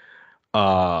 clean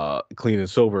and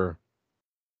sober.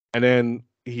 And then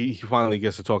he finally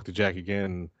gets to talk to Jack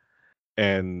again,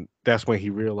 and that's when he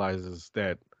realizes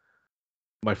that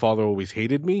my father always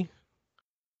hated me.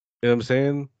 You know what I'm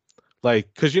saying?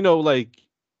 Like, cause like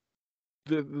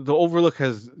the Overlook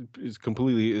has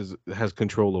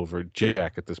control over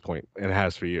Jack at this point and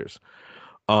has for years.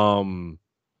 Um,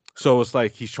 so it's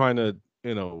like he's trying to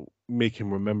make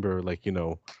him remember like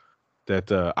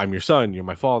that I'm your son, you're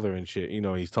my father and shit.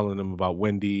 He's telling him about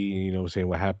Wendy, saying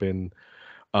what happened.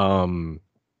 Um,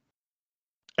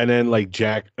 and then like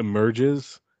Jack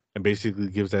emerges and basically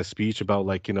gives that speech about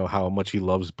like how much he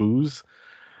loves booze.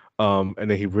 And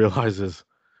then he realizes,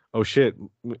 oh shit,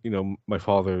 my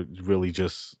father really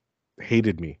just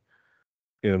hated me.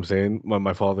 You know what I'm saying?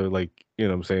 My father, like, you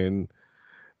know what I'm saying?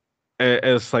 And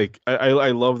it's like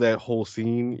I love that whole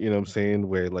scene, you know what I'm saying,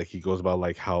 where like he goes about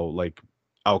like how like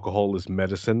alcohol is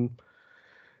medicine,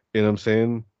 you know what I'm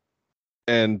saying?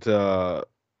 And I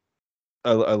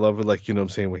love it, like, you know what I'm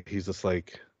saying, where he's just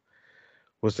like,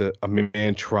 what's it? A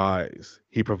man tries,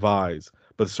 he provides,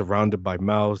 but is surrounded by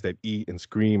mouths that eat and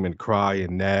scream and cry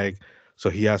and nag. So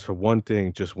he asks for one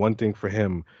thing, just one thing for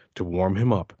him to warm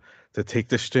him up, to take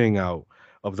the sting out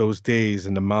of those days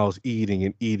and the mouths eating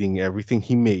and eating everything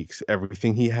he makes,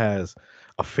 everything he has,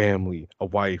 a family, a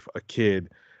wife, a kid.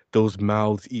 Those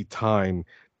mouths eat time,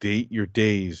 they eat your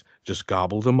days, just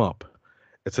gobble them up.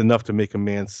 It's enough to make a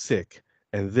man sick,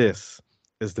 and this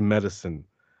is the medicine.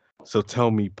 So tell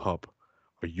me, pup,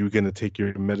 are you gonna take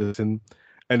your medicine?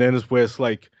 And then it's where it's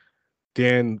like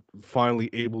Dan finally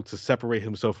able to separate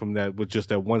himself from that with just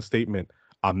that one statement,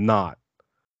 I'm not.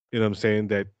 You know what I'm saying?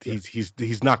 That Yeah.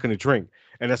 he's not gonna drink.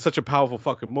 And that's such a powerful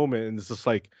fucking moment. And it's just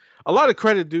like a lot of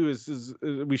credit due is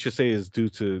we should say is due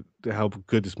to how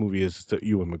good this movie is to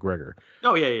Ewan McGregor.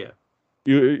 Oh yeah,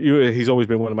 yeah. He's always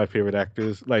been one of my favorite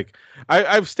actors. Like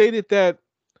I've stated that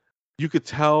you could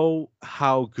tell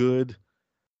how good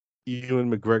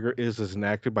Ewan McGregor is as an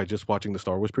actor by just watching the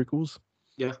Star Wars prequels,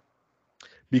 Yeah.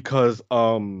 because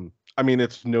I mean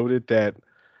it's noted that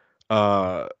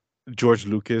uh George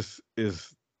Lucas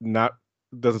is not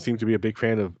doesn't seem to be a big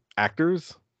fan of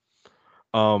actors.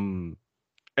 Um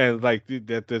and like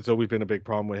that's always been a big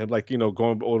problem with him. Like,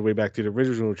 going all the way back to the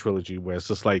original trilogy where it's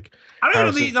just like I don't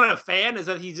even think Harrison. he's not a fan. Is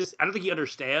that he's just? I don't think he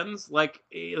understands. I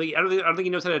don't think he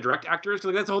knows how to direct actors.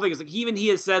 Like that's the whole thing. Is like even he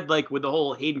has said like with the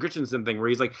whole Hayden Christensen thing, where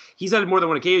he's like he's had more than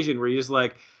one occasion where he's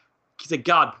like,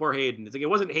 God, poor Hayden. It's like it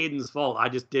wasn't Hayden's fault. I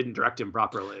just didn't direct him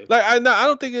properly. Like I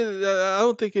don't think I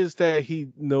don't think it's that he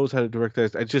knows how to direct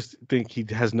actors. I just think he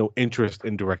has no interest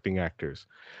in directing actors.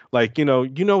 Like, you know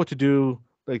what to do.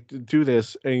 Like, do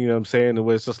this, and you know what I'm saying. It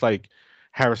was just like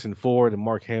Harrison Ford and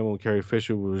Mark Hamill and Carrie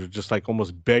Fisher was just like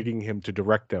almost begging him to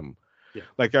direct them. Yeah.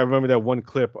 Like, I remember that one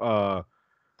clip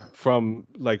from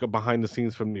like a behind the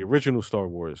scenes from the original Star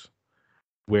Wars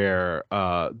where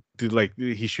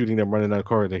he's shooting them running down the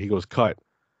corridor. He goes cut,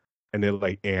 and they're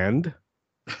like, and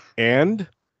and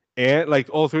like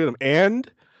all three of them,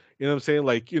 and you know what I'm saying,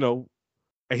 like, and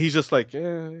he's just like, you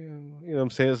know what I'm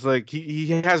saying, it's like he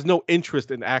has no interest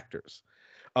in actors.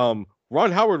 Ron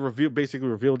Howard basically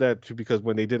revealed that too, because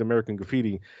when they did American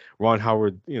Graffiti, Ron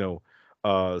Howard,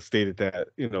 stated that,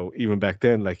 even back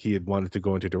then, like, he had wanted to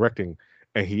go into directing,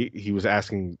 and he was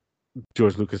asking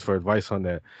George Lucas for advice on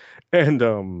that. And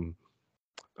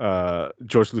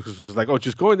George Lucas was like, "Oh,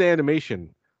 just go into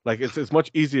animation. Like, it's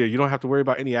much easier. You don't have to worry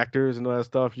about any actors and all that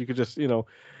stuff. You could just,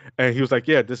 And he was like,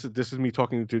 "Yeah, this is me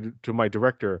talking to my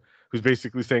director, who's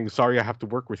basically saying, sorry, I have to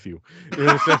work with you." You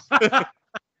know what I'm saying?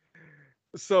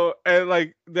 So, and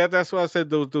like that's why I said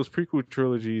those prequel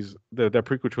trilogies, that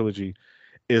prequel trilogy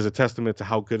is a testament to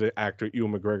how good an actor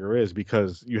Ewan McGregor is,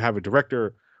 because you have a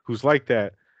director who's like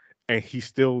that, and he's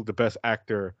still the best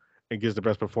actor and gives the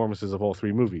best performances of all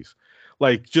three movies.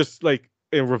 Like, just like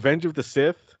in Revenge of the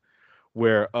Sith,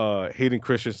 where Hayden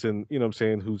Christensen, you know what I'm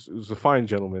saying, who's a fine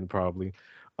gentleman probably.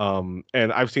 And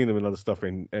I've seen him in other stuff,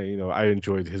 and I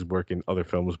enjoyed his work in other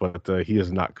films, but he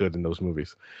is not good in those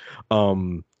movies.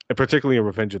 And particularly in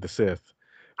Revenge of the Sith.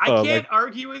 I can't Like,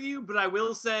 argue with you, but I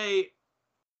will say,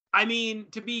 I mean,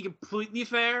 to be completely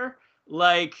fair,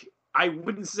 like I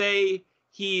wouldn't say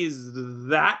he's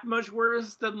that much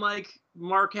worse than like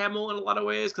Mark Hamill in a lot of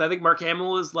ways, because I think Mark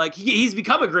Hamill is like he's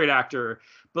become a great actor,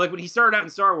 but like when he started out in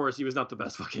Star Wars, he was not the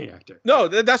best fucking actor. no,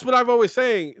 that's what I've always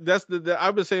saying. That's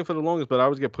I've been saying for the longest, but I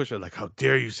always get pushed like, how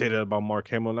dare you say that about Mark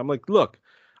Hamill? And I'm like, look,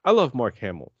 I love Mark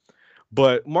Hamill,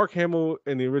 but Mark Hamill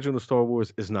in the original Star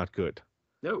Wars is not good.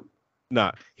 No.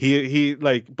 Nah, he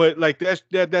like, but like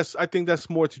that's I think that's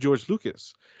more to George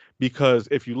Lucas, because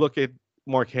if you look at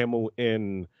Mark Hamill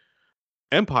in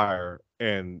Empire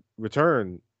and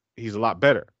Return, he's a lot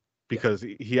better, Yeah. because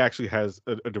he actually has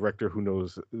a director who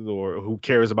knows or who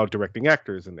cares about directing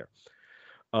actors in there.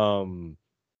 Um,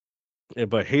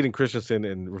 but Hayden Christensen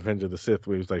in Revenge of the Sith,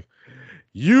 where he's like,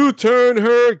 "You turn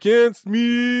her against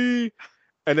me,"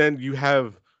 and then you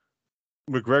have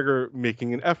McGregor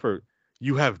making an effort.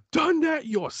 You have done that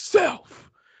yourself.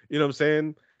 You know what I'm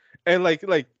saying? And like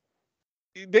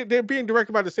they're being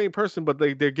directed by the same person, but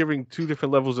they're giving two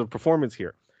different levels of performance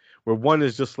here, where one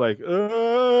is just like,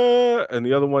 and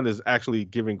the other one is actually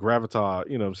giving gravitas,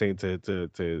 you know what I'm saying,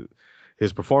 to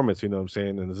his performance, you know what I'm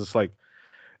saying? And it's just like,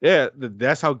 Yeah,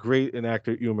 that's how great an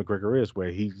actor Ewan McGregor is,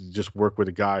 where he just worked with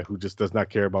a guy who just does not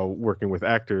care about working with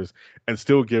actors and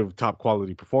still give top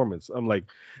quality performance. I'm like,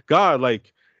 God,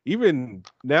 like even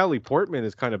Natalie Portman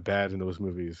is kind of bad in those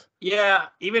movies. Yeah,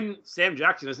 even Sam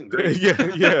Jackson isn't great.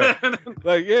 Yeah,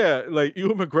 like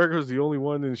Ewan McGregor is the only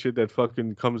one and shit that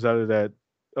fucking comes out of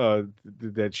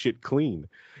that shit clean.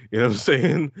 You know what I'm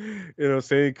saying? You know what I'm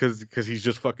saying? Because he's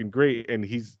just fucking great and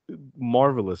he's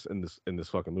marvelous in this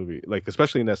fucking movie. Like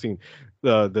especially in that scene,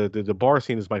 the bar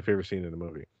scene is my favorite scene in the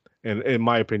movie, and in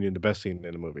my opinion, the best scene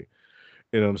in the movie.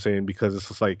 You know what I'm saying? Because it's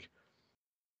just like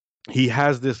he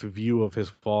has this view of his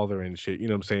father and shit. You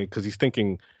know what I'm saying? Because he's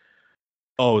thinking,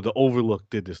 oh, the Overlook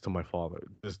did this to my father.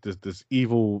 This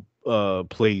evil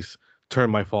place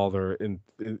turned my father in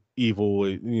evil.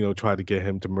 You know, tried to get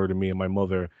him to murder me and my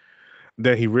mother.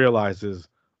 Then he realizes,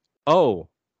 oh,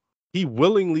 he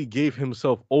willingly gave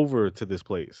himself over to this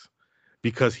place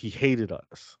because he hated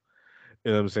us.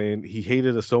 You know what I'm saying? He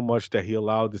hated us so much that he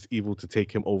allowed this evil to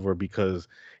take him over because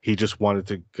he just wanted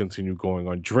to continue going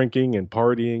on drinking and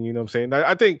partying. You know what I'm saying?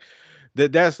 I think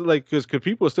that's like because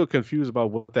people are still confused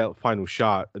about what that final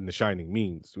shot in The Shining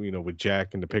means. You know, with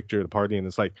Jack in the picture, the party, and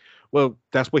it's like, well,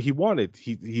 that's what he wanted.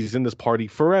 He's in this party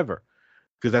forever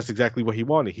because that's exactly what he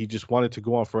wanted. He just wanted to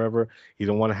go on forever. He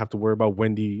don't want to have to worry about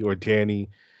Wendy or Danny.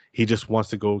 He just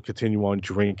wants to go continue on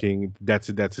drinking. That's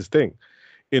his thing.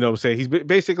 You know what I'm saying? He's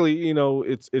basically, you know,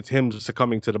 it's him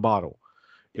succumbing to the bottle.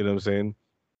 You know what I'm saying?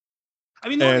 I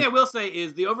mean, the only thing I will say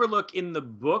is the Overlook in the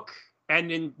book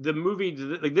and in the movie,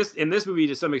 like this in this movie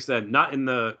to some extent, not in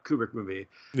the Kubrick movie,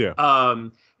 Yeah.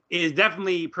 is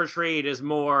definitely portrayed as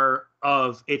more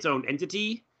of its own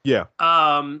entity. Yeah.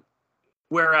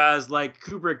 Whereas like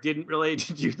Kubrick didn't really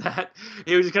do that.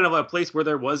 It was just kind of a place where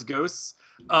there was ghosts.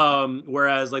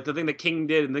 Whereas like the thing that King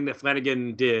did and the thing that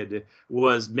Flanagan did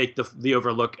was make the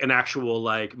Overlook an actual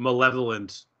like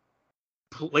malevolent,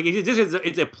 like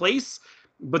it's a place,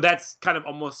 but that's kind of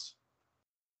almost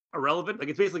irrelevant. Like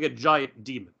it's basically a giant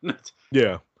demon.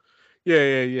 Yeah.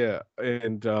 Yeah.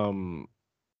 And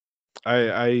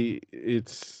I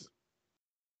it's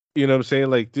you know what I'm saying,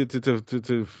 like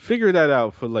to figure that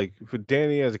out for like for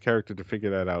Danny as a character to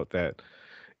figure that out that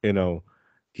you know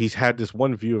he's had this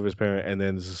one view of his parent and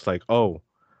then it's just like, oh,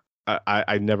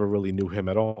 I never really knew him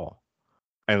at all.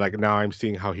 And like now I'm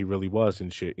seeing how he really was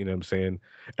and shit, you know what I'm saying?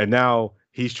 And now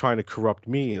he's trying to corrupt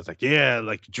me. It's like, yeah,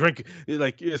 like drink,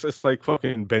 like it's like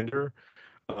fucking Bender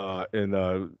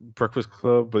in Breakfast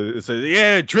Club, but it says,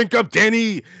 yeah, drink up,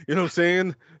 Danny. You know what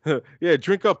I'm saying? Yeah,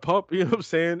 drink up, pup. You know what I'm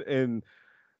saying? And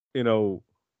you know,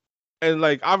 and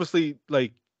like obviously,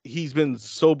 like he's been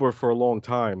sober for a long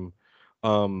time.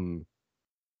 Um,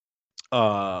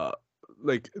 uh,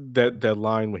 like that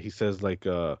line where he says like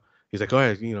he's like, oh,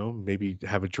 yeah, you know, maybe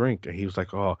have a drink, and he was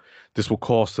like, oh, this will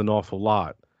cost an awful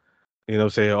lot. You know,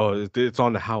 say, oh, it's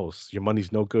on the house. Your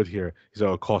money's no good here. He's like,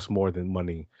 oh, it costs more than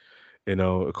money. You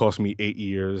know, it cost me 8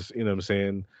 years. You know what I'm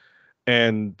saying?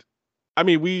 And I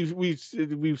mean,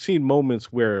 we've seen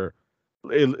moments where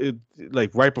it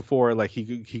like right before like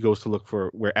he goes to look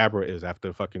for where Abra is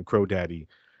after fucking Crow Daddy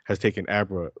has taken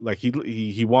Abra. Like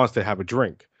he wants to have a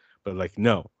drink, but like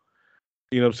no.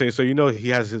 You know what I'm saying? So you know he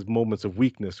has his moments of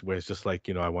weakness where it's just like,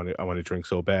 you know, I want to drink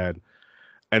so bad.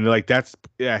 And like that's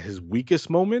yeah, his weakest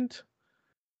moment.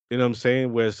 You know what I'm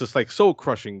saying? Where it's just like so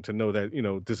crushing to know that, you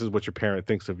know, this is what your parent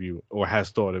thinks of you or has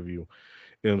thought of you.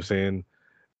 You know what I'm saying?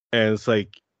 And it's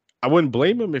like I wouldn't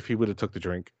blame him if he would have took the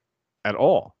drink at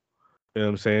all. You know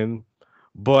what I'm saying?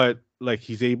 But like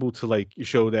he's able to like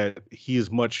show that he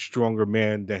is much stronger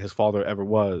man than his father ever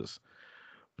was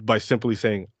by simply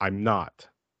saying, I'm not.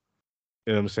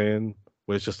 You know what I'm saying?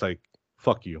 Where it's just like,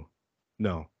 fuck you.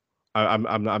 No. I'm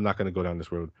not gonna go down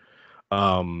this road.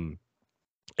 Um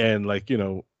and like, you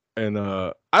know, and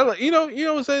I like you know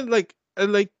what I'm saying? Like I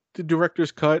like the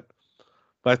director's cut,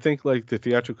 but I think like the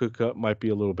theatrical cut might be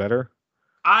a little better.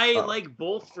 I like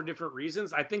both for different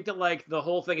reasons. I think that like the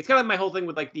whole thing, it's kind of my whole thing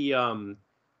with like the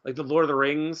Lord of the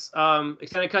Rings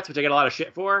extended cuts, which I get a lot of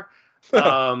shit for.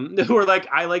 Where like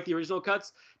I like the original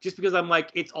cuts just because I'm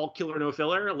like it's all killer no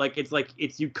filler. Like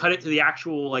it's you cut it to the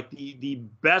actual like the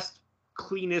best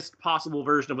cleanest possible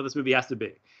version of what this movie has to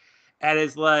be. And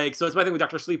it's like so it's my thing with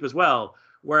Doctor Sleep as well.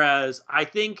 Whereas I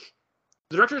think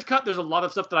the director's cut, there's a lot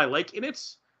of stuff that I like in it.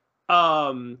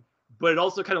 But it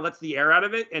also kind of lets the air out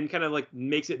of it and kind of like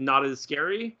makes it not as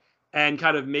scary and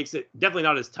kind of makes it definitely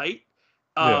not as tight.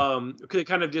 Because it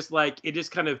kind of just like it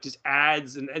just kind of just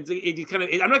adds and it kind of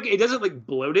it doesn't like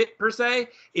bloat it per se.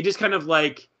 It just kind of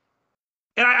like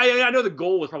and I know the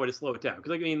goal was probably to slow it down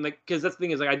because like, I mean like because that's the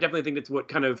thing is like I definitely think that's what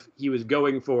kind of he was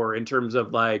going for in terms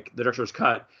of like the director's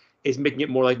cut is making it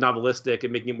more like novelistic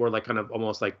and making it more like kind of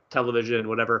almost like television,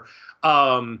 whatever.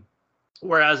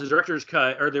 Whereas the director's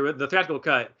cut or the theatrical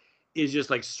cut is just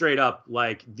like straight up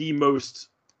like the most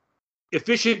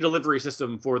efficient delivery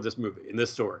system for this movie in this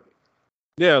story.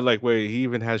 Yeah, like where he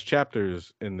even has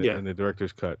chapters in Yeah. the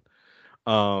director's cut.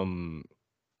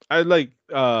 I like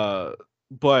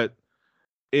but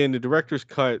in the director's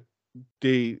cut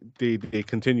they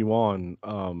continue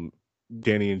on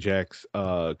Danny and Jack's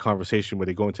conversation where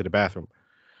they go into the bathroom.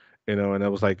 And I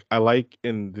was like, I like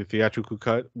in the theatrical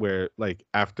cut where like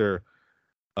after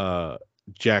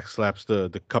Jack slaps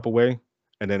the cup away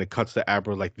and then it cuts to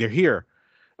Abra like they're here.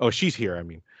 Oh, she's here, I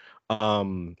mean.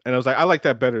 And I was like, I like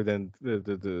that better than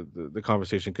the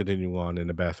conversation continuing on in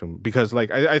the bathroom because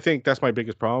like I think that's my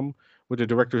biggest problem with the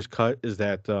director's cut is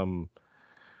that you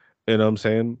know what I'm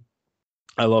saying?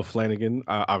 I love Flanagan,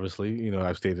 obviously,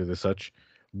 I've stated as such,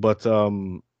 but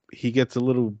he gets a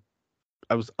little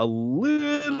I was a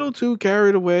little too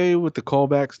carried away with the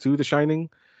callbacks to The Shining.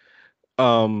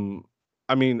 Um,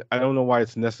 I mean, I don't know why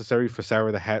it's necessary for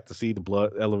Sarah the Hat to see the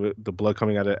blood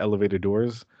coming out of elevator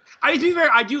doors. I do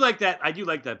like that. I do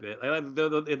like that bit. I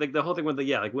like the whole thing with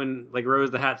like when like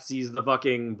Rose the Hat sees the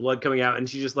fucking blood coming out and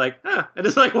she's just like, and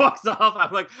just like walks off.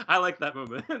 I'm like, I like that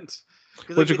moment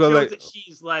because like, it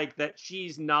shows that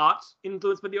she's not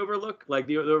influenced by the Overlook. Like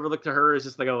the Overlook to her is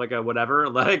just like a whatever.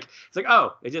 Like it's like,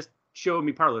 oh, it just showed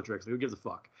me parlor tricks. Like, who gives a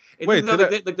fuck? Wait,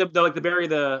 the bury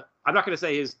the. I'm not going to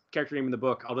say his character name in the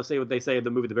book. I'll just say what they say in the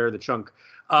movie, the bury the chunk.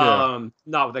 Not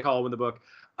what they call him in the book.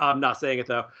 I'm not saying it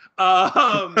though.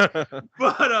 But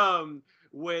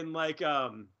when like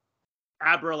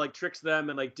Abra like tricks them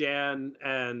and like Dan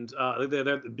and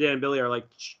Dan and Billy are like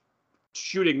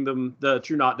shooting them the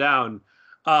True Knot down.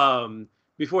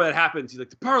 Before that happens, he's like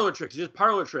the parlor tricks, just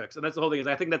parlor tricks, and that's the whole thing. Is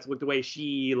I think that's what the way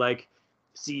she like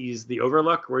sees the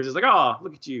Overlook, where he's just like, oh,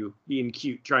 look at you being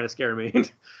cute, trying to scare me.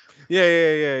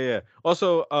 Yeah.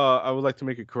 Also, I would like to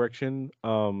make a correction.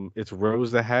 It's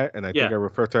Rose the Hat, and I think I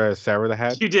referred to her as Sarah the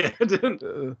Hat. You did.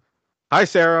 Hi,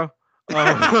 Sarah.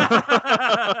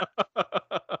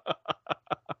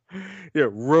 Yeah,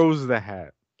 Rose the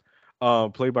Hat,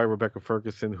 played by Rebecca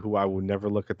Ferguson, who I will never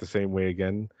look at the same way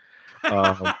again.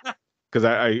 Because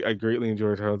I greatly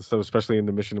enjoyed her stuff, especially in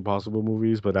the Mission Impossible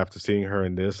movies. But after seeing her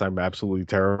in this, I'm absolutely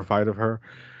terrified of her.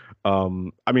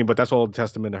 I mean, but that's all a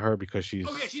testament to her because she's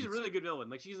she's a really good villain.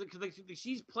 Like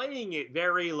she's playing it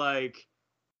very like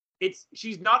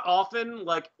she's not often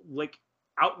like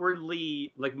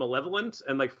outwardly like malevolent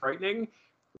and like frightening,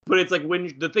 but it's like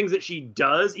when the things that she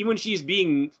does, even when she's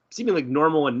being seeming like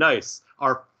normal and nice,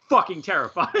 are fucking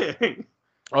terrifying.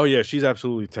 Oh yeah, she's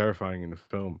absolutely terrifying in the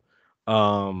film.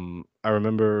 I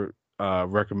remember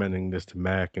recommending this to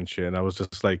Mac and shit, and I was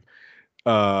just like,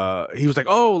 he was like,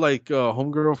 oh, like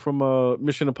homegirl from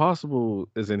Mission Impossible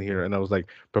is in here, and I was like,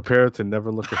 prepared to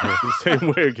never look at her the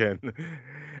same way again.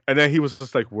 And then he was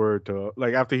just like, word to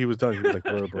like after he was done, he was like,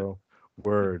 word, bro,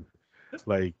 word.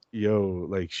 Like, yo,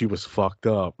 like she was fucked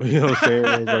up. You know what I'm saying?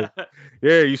 I was like,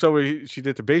 yeah, you saw what she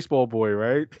did to Baseball Boy,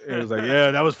 right? And it was like,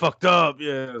 yeah, that was fucked up.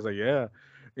 Yeah, I was like, yeah.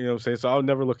 You know what I'm saying? So I'll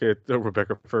never look at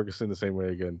Rebecca Ferguson the same way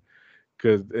again.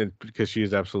 Because she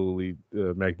is absolutely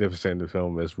magnificent in the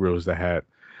film as Rose the Hat.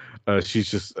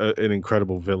 She's just an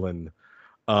incredible villain.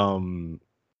 And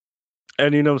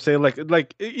you know what I'm saying?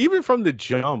 Like even from the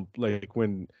jump, like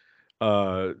when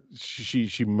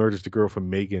she murders the girl from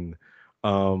Megan.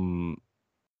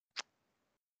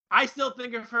 I still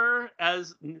think of her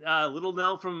as Little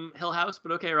Nell from Hill House,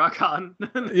 but okay, rock on.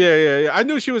 Yeah. I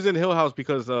knew she was in Hill House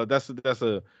because that's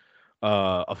a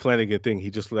Flanagan thing. He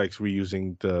just likes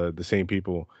reusing the same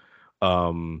people.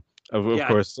 Of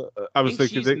course, I was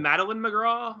thinking she's Madeline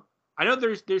McGraw. I know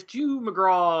there's two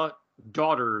McGraw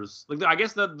daughters. Like I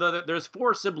guess there's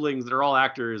 4 siblings that are all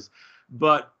actors,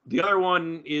 but the other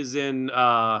one is in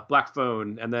Black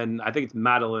Phone, and then I think it's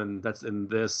Madeline that's in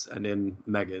this and in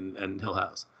Megan and Hill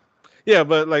House. Yeah,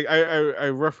 but like I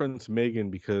reference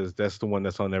Megan because that's the one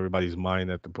that's on everybody's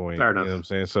mind at the point. Fair enough. You know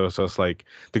what I'm saying? So it's like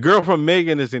the girl from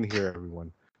Megan is in here,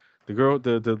 everyone. The girl,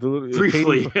 the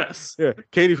briefly, Katie, yes. Yeah,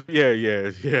 Katie, yeah.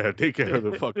 Take her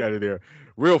the fuck out of there,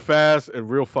 real fast and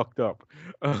real fucked up.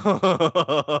 You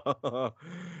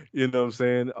know what I'm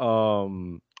saying?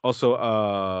 Also,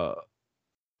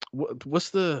 what's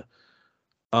the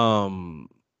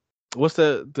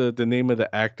name of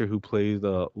the actor who plays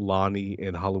Lonnie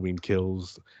in Halloween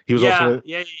Kills? He was also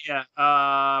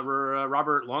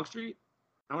Robert Longstreet.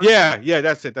 Yeah,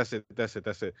 that's it.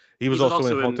 He was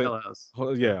also in Hill House.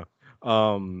 Yeah,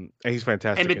 and he's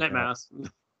fantastic. And Midnight Mass.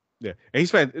 Yeah, and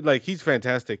he's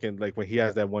fantastic, and like when he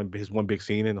has his one big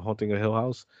scene in Haunting of Hill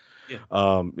House.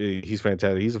 Yeah. He's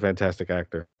fantastic. He's a fantastic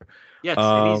actor. Yes, and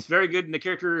Um, he's very good in a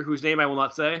character whose name I will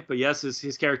not say, but yes,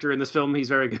 his character in this film, he's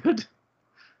very good.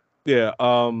 yeah.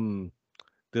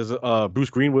 There's Bruce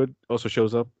Greenwood also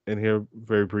shows up in here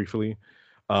very briefly.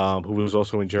 Who was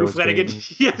also in Who Gerald's Flanagan Game.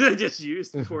 yeah, just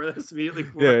used before this, immediately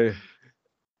before.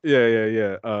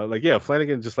 Yeah, yeah.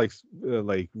 Flanagan just likes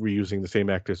like reusing the same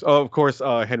actors. Oh, of course,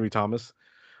 Henry Thomas.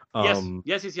 Yes, Um,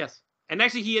 yes, yes, yes. And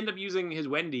actually, he ended up using his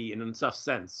Wendy in stuff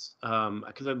since,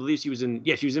 because I believe she was in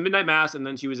Midnight Mass, and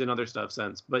then she was in other stuff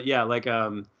since. But yeah, like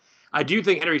I do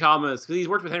think Henry Thomas, because he's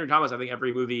worked with Henry Thomas, I think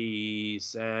every movie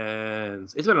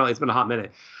since it's been a hot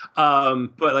minute.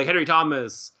 But like Henry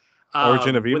Thomas,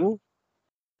 Origin of when Evil,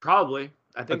 probably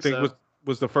I I think think so,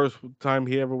 was the first time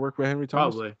he ever worked with Henry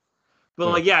Thomas. probably. But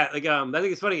Yeah, like yeah, like I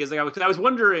think it's funny is like I was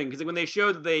wondering because like, when they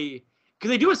showed that because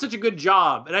they do such a good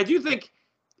job, and I do think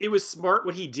it was smart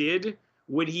what he did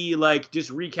when he like just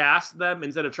recast them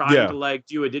instead of trying yeah. to like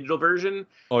do a digital version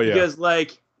Oh yeah, because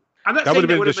like I'm not that would saying have that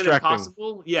been would have been distracting.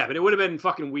 impossible, yeah, but it would have been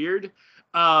fucking weird.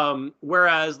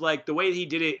 Whereas like the way he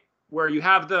did it, where you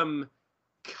have them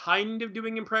kind of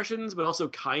doing impressions, but also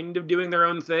kind of doing their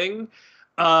own thing.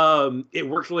 It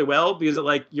works really well because it,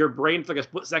 like your brain for like a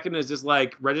split second is just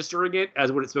like registering it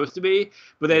as what it's supposed to be,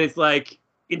 but then Yeah, it's like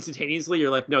instantaneously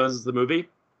you're like, no, this is the movie.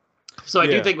 So I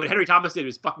do yeah, think what Henry Thomas did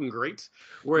was fucking great,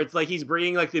 where it's like he's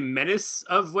bringing like the menace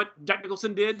of what Jack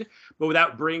Nicholson did, but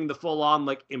without bringing the full on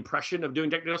like impression of doing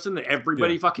Jack Nicholson that yeah,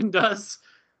 everybody fucking does.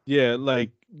 yeah.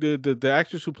 Like the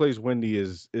actress who plays Wendy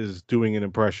is doing an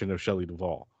impression of Shelley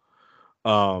Duvall.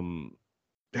 Um,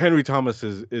 Henry Thomas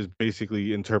is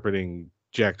basically interpreting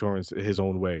Jack Torrance his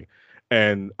own way.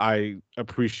 And I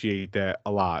appreciate that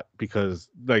a lot because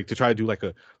like to try to do like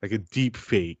a deep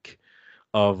fake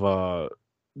of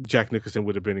Jack Nicholson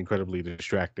would have been incredibly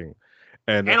distracting.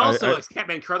 And And also, I like,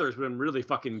 Scatman Crothers would have been really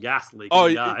fucking ghastly because oh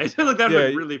he died. Like, that would have yeah,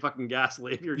 been really fucking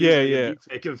ghastly if you're yeah, using like, a yeah. deep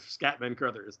fake of Scatman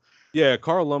Crothers. Yeah,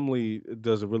 Carl Lumley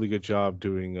does a really good job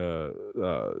doing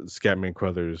Scatman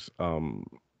Crothers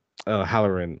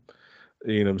Halloran.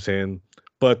 You know what I'm saying?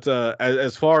 But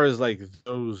as far as like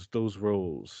those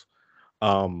roles,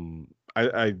 um,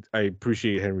 I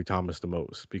appreciate Henry Thomas the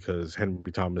most because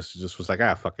Henry Thomas just was like,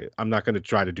 ah, fuck it, I'm not gonna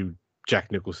try to do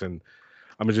Jack Nicholson.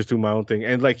 I'm gonna just do my own thing,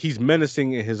 and like he's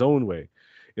menacing in his own way.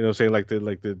 You know what I'm saying? Like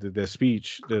the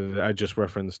speech that I just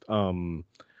referenced.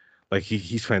 Like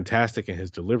he's fantastic in his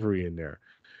delivery in there.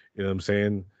 You know what I'm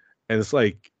saying? And it's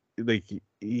like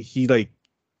he like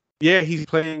yeah, he's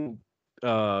playing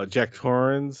Jack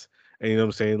Torrance, and you know what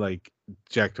I'm saying? Like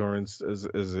Jack Torrance as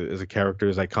a character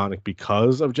is iconic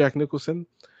because of Jack Nicholson,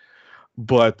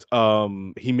 but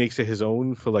he makes it his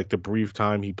own for like the brief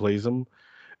time he plays him,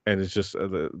 and it's just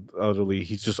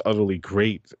he's just utterly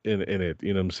great in it.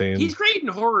 You know what I'm saying? He's great in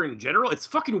horror in general. It's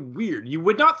fucking weird. You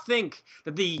would not think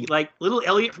that the like little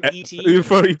Elliot from ET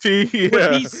Funny T, would yeah.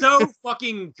 be so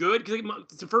fucking good.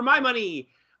 Because for my money,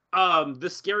 the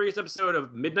scariest episode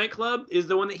of Midnight Club is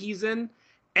the one that he's in,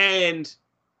 and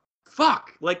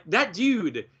fuck, like that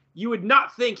dude, you would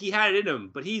not think he had it in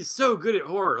him, but he's so good at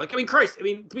horror. Like, I mean, Christ, I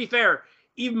mean, to be fair,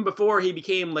 even before he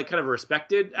became like kind of a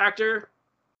respected actor,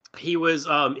 he was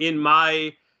in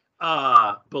my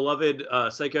beloved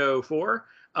Psycho 4,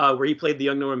 where he played the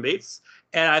young Norman Bates.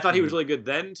 And I thought he was Mhm. really good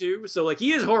then too. So like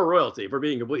he is horror royalty for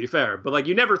being completely fair. But like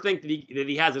you never think that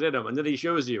he has it in him, and then he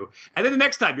shows you. And then the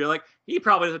next time you're like, he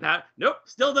probably doesn't have. Nope,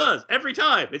 still does every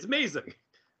time. It's amazing.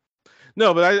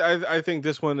 No, but I think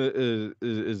this one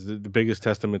is the biggest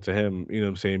testament to him. You know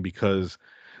what I'm saying? Because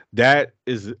that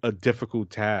is a difficult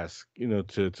task, you know,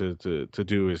 to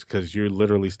do is because you're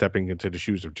literally stepping into the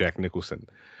shoes of Jack Nicholson.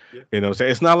 Yeah. You know, what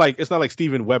I'm saying it's not like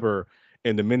Steven Weber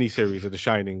in the miniseries of The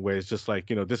Shining, where it's just like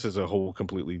this is a whole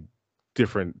completely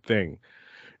different thing.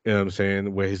 You know what I'm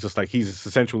saying? Where he's just like he's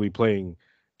essentially playing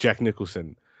Jack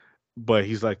Nicholson, but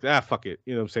he's like, ah, fuck it.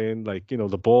 You know what I'm saying? Like,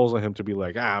 the balls on him to be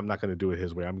like, I'm not gonna do it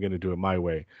his way. I'm gonna do it my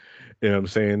way. You know what I'm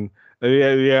saying?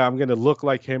 Yeah, yeah, I'm gonna look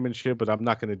like him and shit, but I'm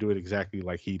not gonna do it exactly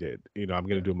like he did. I'm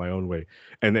gonna Yeah. do it my own way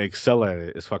and excel at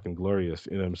it. It's fucking glorious.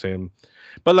 You know what I'm saying?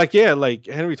 But like, yeah, like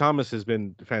Henry Thomas has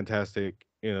been fantastic.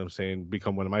 You know what I'm saying?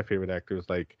 Become one of my favorite actors.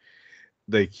 Like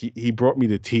he brought me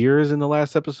to tears in the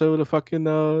last episode of fucking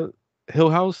Hill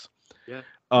House. Yeah.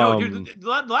 No, dude, Um, the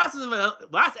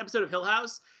last episode of Hill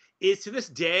House is to this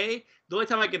day the only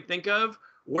time I can think of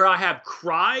where I have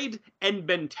cried and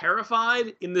been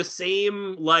terrified in the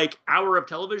same like hour of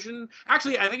television.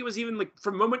 Actually, I think it was even like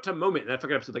from moment to moment in that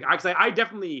fucking episode. Like,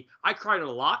 I cried a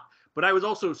lot, but I was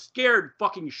also scared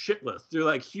fucking shitless through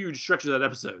like huge stretches of that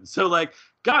episode. So like,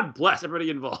 God bless everybody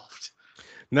involved.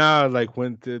 Nah, like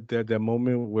when that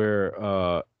moment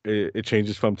where it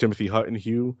changes from Timothy Hutton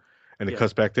hue and it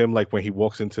cuts back to him like when he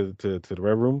walks into the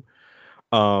red room.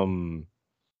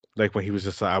 Like when he was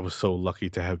just like, I was so lucky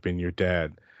to have been your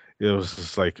dad. It was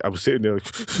just like I was sitting there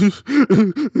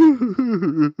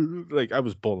like I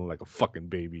was bawling like a fucking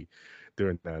baby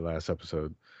during that last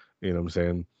episode. You know what I'm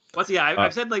saying? Well, yeah,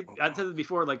 I've said it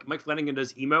before. Like Mike Flanagan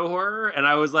does emo horror, and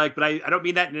I was like, but I don't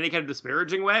mean that in any kind of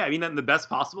disparaging way. I mean that in the best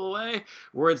possible way,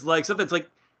 where it's like something that's like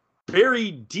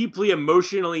very deeply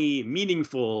emotionally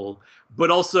meaningful,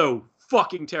 but also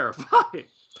fucking terrifying.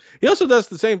 He also does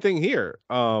the same thing here.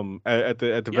 At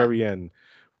the very end,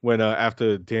 when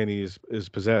after Danny is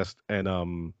possessed,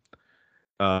 and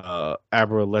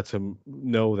Abra lets him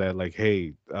know that like,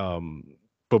 hey,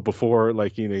 but before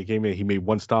like he came in, he made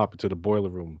one stop into the boiler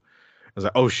room. I was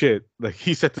like, oh shit, like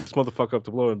he set this motherfucker up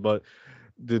to blow him, but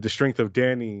the strength of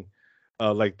Danny,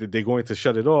 like they're going to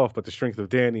shut it off, but the strength of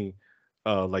Danny,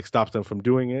 like stops them from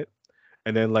doing it,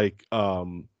 and then like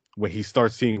when he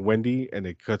starts seeing Wendy and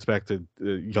it cuts back to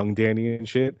young Danny and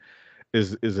shit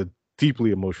is a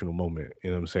deeply emotional moment.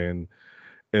 You know what I'm saying?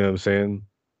 You know what I'm saying?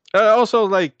 Also,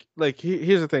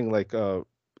 here's the thing,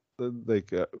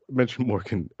 mentioned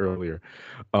Morgan earlier,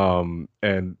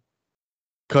 and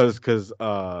because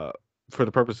for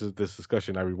the purposes of this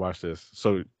discussion, I rewatched this.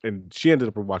 So, and she ended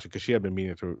up rewatching because she had been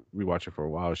meaning to rewatch it for a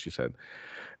while. She said,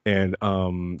 and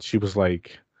she was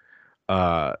like,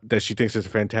 that she thinks it's a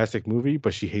fantastic movie,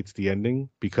 but she hates the ending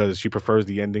because she prefers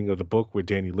the ending of the book where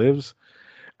Danny lives.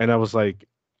 And I was like,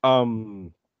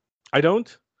 I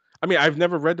don't. I mean, I've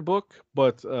never read the book,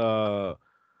 but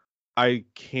I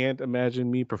can't imagine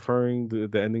me preferring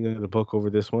the ending of the book over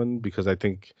this one because I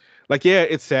think, like, yeah,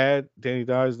 it's sad Danny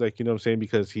dies, like, you know what I'm saying,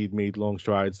 because he'd made long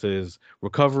strides to his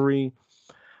recovery.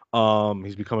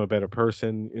 He's become a better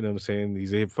person, you know what I'm saying?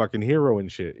 He's a fucking hero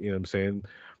and shit, you know what I'm saying?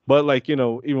 But like, you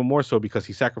know, even more so because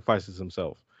he sacrifices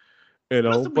himself, you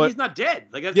know. But But he's not dead.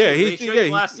 Like that's yeah, they show you the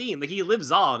last scene. Like he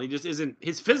lives on. He just isn't.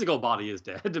 His physical body is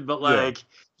dead, but like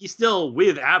he's still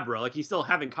with Abra. Like he's still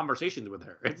having conversations with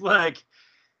her. It's like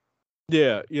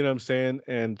yeah, you know what I'm saying?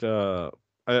 And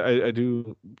I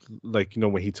do like, you know,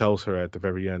 when he tells her at the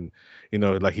very end, you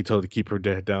know, like he told her to keep her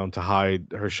head down to hide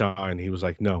her shine. He was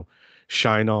like, no,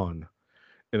 shine on.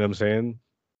 You know what I'm saying?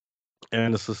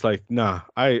 And it's just like, nah,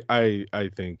 I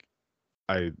think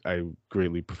I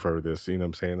greatly prefer this. You know what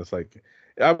I'm saying? It's like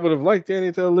I would have liked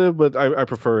Danny to live, but I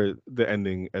prefer the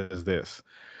ending as this.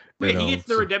 You yeah, he know, gets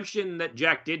the redemption that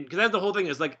Jack didn't. Because that's the whole thing.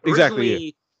 Is like exactly. Yeah.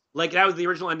 originally, like that was the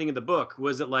original ending of the book.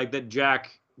 Was it like that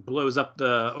Jack blows up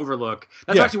the Overlook?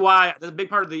 That's Yeah. actually why that's a big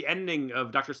part of the ending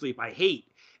of Doctor Sleep I hate.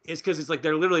 Is because it's like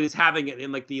they're literally just having it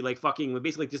in like the like fucking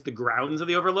basically just the grounds of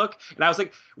the Overlook, and I was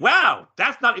like, wow,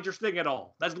 that's not interesting at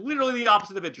all. That's literally the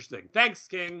opposite of interesting. Thanks,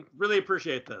 King. Really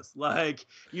appreciate this. Like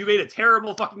you made a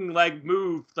terrible fucking like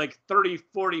move like 30,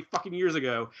 40 fucking years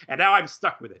ago, and now I'm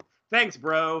stuck with it. Thanks,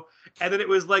 bro. And then it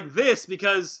was like this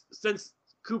because since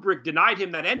Kubrick denied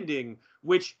him that ending,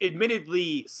 which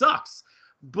admittedly sucks,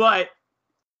 but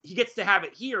he gets to have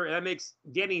it here, and that makes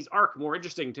Danny's arc more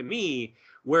interesting to me.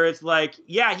 Where it's like,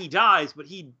 yeah, he dies, but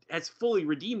he has fully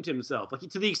redeemed himself, like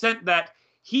to the extent that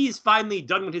he's finally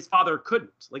done what his father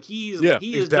couldn't. Like he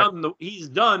has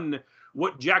done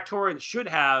what Jack Torrance should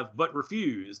have, but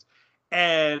refused,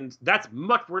 and that's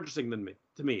much more interesting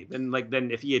to me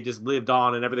than if he had just lived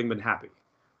on and everything been happy.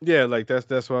 Yeah, like that's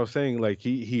what I was saying. Like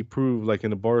he proved like in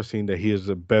the bar scene that he is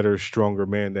a better, stronger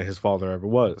man than his father ever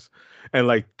was, and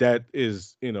like that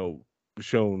is, you know,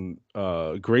 shown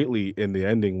greatly in the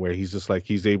ending where he's just like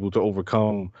he's able to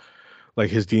overcome like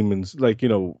his demons, like, you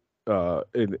know,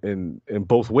 in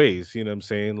both ways. You know what I'm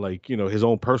saying? Like, you know, his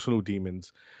own personal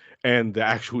demons and the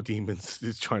actual demons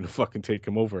is trying to fucking take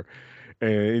him over,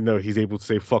 and you know he's able to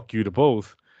say fuck you to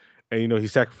both, and you know he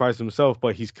sacrificed himself,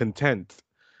 but he's content,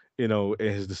 you know,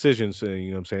 in his decisions. And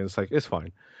you know what I'm saying? It's like it's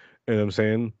fine. You know what I'm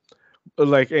saying?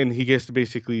 Like, and he gets to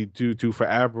basically do for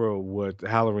Abra what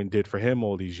Halloran did for him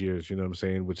all these years. You know what I'm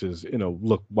saying? Which is, you know,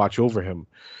 look, watch over him.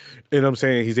 You know what I'm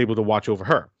saying? He's able to watch over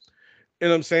her. You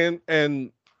know what I'm saying?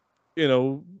 And you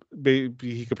know,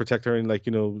 he could protect her, and like,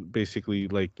 you know, basically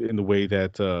like in the way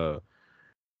that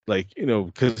like, you know,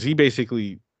 because he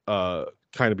basically kind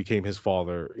of became his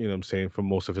father. You know what I'm saying? For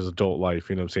most of his adult life.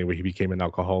 You know what I'm saying? Where he became an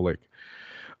alcoholic.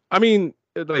 I mean,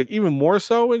 like even more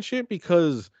so and shit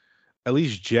because at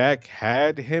least Jack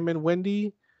had him and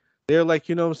Wendy. They're like,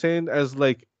 you know what I'm saying, as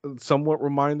like somewhat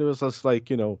reminders. Us like,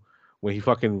 you know, when he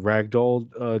fucking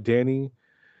ragdolled Danny,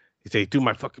 he say, "Do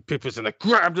my fucking papers," and I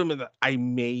grabbed him, and I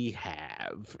may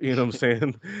have, you know what I'm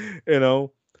saying, you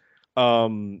know.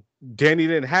 Danny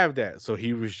didn't have that, so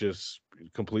he was just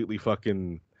completely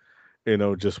fucking,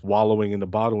 just wallowing in the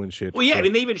bottle and shit. Well, yeah, I But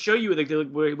mean, they even show you like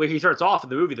where he starts off in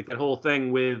the movie, like that whole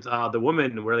thing with the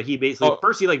woman, where like, he basically oh,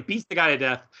 first he like beats the guy to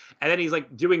death, and then he's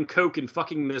like doing coke and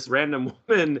fucking this random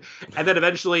woman, and then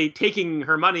eventually taking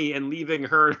her money and leaving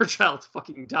her and her child to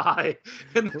fucking die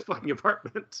in the fucking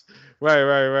apartment.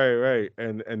 right.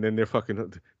 And then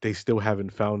they still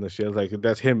haven't found the shit. Like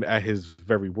that's him at his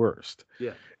very worst.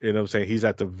 Yeah. You know what I'm saying? He's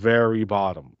at the very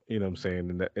bottom, you know what I'm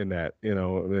saying, in that,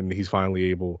 and he's finally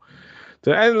able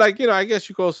to, and like, I guess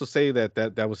you could also say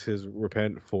that was his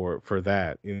repent for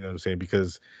that, you know what I'm saying?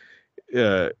 Because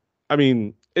I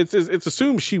mean, it's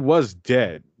assumed she was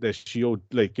dead, that she owed,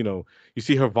 like, you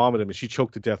see her vomit and she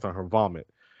choked to death on her vomit.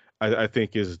 I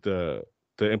think is the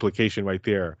implication right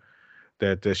there,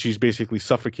 that she's basically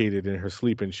suffocated in her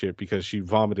sleep and shit because she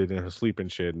vomited in her sleep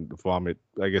and shit, and the vomit,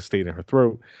 I guess, stayed in her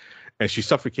throat, and she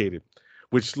suffocated,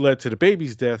 which led to the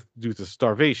baby's death due to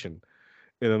starvation.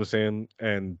 You know what I'm saying?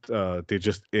 And they're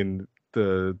just in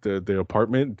the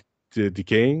apartment,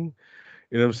 decaying.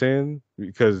 You know what I'm saying?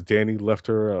 Because Danny left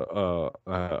her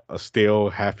a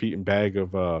stale, half-eaten bag of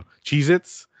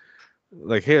Cheez-Its.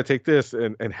 Like, here, take this.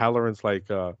 And Halloran's like,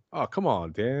 oh, come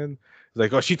on, Dan. He's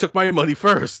like, oh, she took my money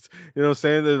first. You know what I'm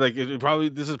saying? They're like,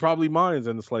 this is probably mine.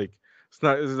 And it's like, it's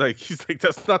not. It's like, he's like,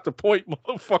 that's not the point,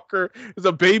 motherfucker. There's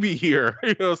a baby here.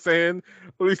 You know what I'm saying?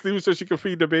 At least leave it so she can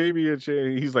feed the baby and shit.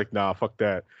 And he's like, nah, fuck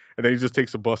that. And then he just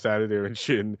takes a bus out of there and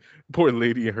shit. And poor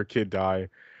lady and her kid die.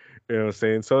 You know what I'm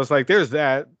saying? So it's like, there's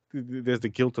that. There's the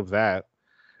guilt of that.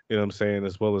 You know what I'm saying?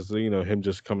 As well as, him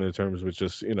just coming to terms with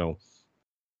just,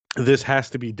 this has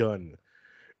to be done.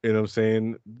 You know what I'm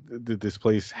saying? This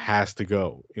place has to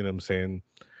go. You know what I'm saying?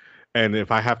 And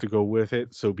if I have to go with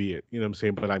it, so be it. You know what I'm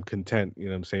saying? But I'm content. You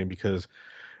know what I'm saying? Because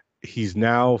he's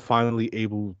now finally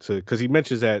able to, because he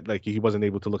mentions that, like, he wasn't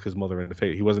able to look his mother in the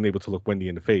face. He wasn't able to look Wendy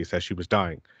in the face as she was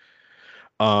dying.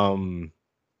 Um,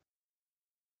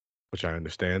 which I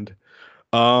understand.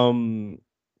 Um,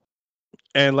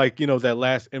 and like, that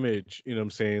last image, you know what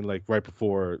I'm saying? Like right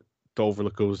before the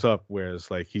overlook goes up, where it's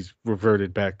like he's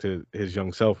reverted back to his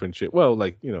young self and shit. Well,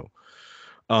 like,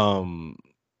 um,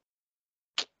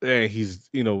 and he's,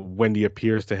 Wendy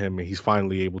appears to him and he's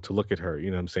finally able to look at her, you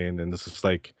know what I'm saying? And this is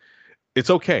like, it's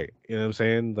okay. You know what I'm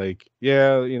saying? Like,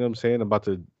 yeah, you know what I'm saying? I'm about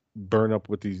to burn up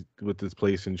with this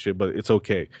place and shit, but it's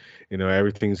okay.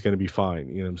 Everything's gonna be fine.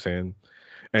 You know what I'm saying?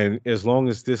 And as long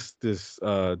as this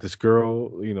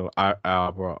girl,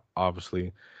 Abra,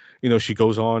 obviously, she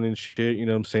goes on and shit, you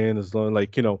know what I'm saying? As long,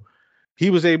 like, he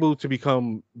was able to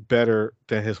become better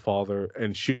than his father,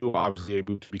 and she was obviously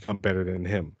able to become better than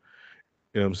him.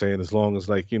 You know what I'm saying? As long as,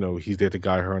 like, he's there to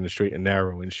guide her on the straight and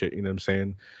narrow and shit, you know what I'm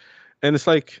saying? And it's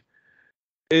like,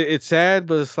 it's sad,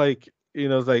 but it's like,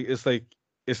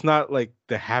 it's not like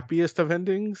the happiest of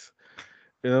endings.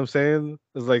 You know what I'm saying?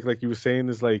 It's like you were saying,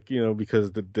 is like,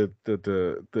 because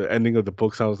the ending of the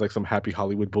book sounds like some happy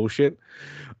Hollywood bullshit.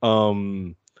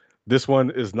 Um, this one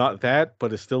is not that,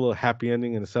 but it's still a happy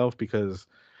ending in itself because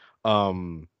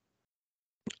um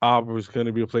Abra's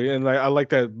gonna be a player. And like, I like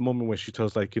that moment when she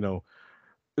tells, like,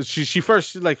 she first,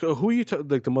 she's like, who are you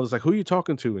like, the mother's like, who are you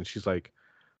talking to? And she's like,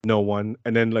 no one.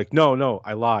 And then, like, no,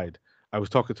 I lied. I was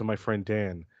talking to my friend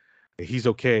Dan. He's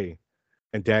okay,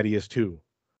 and Daddy is too.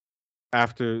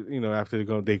 After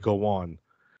they go on,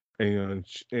 and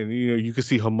you can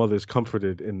see her mother's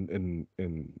comforted in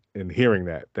hearing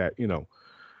that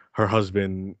her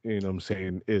husband, what I'm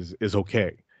saying, is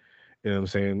okay. You know what I'm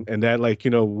saying? And that, like,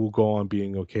 will go on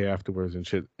being okay afterwards and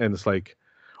shit. And it's like,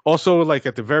 also, like,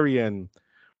 at the very end,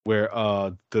 where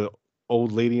the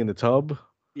old lady in the tub,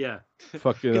 Yeah.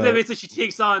 fucking Because then basically she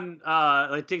takes on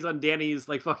Danny's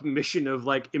like fucking mission of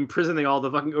like imprisoning all the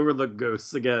fucking Overlook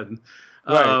ghosts again.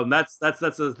 right.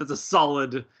 That's a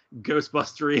solid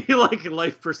Ghostbustery like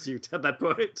life pursuit at that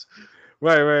point.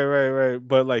 Right.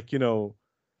 But, like,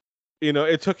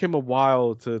 it took him a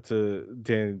while to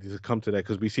Danny to come to that,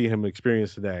 because we see him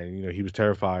experiencing that, and he was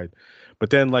terrified.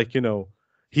 But then, like,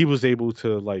 he was able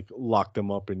to, like, lock them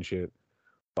up and shit.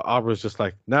 But Abra's just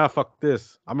like, nah, fuck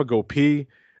this. I'm gonna go pee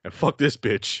and fuck this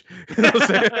bitch. You know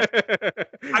what I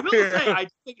will I'm say, saying? I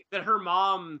think that her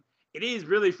mom, it is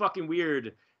really fucking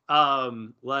weird.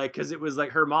 Like, because it was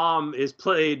like her mom is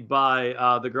played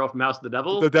by the girl from House of the The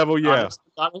Devil, devil, yeah.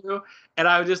 and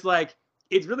I was just like,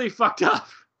 it's really fucked up.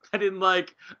 That in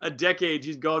like a decade,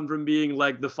 she's gone from being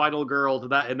like the final girl to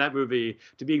that in that movie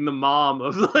to being the mom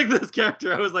of like this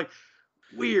character. I was like,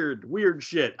 weird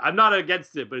shit. I'm not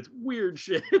against it, but it's weird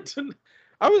shit.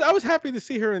 I was happy to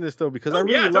see her in this though, because I Oh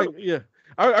really yeah, like, totally. yeah.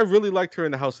 I really liked her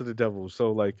in the House of the Devil.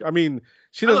 So, like, I mean,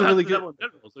 she I love doesn't House really of the get, Devil in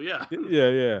general, so yeah.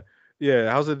 yeah.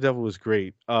 Yeah, House of the Devil was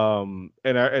great. And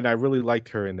I really liked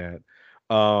her in that.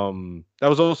 That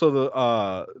was also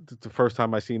the first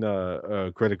time I seen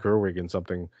Greta Gerwig in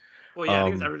something. Well, yeah, I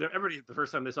think it's Um, everybody the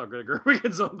first time they saw Greta Gerwig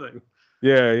in something.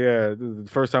 yeah, the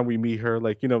first time we meet her,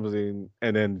 like what I'm saying,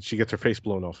 and then she gets her face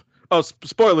blown off. Oh,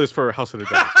 spoilers for House of the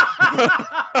Devil.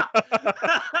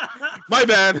 My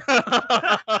bad.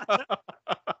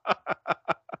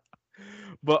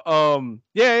 But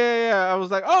yeah. I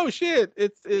was like, oh shit,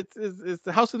 it's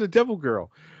the House of the Devil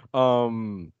girl.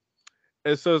 Um,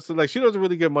 and so like she doesn't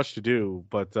really get much to do,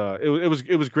 but it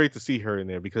was great to see her in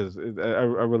there because I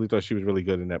really thought she was really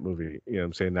good in that movie. You know what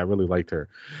I'm saying? I really liked her.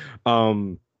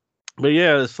 Um, but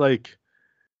yeah, it's like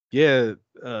yeah,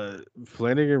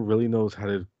 Flanagan really knows how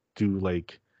to do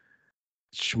like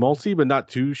schmaltzy, but not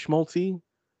too schmaltzy.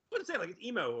 Wouldn't say like it's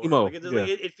emo horror. Like Emo, it's just like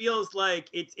yeah, it feels like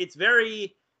it's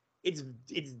very it's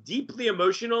deeply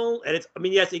emotional, and it's I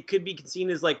mean yes, it could be seen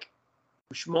as like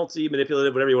schmaltzy,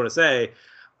 manipulative, whatever you want to say.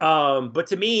 But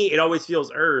to me, it always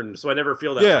feels earned, so I never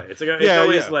feel that yeah, way. It's yeah,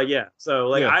 always yeah, like yeah. So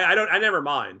like yeah. I never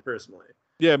mind personally.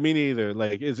 Yeah, me neither.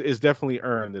 Like it's definitely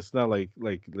earned. It's not like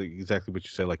exactly what you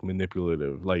said, like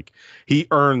manipulative. Like he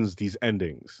earns these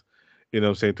endings. You know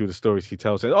what I'm saying, through the stories he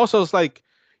tells. And also it's like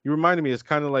you reminded me, it's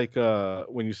kind of like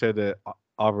when you said that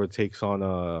Avra takes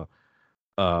on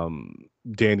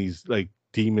Danny's like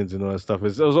demons and all that stuff. It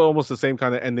was almost the same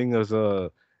kind of ending as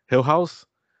Hill House.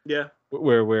 Yeah.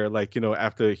 Where like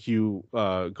after Hugh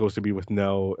goes to be with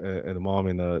Nell and the mom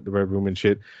in the red room and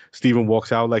shit, Steven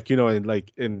walks out like and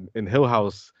like in Hill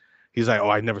House, he's like, oh,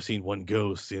 I've never seen one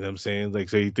ghost. You know what I'm saying? Like,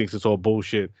 so he thinks it's all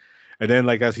bullshit, and then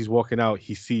like as he's walking out,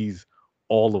 he sees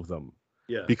all of them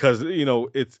Yeah. because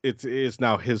it's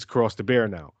now his cross to bear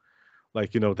now.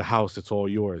 Like the house, it's all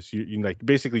yours. You like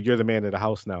basically you're the man of the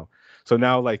house now. So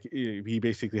now like he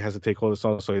basically has to take all this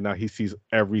on. So now he sees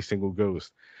every single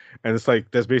ghost, and it's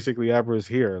like that's basically Abra's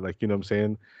here. Like what I'm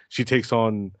saying, she takes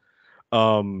on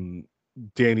um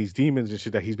Danny's demons and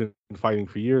shit that he's been fighting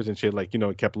for years and shit. Like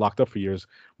kept locked up for years,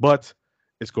 but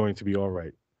it's going to be all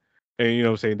right. And what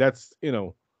I'm saying, that's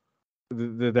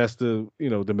that's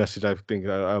the message I think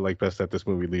I like best that this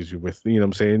movie leaves you with. What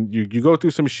I'm saying, you go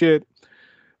through some shit,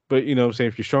 but what I'm saying,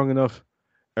 if you're strong enough,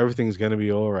 everything's gonna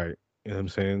be all right. You know what I'm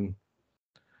saying?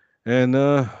 And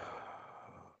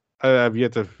I've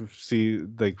yet to see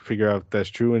like figure out if that's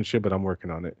true and shit, but I'm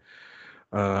working on it.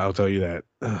 I'll tell you that.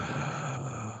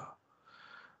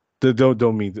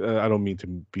 Don't mean I don't mean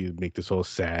to make this all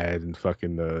sad and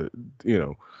fucking you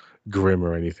know grim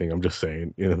or anything. I'm just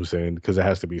saying, you know what I'm saying? Because it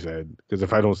has to be said. Because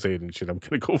if I don't say it and shit, I'm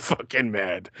gonna go fucking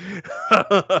mad.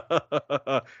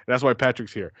 That's why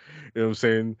Patrick's here. You know what I'm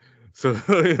saying? So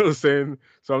you know what I'm saying?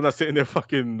 So I'm not sitting there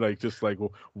fucking like just like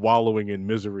wallowing in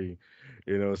misery.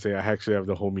 You know what I'm saying? I actually have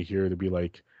the homie here to be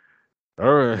like,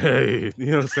 all right, hey, you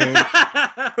know what I'm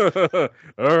saying?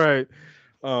 All right.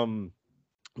 Um,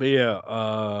 but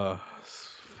yeah,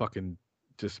 fucking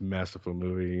just masterful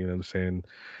movie, you know what I'm saying?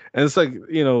 And it's like,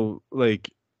 like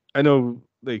I know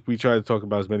like we try to talk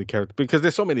about as many characters because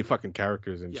there's so many fucking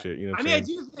characters and Yeah. shit, you know what I I'm mean, I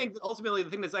saying? do think that ultimately the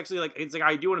thing that's actually like it's like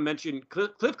I do want to mention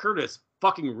Cliff Curtis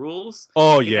fucking rules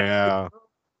Oh in that. yeah.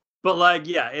 But like,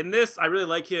 yeah, in this, I really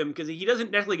like him because he doesn't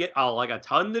necessarily get like a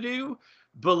ton to do,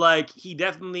 but like he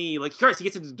definitely like Christ, he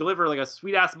gets to deliver like a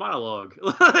sweet ass monologue.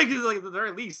 Like at the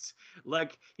very least,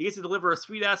 like he gets to deliver a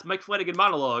sweet ass Mike Flanagan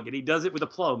monologue, and he does it with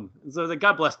aplomb. And so like,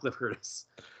 God bless Cliff Curtis.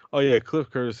 Oh yeah, Cliff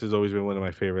Curtis has always been one of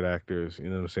my favorite actors, you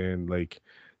know what I'm saying? Like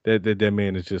that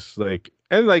man is just like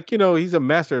and like, he's a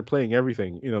master at playing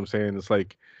everything, you know what I'm saying? It's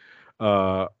like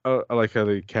I like how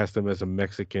they cast him as a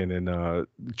Mexican in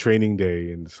Training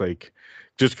Day, and it's like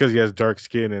just because he has dark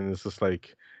skin, and it's just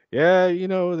like, yeah,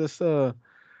 this.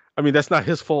 I mean, that's not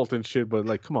his fault and shit, but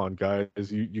like, come on, guys,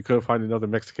 you couldn't find another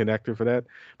Mexican actor for that.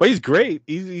 But he's great.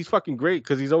 He's fucking great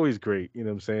because he's always great. You know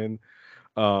what I'm saying?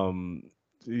 Um,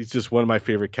 he's just one of my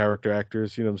favorite character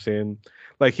actors. You know what I'm saying?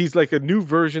 Like he's like a new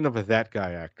version of a that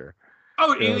guy actor.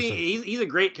 Oh, You know what I'm saying? he's a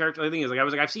great character. The thing is, like, I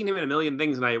was like, I've seen him in a million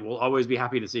things, and I will always be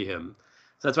happy to see him.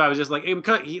 So that's why I was just like, I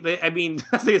mean,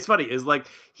 I think it's funny is like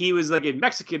he was like in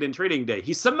Mexican in Trading Day.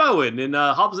 He's Samoan in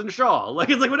Hobbs and Shaw. Like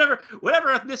it's like whatever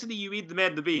ethnicity you need the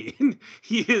man to be,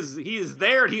 he is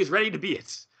there and he is ready to be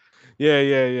it.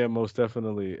 Yeah, most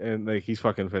definitely. And like he's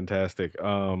fucking fantastic.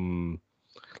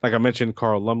 Like I mentioned,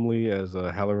 Carl Lumley as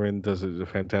Halloran does a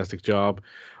fantastic job.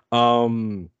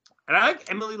 Um, And I like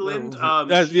Emily Lind.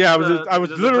 yeah, She's I was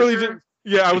the literally just butcher.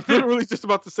 yeah, I was literally just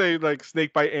about to say like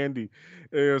Snake by Andy.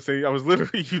 You know what I'm saying? I was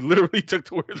literally you literally took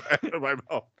the words out of my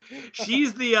mouth.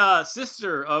 She's the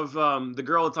sister of the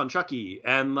girl that's on Chucky,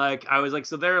 and like I was like,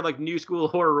 so they're like new school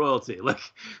horror royalty, like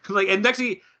and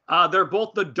actually They're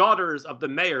both the daughters of the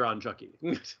mayor on Chucky.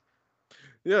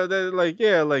 Yeah,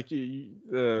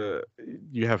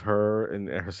 you have her and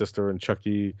her sister and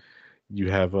Chucky.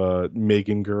 You have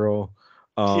Megan girl,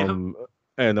 Yep.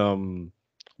 and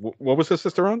what was her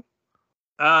sister on?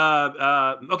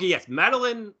 Okay, yes,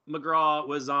 Madeline McGraw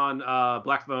was on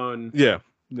Black Phone, Yeah,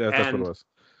 that's what it and was.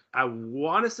 I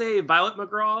want to say Violet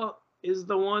McGraw is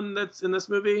the one that's in this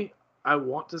movie. I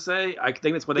want to say, I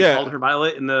think that's what they called Yeah, her,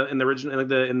 Violet, in the original,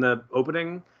 in the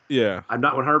opening. yeah, I'm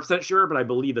not 100% sure, but I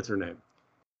believe that's her name.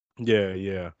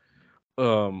 yeah.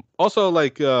 Also,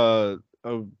 like, to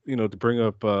bring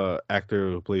up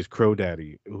actor who plays Crow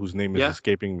Daddy, whose name is Yeah,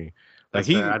 escaping me. Like that's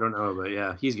fair. he, I don't know, but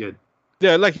yeah, he's good.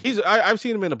 yeah, like I've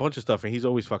seen him in a bunch of stuff, and he's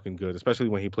always fucking good, especially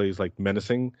when he plays like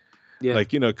menacing, Yeah. like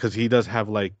because he does have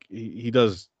like he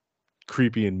does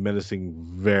creepy and menacing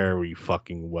very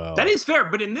fucking That well. is fair,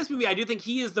 but in this movie, I do think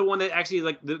he is the one that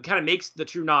actually kind of makes the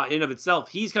true knot in of itself.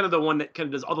 He's kind of the one that kind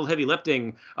of does all the heavy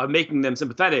lifting of making them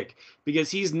sympathetic,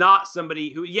 because he's not somebody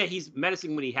who, yeah, he's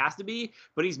menacing when he has to be,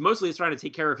 but he's mostly just trying to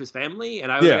take care of his family.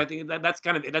 And Yeah, I think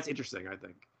that's interesting. I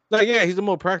think. like yeah, he's the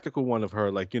more practical one of her.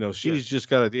 Like Yeah. she's just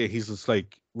got a he's just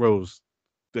like Rose,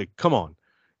 like come on,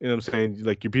 you know what I'm saying?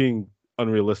 Like you're being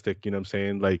unrealistic, you know what I'm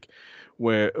saying? Like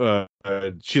where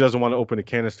she doesn't want to open a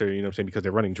canister, you know what I'm saying, because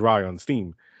they're running dry on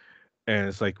steam. And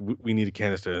it's like we need a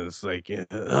canister. And it's like, yeah,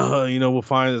 we'll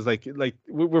find. It's like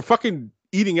we're fucking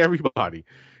eating everybody.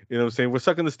 You know what I'm saying? We're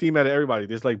sucking the steam out of everybody.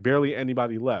 There's like barely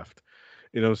anybody left.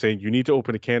 You know what I'm saying? You need to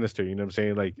open a canister. You know what I'm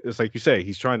saying? Like it's like you say,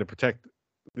 he's trying to protect,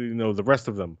 the rest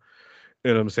of them.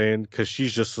 You know what I'm saying? Because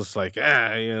she's just like, you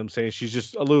know what I'm saying? She's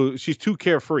just she's too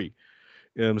carefree.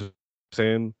 You know what I'm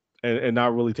saying? And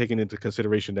not really taking into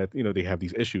consideration that they have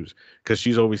these issues, because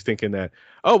she's always thinking that,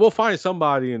 oh, we'll find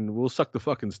somebody and we'll suck the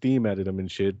fucking steam out of them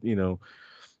and shit.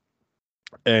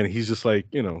 And he's just like,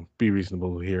 be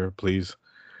reasonable here, please.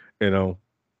 you know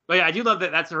But yeah, I do love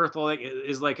that. That's her whole thing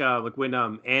is like when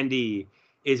Andy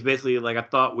is basically like, I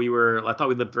thought we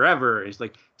lived forever. And it's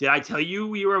like, did I tell you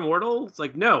we were immortal? It's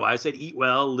like, no, I said eat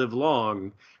well, live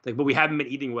long. It's like, but we haven't been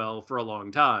eating well for a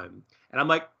long time. And I'm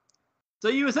like, so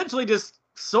you essentially just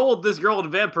sold this girl to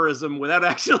vampirism without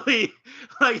actually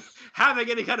like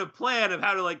having any kind of plan of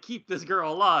how to like keep this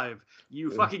girl alive. You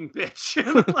fucking bitch.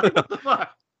 Like, what the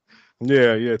fuck?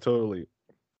 yeah, totally.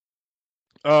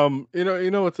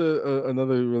 What's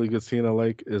another really good scene I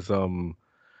like is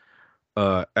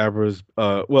Abra's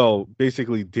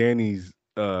basically Danny's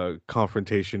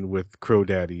confrontation with Crow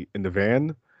Daddy in the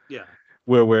van, Yeah.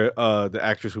 where the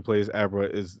actress who plays Abra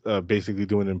is basically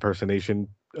doing an impersonation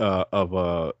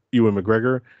of Ewan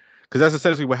McGregor, because that's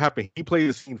essentially what happened. He played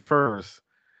the scene first,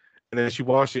 and then she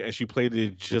watched it and she played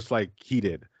it just like he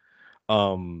did.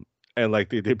 And like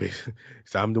they basically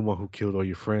so I'm the one who killed all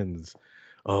your friends.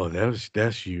 Oh,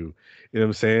 that's you. You know what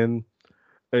I'm saying?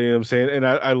 You know what I'm saying? And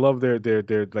I love their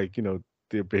like,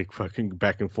 their big fucking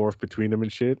back and forth between them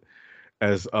and shit.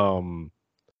 As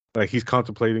like he's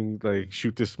contemplating like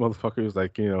shoot this motherfucker. Is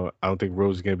like, I don't think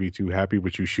Rose is gonna be too happy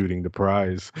with you shooting the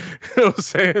prize. You know what I'm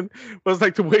saying? But it's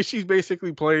like the way she's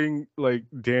basically playing like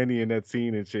Danny in that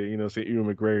scene and shit, say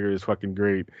Ewan McGregor is fucking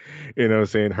great.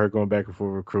 Saying her going back and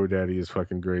forth with Crow Daddy is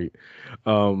fucking great.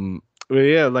 But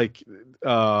yeah, like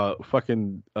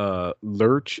fucking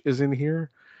Lurch is in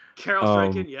here. Carol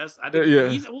Straykin, yes, I think Yeah.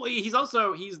 he's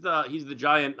the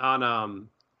giant on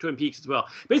Twin Peaks as well.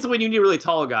 Basically, when you need a really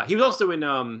tall guy, he was also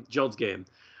in Gerald's Game,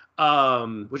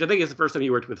 which I think is the first time he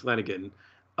worked with Flanagan,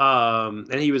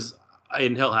 and he was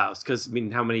in Hill House, because I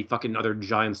mean, how many fucking other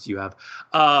giants do you have?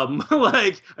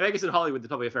 Like I guess in Hollywood there's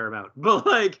probably a fair amount, but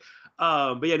like,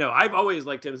 but yeah, no, I've always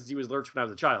liked him since he was Lurch when I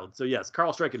was a child. So yes,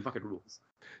 Carl Straykin fucking rules.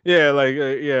 Yeah, like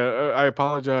I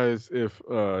apologize if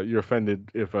you're offended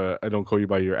if I don't call you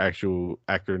by your actual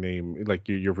actor name, like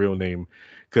your real name,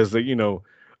 because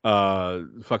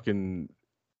fucking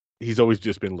he's always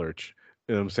just been Lurch.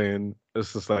 You know what I'm saying?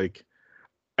 It's just like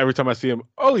every time I see him,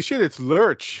 holy shit, it's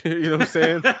Lurch. You know what I'm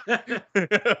saying?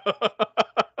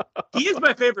 He is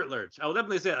my favorite Lurch. I will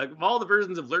definitely say, like, of all the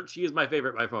versions of Lurch, he is my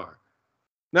favorite by far.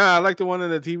 Nah, I like the one in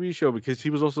the TV show because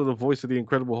he was also the voice of the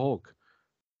Incredible Hulk.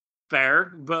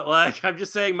 Fair, but like, I'm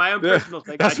just saying my own personal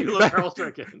thing. I do love Carl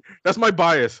Straykin. That's my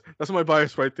bias. That's my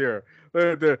bias right there.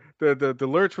 The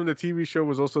Lurch from the TV show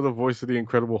was also the voice of the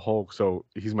Incredible Hulk, so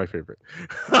he's my favorite.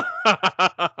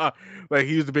 Like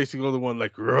he was basically the one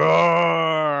like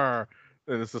roar,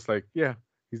 and it's just like, yeah,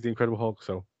 he's the Incredible Hulk,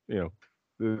 so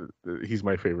he's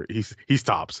my favorite. He's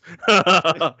tops.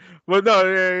 But no,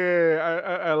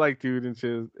 yeah, I like dude and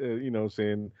shit,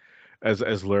 saying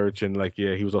as Lurch, and like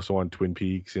yeah, he was also on Twin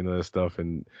Peaks and other stuff,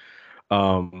 and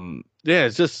yeah,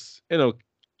 it's just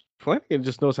Flanagan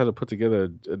just knows how to put together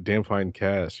a damn fine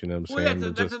cast. You know what I'm Well, yeah, saying?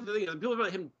 And that's just the thing. People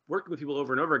about him working with people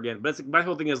over and over again, but it's like, my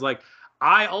whole thing is like,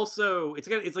 I also it's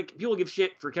like people give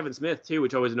shit for Kevin Smith too,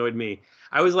 which always annoyed me.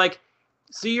 I was like,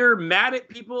 so you're mad at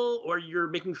people or you're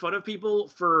making fun of people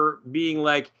for being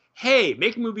like, hey,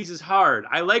 making movies is hard.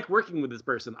 I like working with this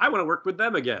person. I want to work with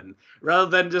them again, rather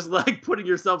than just like putting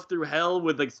yourself through hell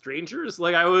with like strangers.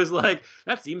 Like I was like,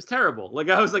 that seems terrible. Like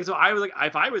I was like, so I was like,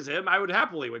 if I was him, I would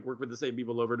happily like work with the same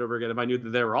people over and over again if I knew that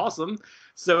they were awesome.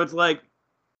 So it's like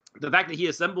the fact that he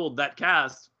assembled that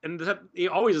cast, and he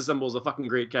always assembles a fucking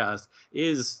great cast,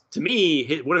 is to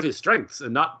me one of his strengths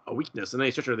and not a weakness in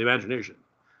any stretch of the imagination.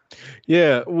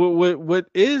 yeah. What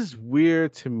is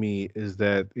weird to me is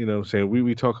that what I'm saying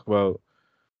we talk about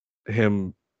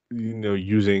him,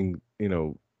 using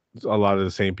a lot of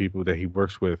the same people that he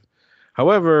works with.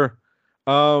 However,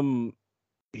 um,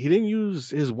 he didn't use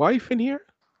his wife in here.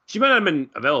 She might not have been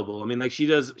available. I mean, like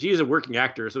she is a working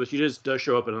actor, so she just does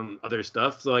show up in other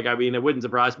stuff. So like, I mean, it wouldn't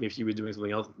surprise me if she was doing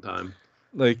something else at the time.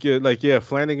 Yeah,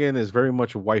 Flanagan is very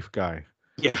much a wife guy.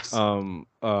 Yes.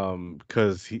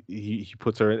 Because he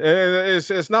puts her in, and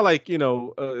it's not like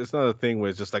it's not a thing where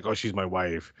it's just like, oh, she's my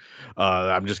wife,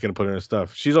 I'm just gonna put her in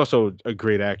stuff. She's also a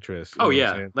great actress. Oh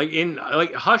yeah, like in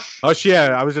like Hush. Hush,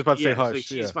 yeah, I was just about to say Hush. Like,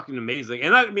 she's Yeah, fucking amazing,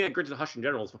 and I mean, like, granted, Hush in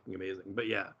general is fucking amazing, but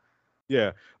yeah.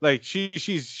 yeah, like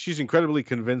she's incredibly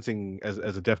convincing as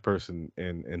a deaf person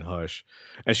in Hush,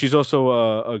 and she's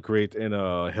also a great in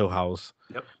Hill House.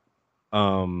 Yep.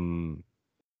 I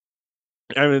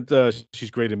mean, she's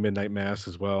great in Midnight Mass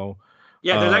as well.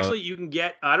 Yeah, there's actually, you can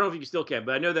get, I don't know if you still can,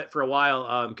 but I know that for a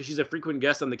while, because she's a frequent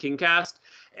guest on the King cast,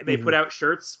 and they put out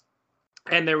shirts,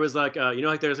 and there was like,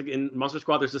 like there's like in Monster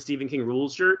Squad, there's a Stephen King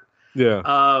Rules shirt.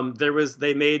 Yeah.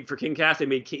 They made for King cast, they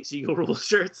made Kate Siegel Rules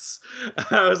shirts.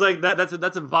 I was like, that's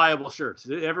a viable shirt.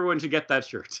 Everyone should get that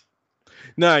shirt.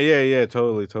 No, yeah,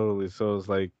 totally. So it's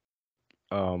like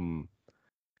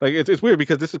it's weird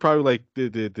because this is probably like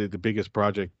the biggest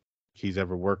project he's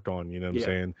ever worked on. You know what I'm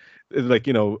saying? It's like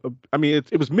I mean,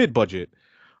 it was mid budget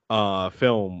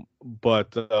film,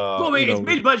 but well, I mean, it's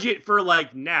mid budget for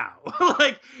like now.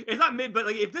 Like it's not mid, but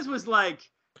like if this was like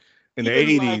in the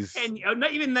 80s, like, and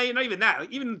not even that,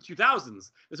 like even in the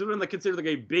 2000s, this would have been like considered like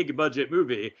a big budget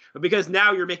movie. But because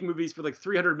now you're making movies for like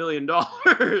 $300 million,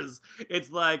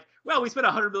 it's like, well, we spent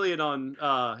 $100 million on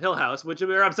Hill House,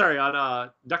 I'm sorry,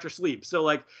 on Dr. Sleep. So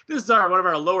like this is one of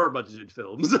our lower budgeted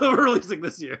films that we're releasing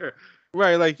this year.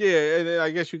 Right, like yeah, and I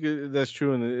guess you could. That's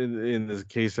true in the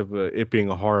case of it being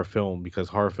a horror film, because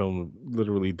horror film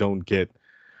literally don't get.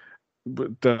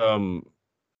 But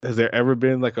has there ever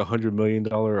been like $100 million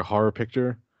horror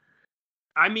picture?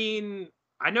 I mean,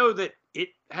 I know that it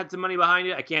had some money behind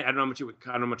it. I don't know how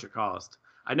much it cost.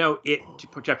 I know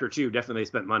Chapter 2 definitely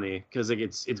spent money because like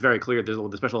it's very clear there's all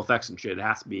the special effects and shit. It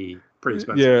has to be pretty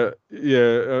expensive.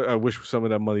 Yeah. I wish some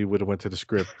of that money would have went to the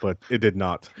script, but it did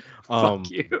not. Fuck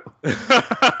you.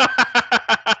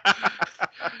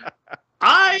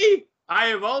 I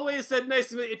have always said nice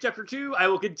things in Chapter 2. I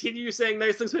will continue saying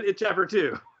nice things in Chapter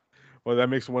 2. Well, that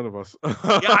makes one of us.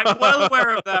 Yeah, I'm well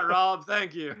aware of that, Rob.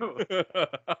 Thank you.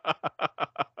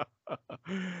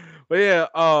 But yeah,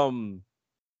 I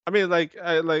mean, like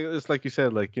it's like you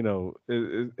said, like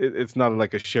it's not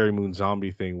like a Sherry Moon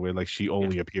Zombie thing where like she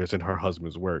only appears in her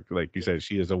husband's work. Like you said,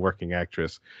 she is a working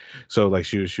actress, so like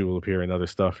she will appear in other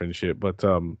stuff and shit. But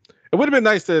it would have been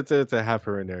nice to have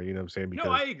her in there. You know what I'm saying? Because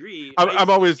no, I agree. I'm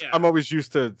always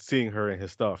used to seeing her in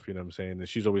his stuff. You know what I'm saying? And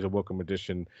she's always a welcome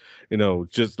addition.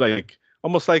 Just like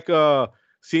almost like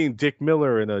seeing Dick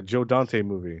Miller in a Joe Dante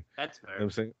movie. That's fair. You know what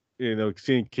I'm saying?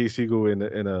 Seeing Kate Siegel in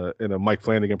a Mike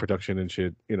Flanagan production and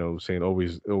shit, saying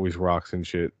always rocks and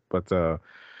shit. But it's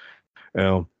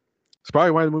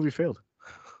probably why the movie failed.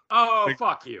 Oh, like,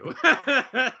 fuck you!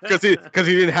 Because he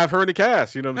didn't have her in the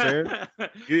cast. You know what I'm saying?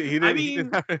 He didn't. I mean,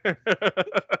 the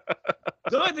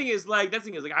only thing is like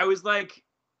I was like,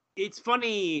 it's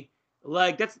funny.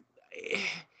 Like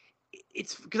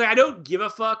it's because I don't give a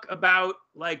fuck about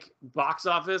like box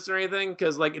office or anything,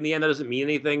 because like in the end that doesn't mean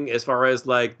anything as far as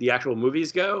like the actual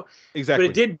movies go. Exactly.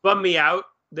 But it did bum me out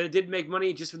that it did make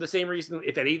money, just for the same reason,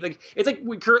 if any. Like it's like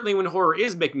currently when horror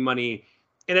is making money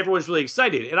and everyone's really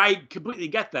excited, and I completely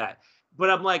get that. But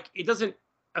I'm like, it doesn't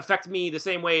affect me the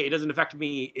same way it doesn't affect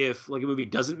me if like a movie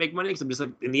doesn't make money, because I'm just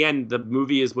like, in the end the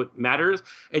movie is what matters.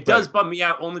 It does bum me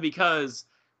out only because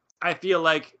I feel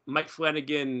like Mike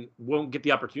Flanagan won't get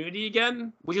the opportunity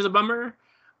again, which is a bummer.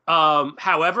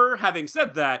 However, having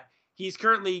said that, he's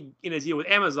currently in a deal with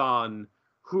Amazon,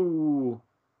 who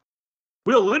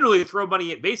will literally throw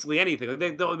money at basically anything.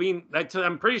 Like I mean,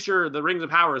 I'm pretty sure The Rings of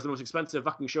Power is the most expensive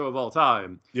fucking show of all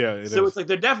time. Yeah, it so is. It's like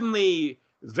they're definitely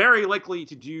very likely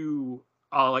to do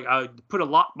put a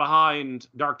lot behind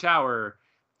Dark Tower.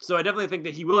 So I definitely think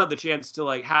that he will have the chance to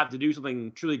like have to do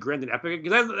something truly grand and epic.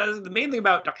 Because that's the main thing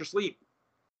about Doctor Sleep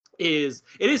is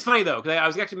it is funny though, because I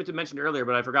was actually meant to mention earlier,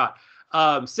 but I forgot.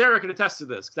 Sarah can attest to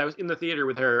this because I was in the theater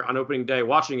with her on opening day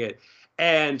watching it,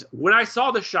 and when I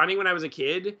saw The Shining when I was a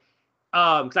kid,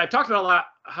 because I've talked about a lot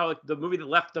how like, the movie that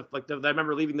left that I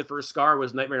remember leaving the first scar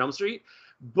was Nightmare on Elm Street,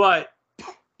 but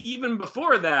even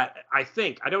before that, I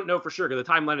don't know for sure because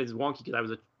the timeline is wonky because I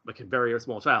was a very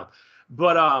small child,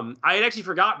 but I had actually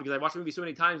forgot because I watched the movie so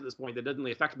many times at this point that it doesn't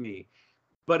really affect me.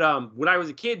 But when I was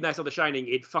a kid and I saw The Shining,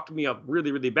 it fucked me up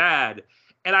really, really bad.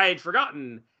 And I had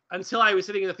forgotten until I was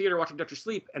sitting in the theater watching Doctor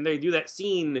Sleep, and they do that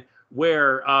scene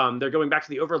where they're going back to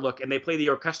the Overlook and they play the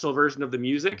orchestral version of the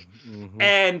music. Mm-hmm.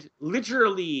 And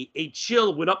literally a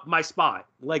chill went up my spine.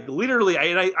 Like literally,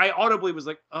 I audibly was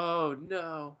like, oh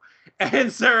no.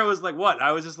 And Sarah was like, what?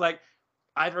 I was just like,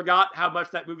 I forgot how much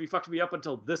that movie fucked me up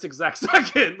until this exact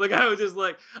second. Like I was just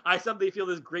like, I suddenly feel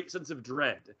this great sense of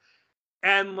dread.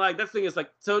 And like that thing is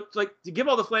like, so like to give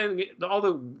all the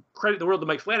credit in the world to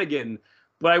Mike Flanagan,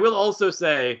 but I will also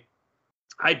say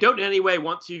I don't in any way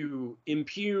want to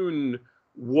impugn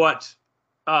what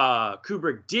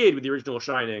Kubrick did with the original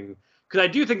Shining, because I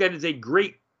do think that is a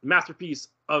great masterpiece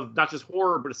of not just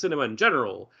horror but cinema in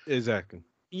general. Exactly.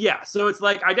 Yeah, so it's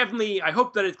like I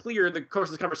hope that it's clear in the course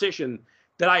of this conversation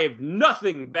that I have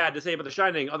nothing bad to say about The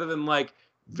Shining other than like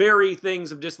very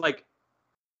things of just like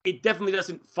it definitely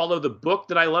doesn't follow the book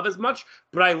that I love as much,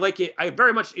 but I like it. I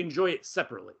very much enjoy it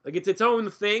separately. Like it's its own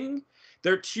thing.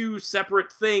 They're two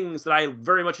separate things that I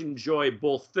very much enjoy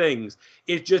both things.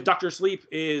 It's just Dr. Sleep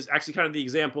is actually kind of the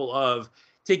example of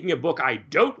taking a book I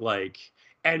don't like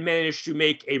and managed to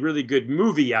make a really good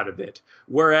movie out of it.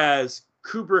 Whereas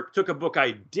Kubrick took a book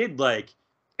I did like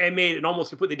and made an almost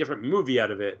completely different movie out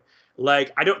of it.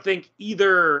 Like, I don't think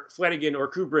either Flanagan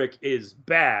or Kubrick is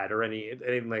bad or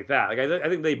anything like that. Like, I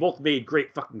think they both made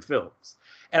great fucking films.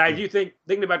 And I do think,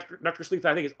 thinking about Dr. Sleep,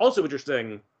 I think is also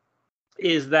interesting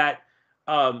is that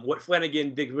what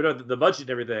Flanagan did with the budget and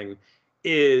everything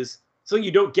is something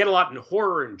you don't get a lot in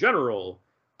horror in general,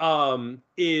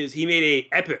 is he made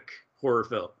a epic horror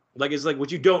film. Like, it's like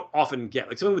what you don't often get.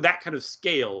 Like, something with that kind of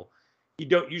scale you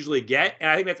don't usually get. And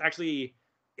I think that's actually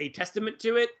a testament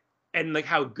to it. And like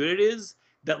how good it is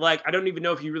that like I don't even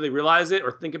know if you really realize it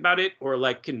or think about it or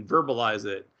like can verbalize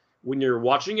it when you're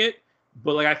watching it.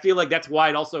 But like I feel like that's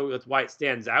why it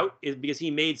stands out, is because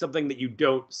he made something that you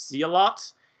don't see a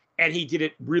lot, and he did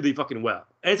it really fucking well.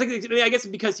 And it's like I guess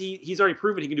because he's already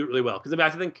proven he can do it really well. Because I mean I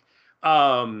think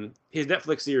his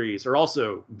Netflix series are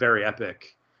also very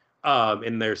epic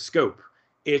in their scope.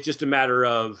 It's just a matter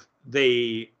of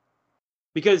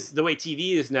because the way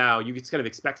TV is now, you just kind of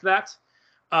expect that.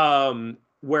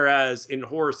 Whereas in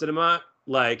horror cinema,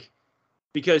 like,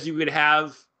 because you could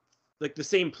have like the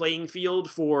same playing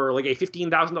field for like a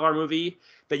 $15,000 movie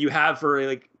that you have for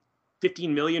like $15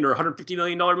 million or $150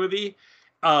 million movie,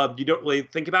 you don't really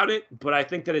think about it. But I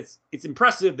think that it's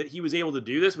impressive that he was able to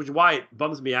do this, which is why it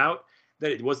bums me out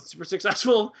that it wasn't super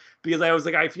successful, because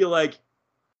I feel like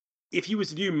if he was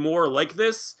to do more like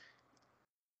this,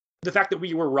 the fact that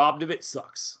we were robbed of it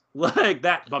sucks. Like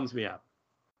that bums me out.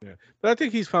 Yeah, but I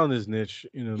think he's found his niche,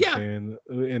 you know what I'm saying,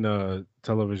 in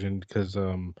television, because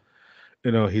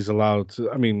he's allowed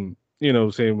to. I mean,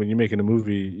 saying when you're making a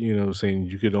movie, saying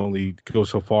you could only go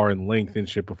so far in length and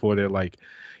shit before they're like,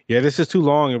 yeah, this is too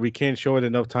long and we can't show it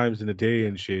enough times in a day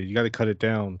and shit. You got to cut it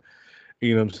down,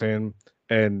 you know what I'm saying?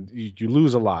 And you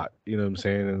lose a lot, you know what I'm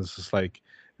saying? And it's just like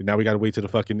now we got to wait till the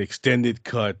fucking extended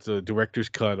cut, director's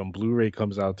cut on Blu-ray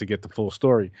comes out to get the full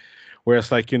story.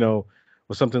 Whereas like,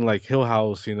 with something like Hill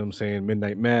House, you know what I'm saying,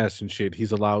 Midnight Mass and shit,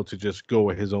 he's allowed to just go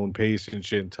at his own pace and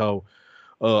shit and tell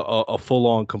a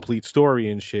full-on complete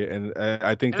story and shit. And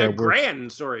I think that works.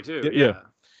 Grand story too.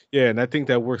 Yeah, and I think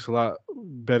that works a lot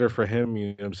better for him, you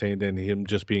know what I'm saying, than him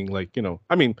just being like,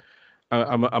 I mean,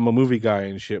 I'm a movie guy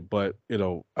and shit, but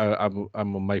I'm a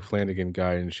Mike Flanagan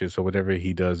guy and shit. So whatever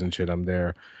he does and shit, I'm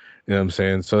there. You know what I'm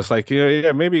saying? So it's like,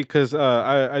 yeah, maybe because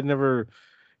I never,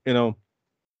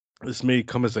 this may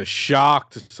come as a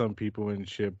shock to some people and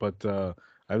shit, but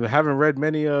I haven't read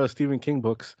many Stephen King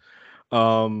books.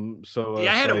 So I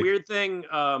had a weird thing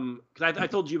because I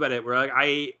told you about it, where like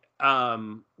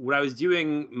when I was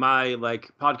doing my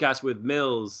like podcast with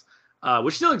Mills,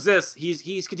 which still exists,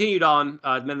 he's continued on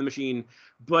Men in the Machine,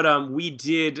 but we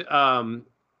did an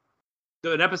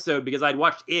episode because I'd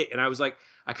watched it and I was like,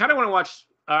 I kind of want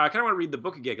to read the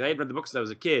book again, because I had read the book since I was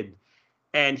a kid.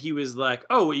 and he was like,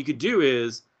 "Oh, what you could do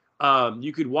is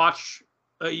you could watch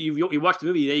you watch the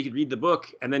movie, then you could read the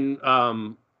book, and then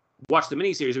watch the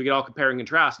miniseries. We could all compare and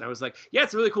contrast." And I was like, "Yeah,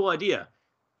 it's a really cool idea."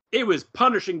 It was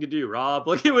punishing to do, Rob.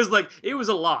 Like it was a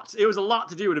lot. It was a lot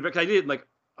to do, and I did it in like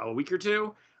a week or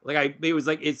two. It was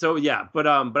like it's so yeah. But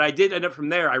I did end up from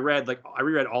there. I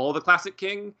reread all of the classic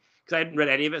King because I hadn't read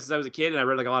any of it since I was a kid, and I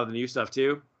read like a lot of the new stuff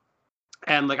too.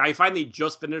 And like I finally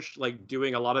just finished like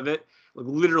doing a lot of it, like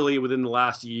literally within the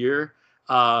last year.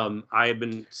 I had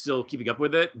been still keeping up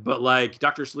with it, but like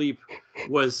Doctor Sleep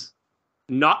was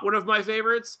not one of my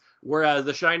favorites, whereas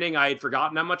The Shining I had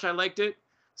forgotten how much I liked it.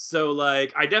 So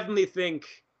like I definitely think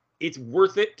it's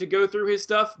worth it to go through his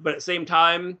stuff, but at the same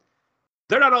time,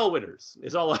 they're not all winners.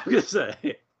 Is all I'm gonna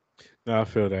say. No, I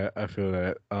feel that.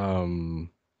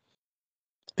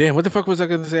 Damn, what the fuck was I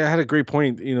gonna say? I had a great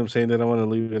point, you know what I'm saying, that I want to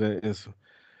leave it in.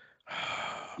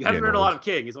 You haven't read a lot of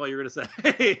King, is all you're gonna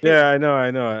say. Yeah, I know.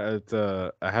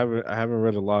 I haven't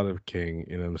read a lot of King,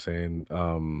 you know what I'm saying?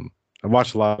 I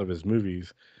watched a lot of his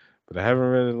movies, but I haven't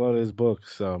read a lot of his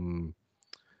books.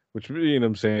 Which, you know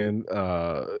what I'm saying,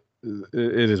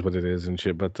 it is what it is and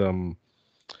shit. But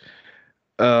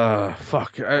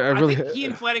fuck, I really think he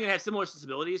and Flanagan had similar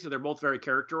sensibilities, so they're both very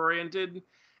character oriented.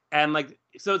 And like,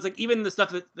 so it's like even the stuff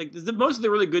that like most of the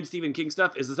really good Stephen King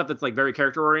stuff is the stuff that's like very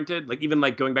character oriented. Like even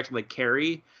like going back to like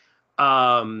Carrie,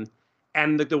 and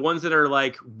like the ones that are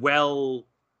like well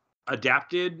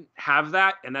adapted have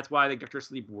that, and that's why I think Doctor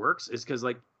Sleep works is because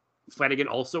like Flanagan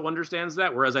also understands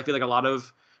that. Whereas I feel like a lot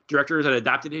of directors that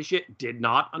adapted his shit did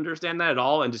not understand that at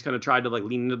all and just kind of tried to like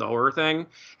lean into the horror thing,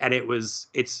 and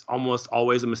it's almost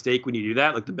always a mistake when you do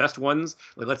that. Like the best ones,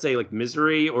 like let's say like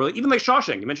Misery or like, even like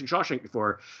Shawshank, you mentioned Shawshank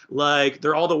before, like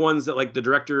they're all the ones that like the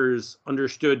directors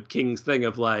understood King's thing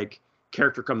of like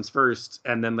character comes first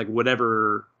and then like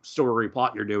whatever story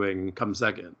plot you're doing comes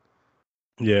second.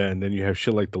 Yeah, and then you have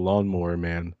shit like The Lawnmower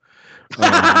Man.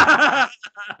 And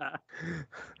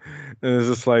And it's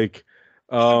just like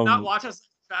not watch us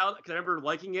because I remember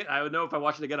liking it. I would know if I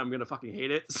watch it again, I'm gonna fucking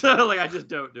hate it. So like, I just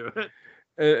don't do it.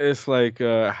 it's like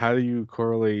how do you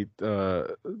correlate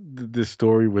this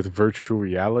story with virtual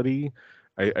reality?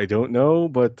 I don't know,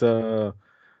 but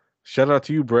shout out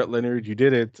to you, Brett Leonard. You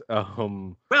did it.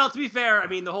 Well, to be fair, I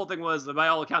mean the whole thing was, by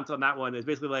all accounts on that one, is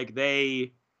basically like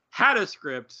they had a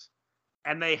script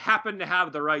and they happened to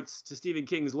have the rights to Stephen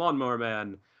King's Lawnmower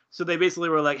Man. So they basically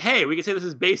were like, hey, we can say this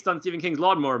is based on Stephen King's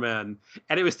Lawnmower Man.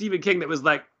 And it was Stephen King that was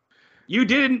like, you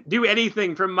didn't do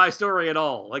anything from my story at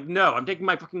all. Like, no, I'm taking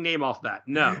my fucking name off that.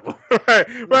 No.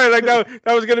 right. Like that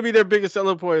was gonna be their biggest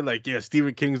selling point. Like, yeah,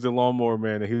 Stephen King's the Lawnmower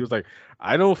Man, and he was like,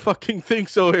 I don't fucking think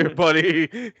so, here, buddy.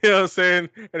 You know what I'm saying?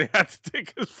 And he had to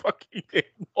take his fucking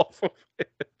name off of it.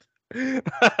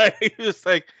 He was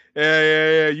like,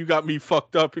 yeah, you got me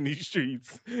fucked up in these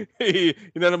streets. You're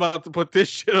not about to put this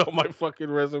shit on my fucking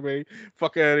resume.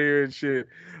 Fuck out of here and shit.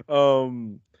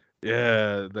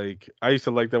 Yeah, like I used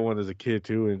to like that one as a kid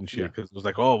too and shit because it was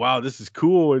like, oh wow, this is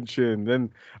cool and shit. And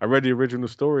then I read the original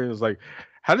story and it was like,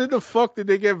 how did the fuck did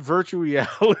they get virtual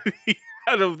reality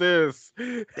out of this?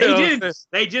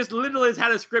 They just literally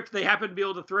had a script they happened to be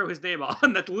able to throw his name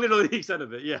on. That's literally the extent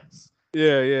of it. Yes.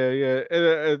 Yeah.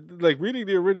 And like reading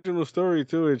the original story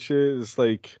too and shit, it's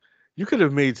like you could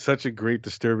have made such a great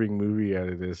disturbing movie out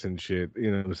of this and shit.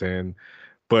 You know what I'm saying?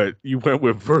 But you went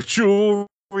with virtual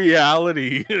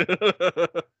reality.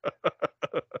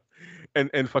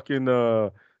 and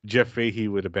fucking Jeff Fahey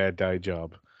with a bad dye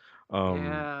job.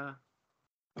 Yeah.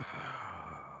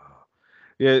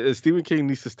 Yeah, Stephen King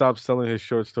needs to stop selling his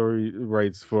short story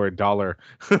rights for $1.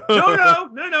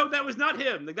 No, that was not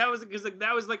him. Like that was because like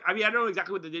that was like, I mean, I don't know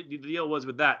exactly what the deal was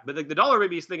with that, but like the Dollar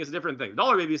Babies thing is a different thing. The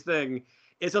Dollar Babies thing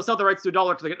is he'll sell the rights to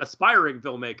 $1 to like an aspiring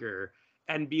filmmaker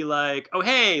and be like, oh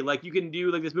hey, like you can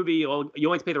do like this movie, you only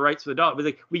have to pay the rights for the $1, but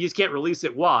like we just can't release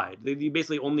it wide.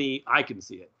 Basically only I can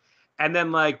see it. And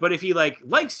then like, but if he like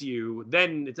likes you,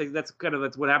 then it's like that's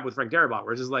what happened with Frank Darabont,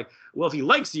 where it's just like, well, if he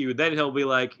likes you, then he'll be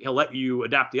like, he'll let you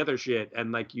adapt the other shit,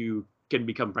 and like you can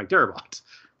become Frank Darabont.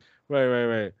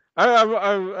 Right.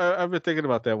 I've been thinking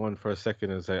about that one for a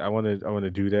second. It's like I want to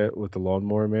do that with the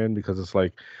Lawnmower Man because it's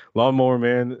like Lawnmower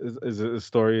Man is a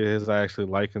story his I actually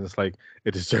like, and it's like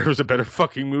it deserves a better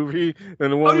fucking movie than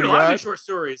the one we a lot got. of these short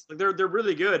stories, like they're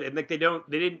really good, and like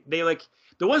they like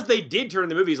the ones they did turn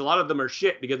into movies. A lot of them are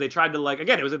shit because they tried to like,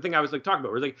 again, it was the thing I was like talking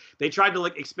about, where like they tried to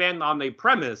like expand on the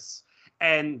premise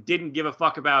and didn't give a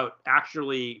fuck about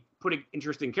actually putting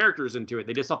interesting characters into it.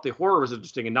 They just thought the horror was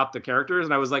interesting and not the characters.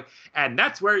 And I was like, and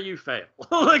that's where you fail.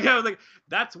 Like I was like,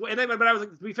 that's what. And then, but I was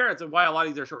like, to be fair, it's why a lot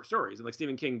of these are short stories. And like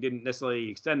Stephen King didn't necessarily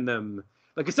extend them.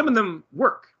 Like, 'cause some of them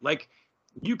work. Like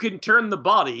you can turn the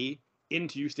body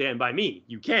into Stand By Me.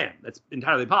 You can. That's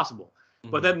entirely possible.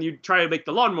 Mm-hmm. But then you try to make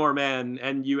the Lawnmower Man,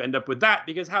 and you end up with that,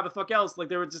 because how the fuck else? Like,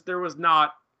 there was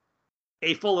not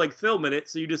a full-length film in it,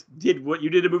 so you just did what you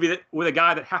did, a movie with a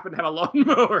guy that happened to have a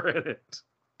lawnmower in it.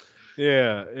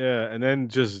 Yeah, and then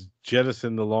just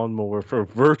jettison the lawnmower for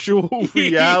virtual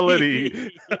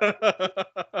reality.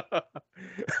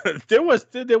 there was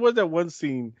that one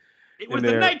scene. It was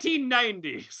the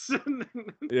 1990s.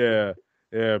 Yeah.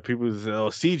 People say, "Oh,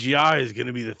 CGI is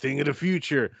gonna be the thing of the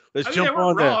future. Let's jump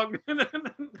on wrong.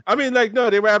 that." I mean, like, no,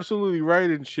 they were absolutely right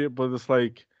and shit, but it's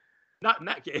like, not in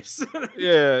that case.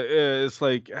 yeah, it's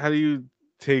like, how do you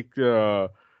take the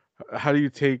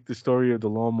story of the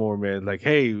Lawnmower Man? Like,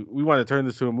 hey, we want to turn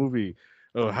this to a movie.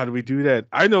 Oh, how do we do that?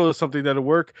 I know something that'll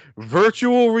work.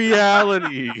 Virtual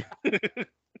reality.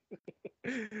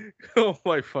 Oh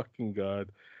my fucking god.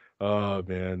 Oh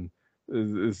man.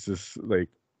 It's just like,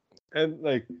 and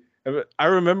like, I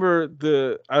remember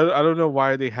I don't know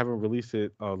why they haven't released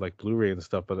it like Blu-ray and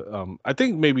stuff, but I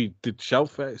think maybe did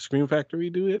Scream Factory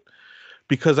do it?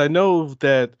 Because I know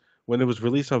that when it was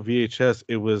released on VHS,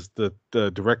 it was the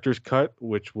director's cut,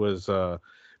 which was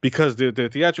because the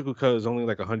theatrical cut is only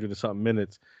like 100 and something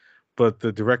minutes, but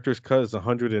the director's cut is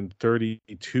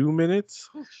 132 minutes.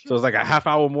 Oh, so it's like a half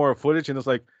hour more of footage, and it's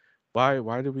like,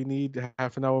 why do we need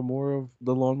half an hour more of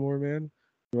the Lawnmower Man?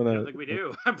 I don't think we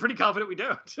do. I'm pretty confident we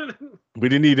don't. We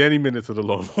didn't need any minutes of the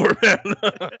Lawnmower Man.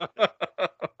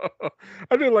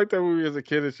 I didn't like that movie as a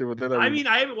kid and shit, but then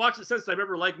I haven't watched it since. I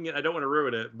remember liking it. I don't want to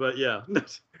ruin it, but yeah.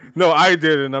 No, I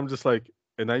did, and I'm just like,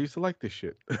 and I used to like this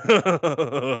shit.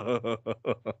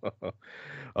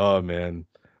 Oh man,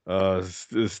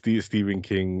 Stephen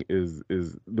King is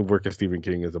the work of Stephen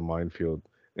King is a minefield,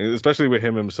 and especially with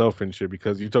him himself and shit.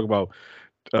 Because you talk about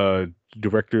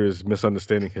directors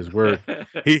misunderstanding his work,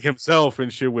 he himself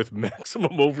and shit with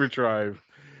Maximum Overdrive.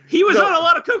 He was on a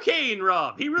lot of cocaine,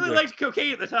 Rob. He really liked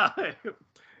cocaine at the time.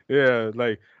 Yeah,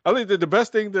 like, I think the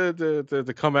best thing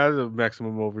to come out of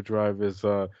Maximum Overdrive is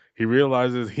he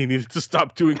realizes he needed to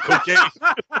stop doing cocaine.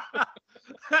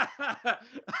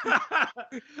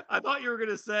 I thought you were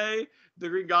gonna say the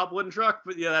Green Goblin truck,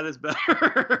 but yeah, that is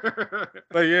better.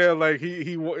 Like, yeah, like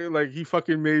he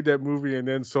fucking made that movie and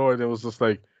then saw it and was just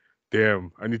like,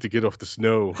 damn, I need to get off the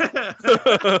snow.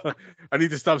 I need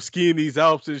to stop skiing these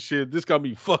Alps and shit. This got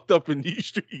me fucked up in these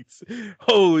streets.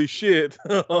 Holy shit.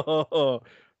 I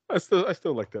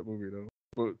still like that movie though,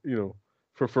 but you know,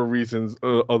 for reasons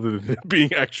other than it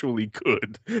being actually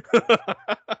good.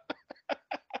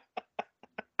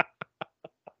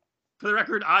 For the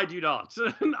record, I do not.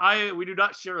 We do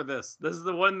not share this. This is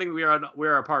the one thing we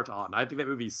are apart on. I think that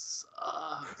movie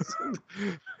sucks.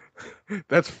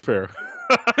 That's fair.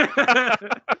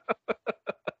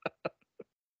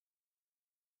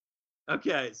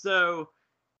 Okay, so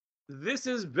this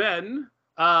has been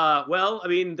well, I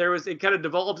mean, it kind of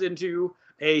devolved into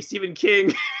a Stephen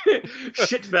King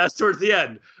shitfest towards the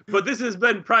end. But this has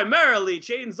been primarily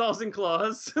Chainsaws and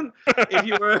Claws. If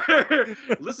you were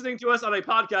listening to us on a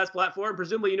podcast platform,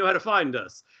 presumably you know how to find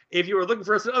us. If you were looking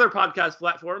for us on other podcast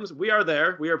platforms, we are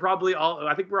there. We are probably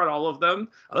I think we're on all of them,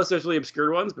 unless there's really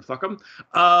obscure ones, but fuck them.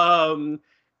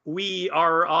 We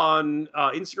are on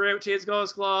Instagram at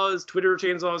Chainsaws Claws, Twitter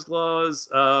Chainsaws Claws.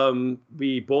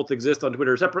 We both exist on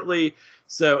Twitter separately.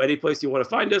 So any place you want to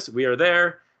find us, we are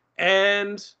there.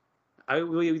 And I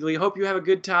really hope you have a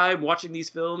good time watching these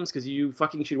films, because you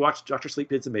fucking should watch Dr.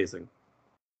 Sleep. It's amazing.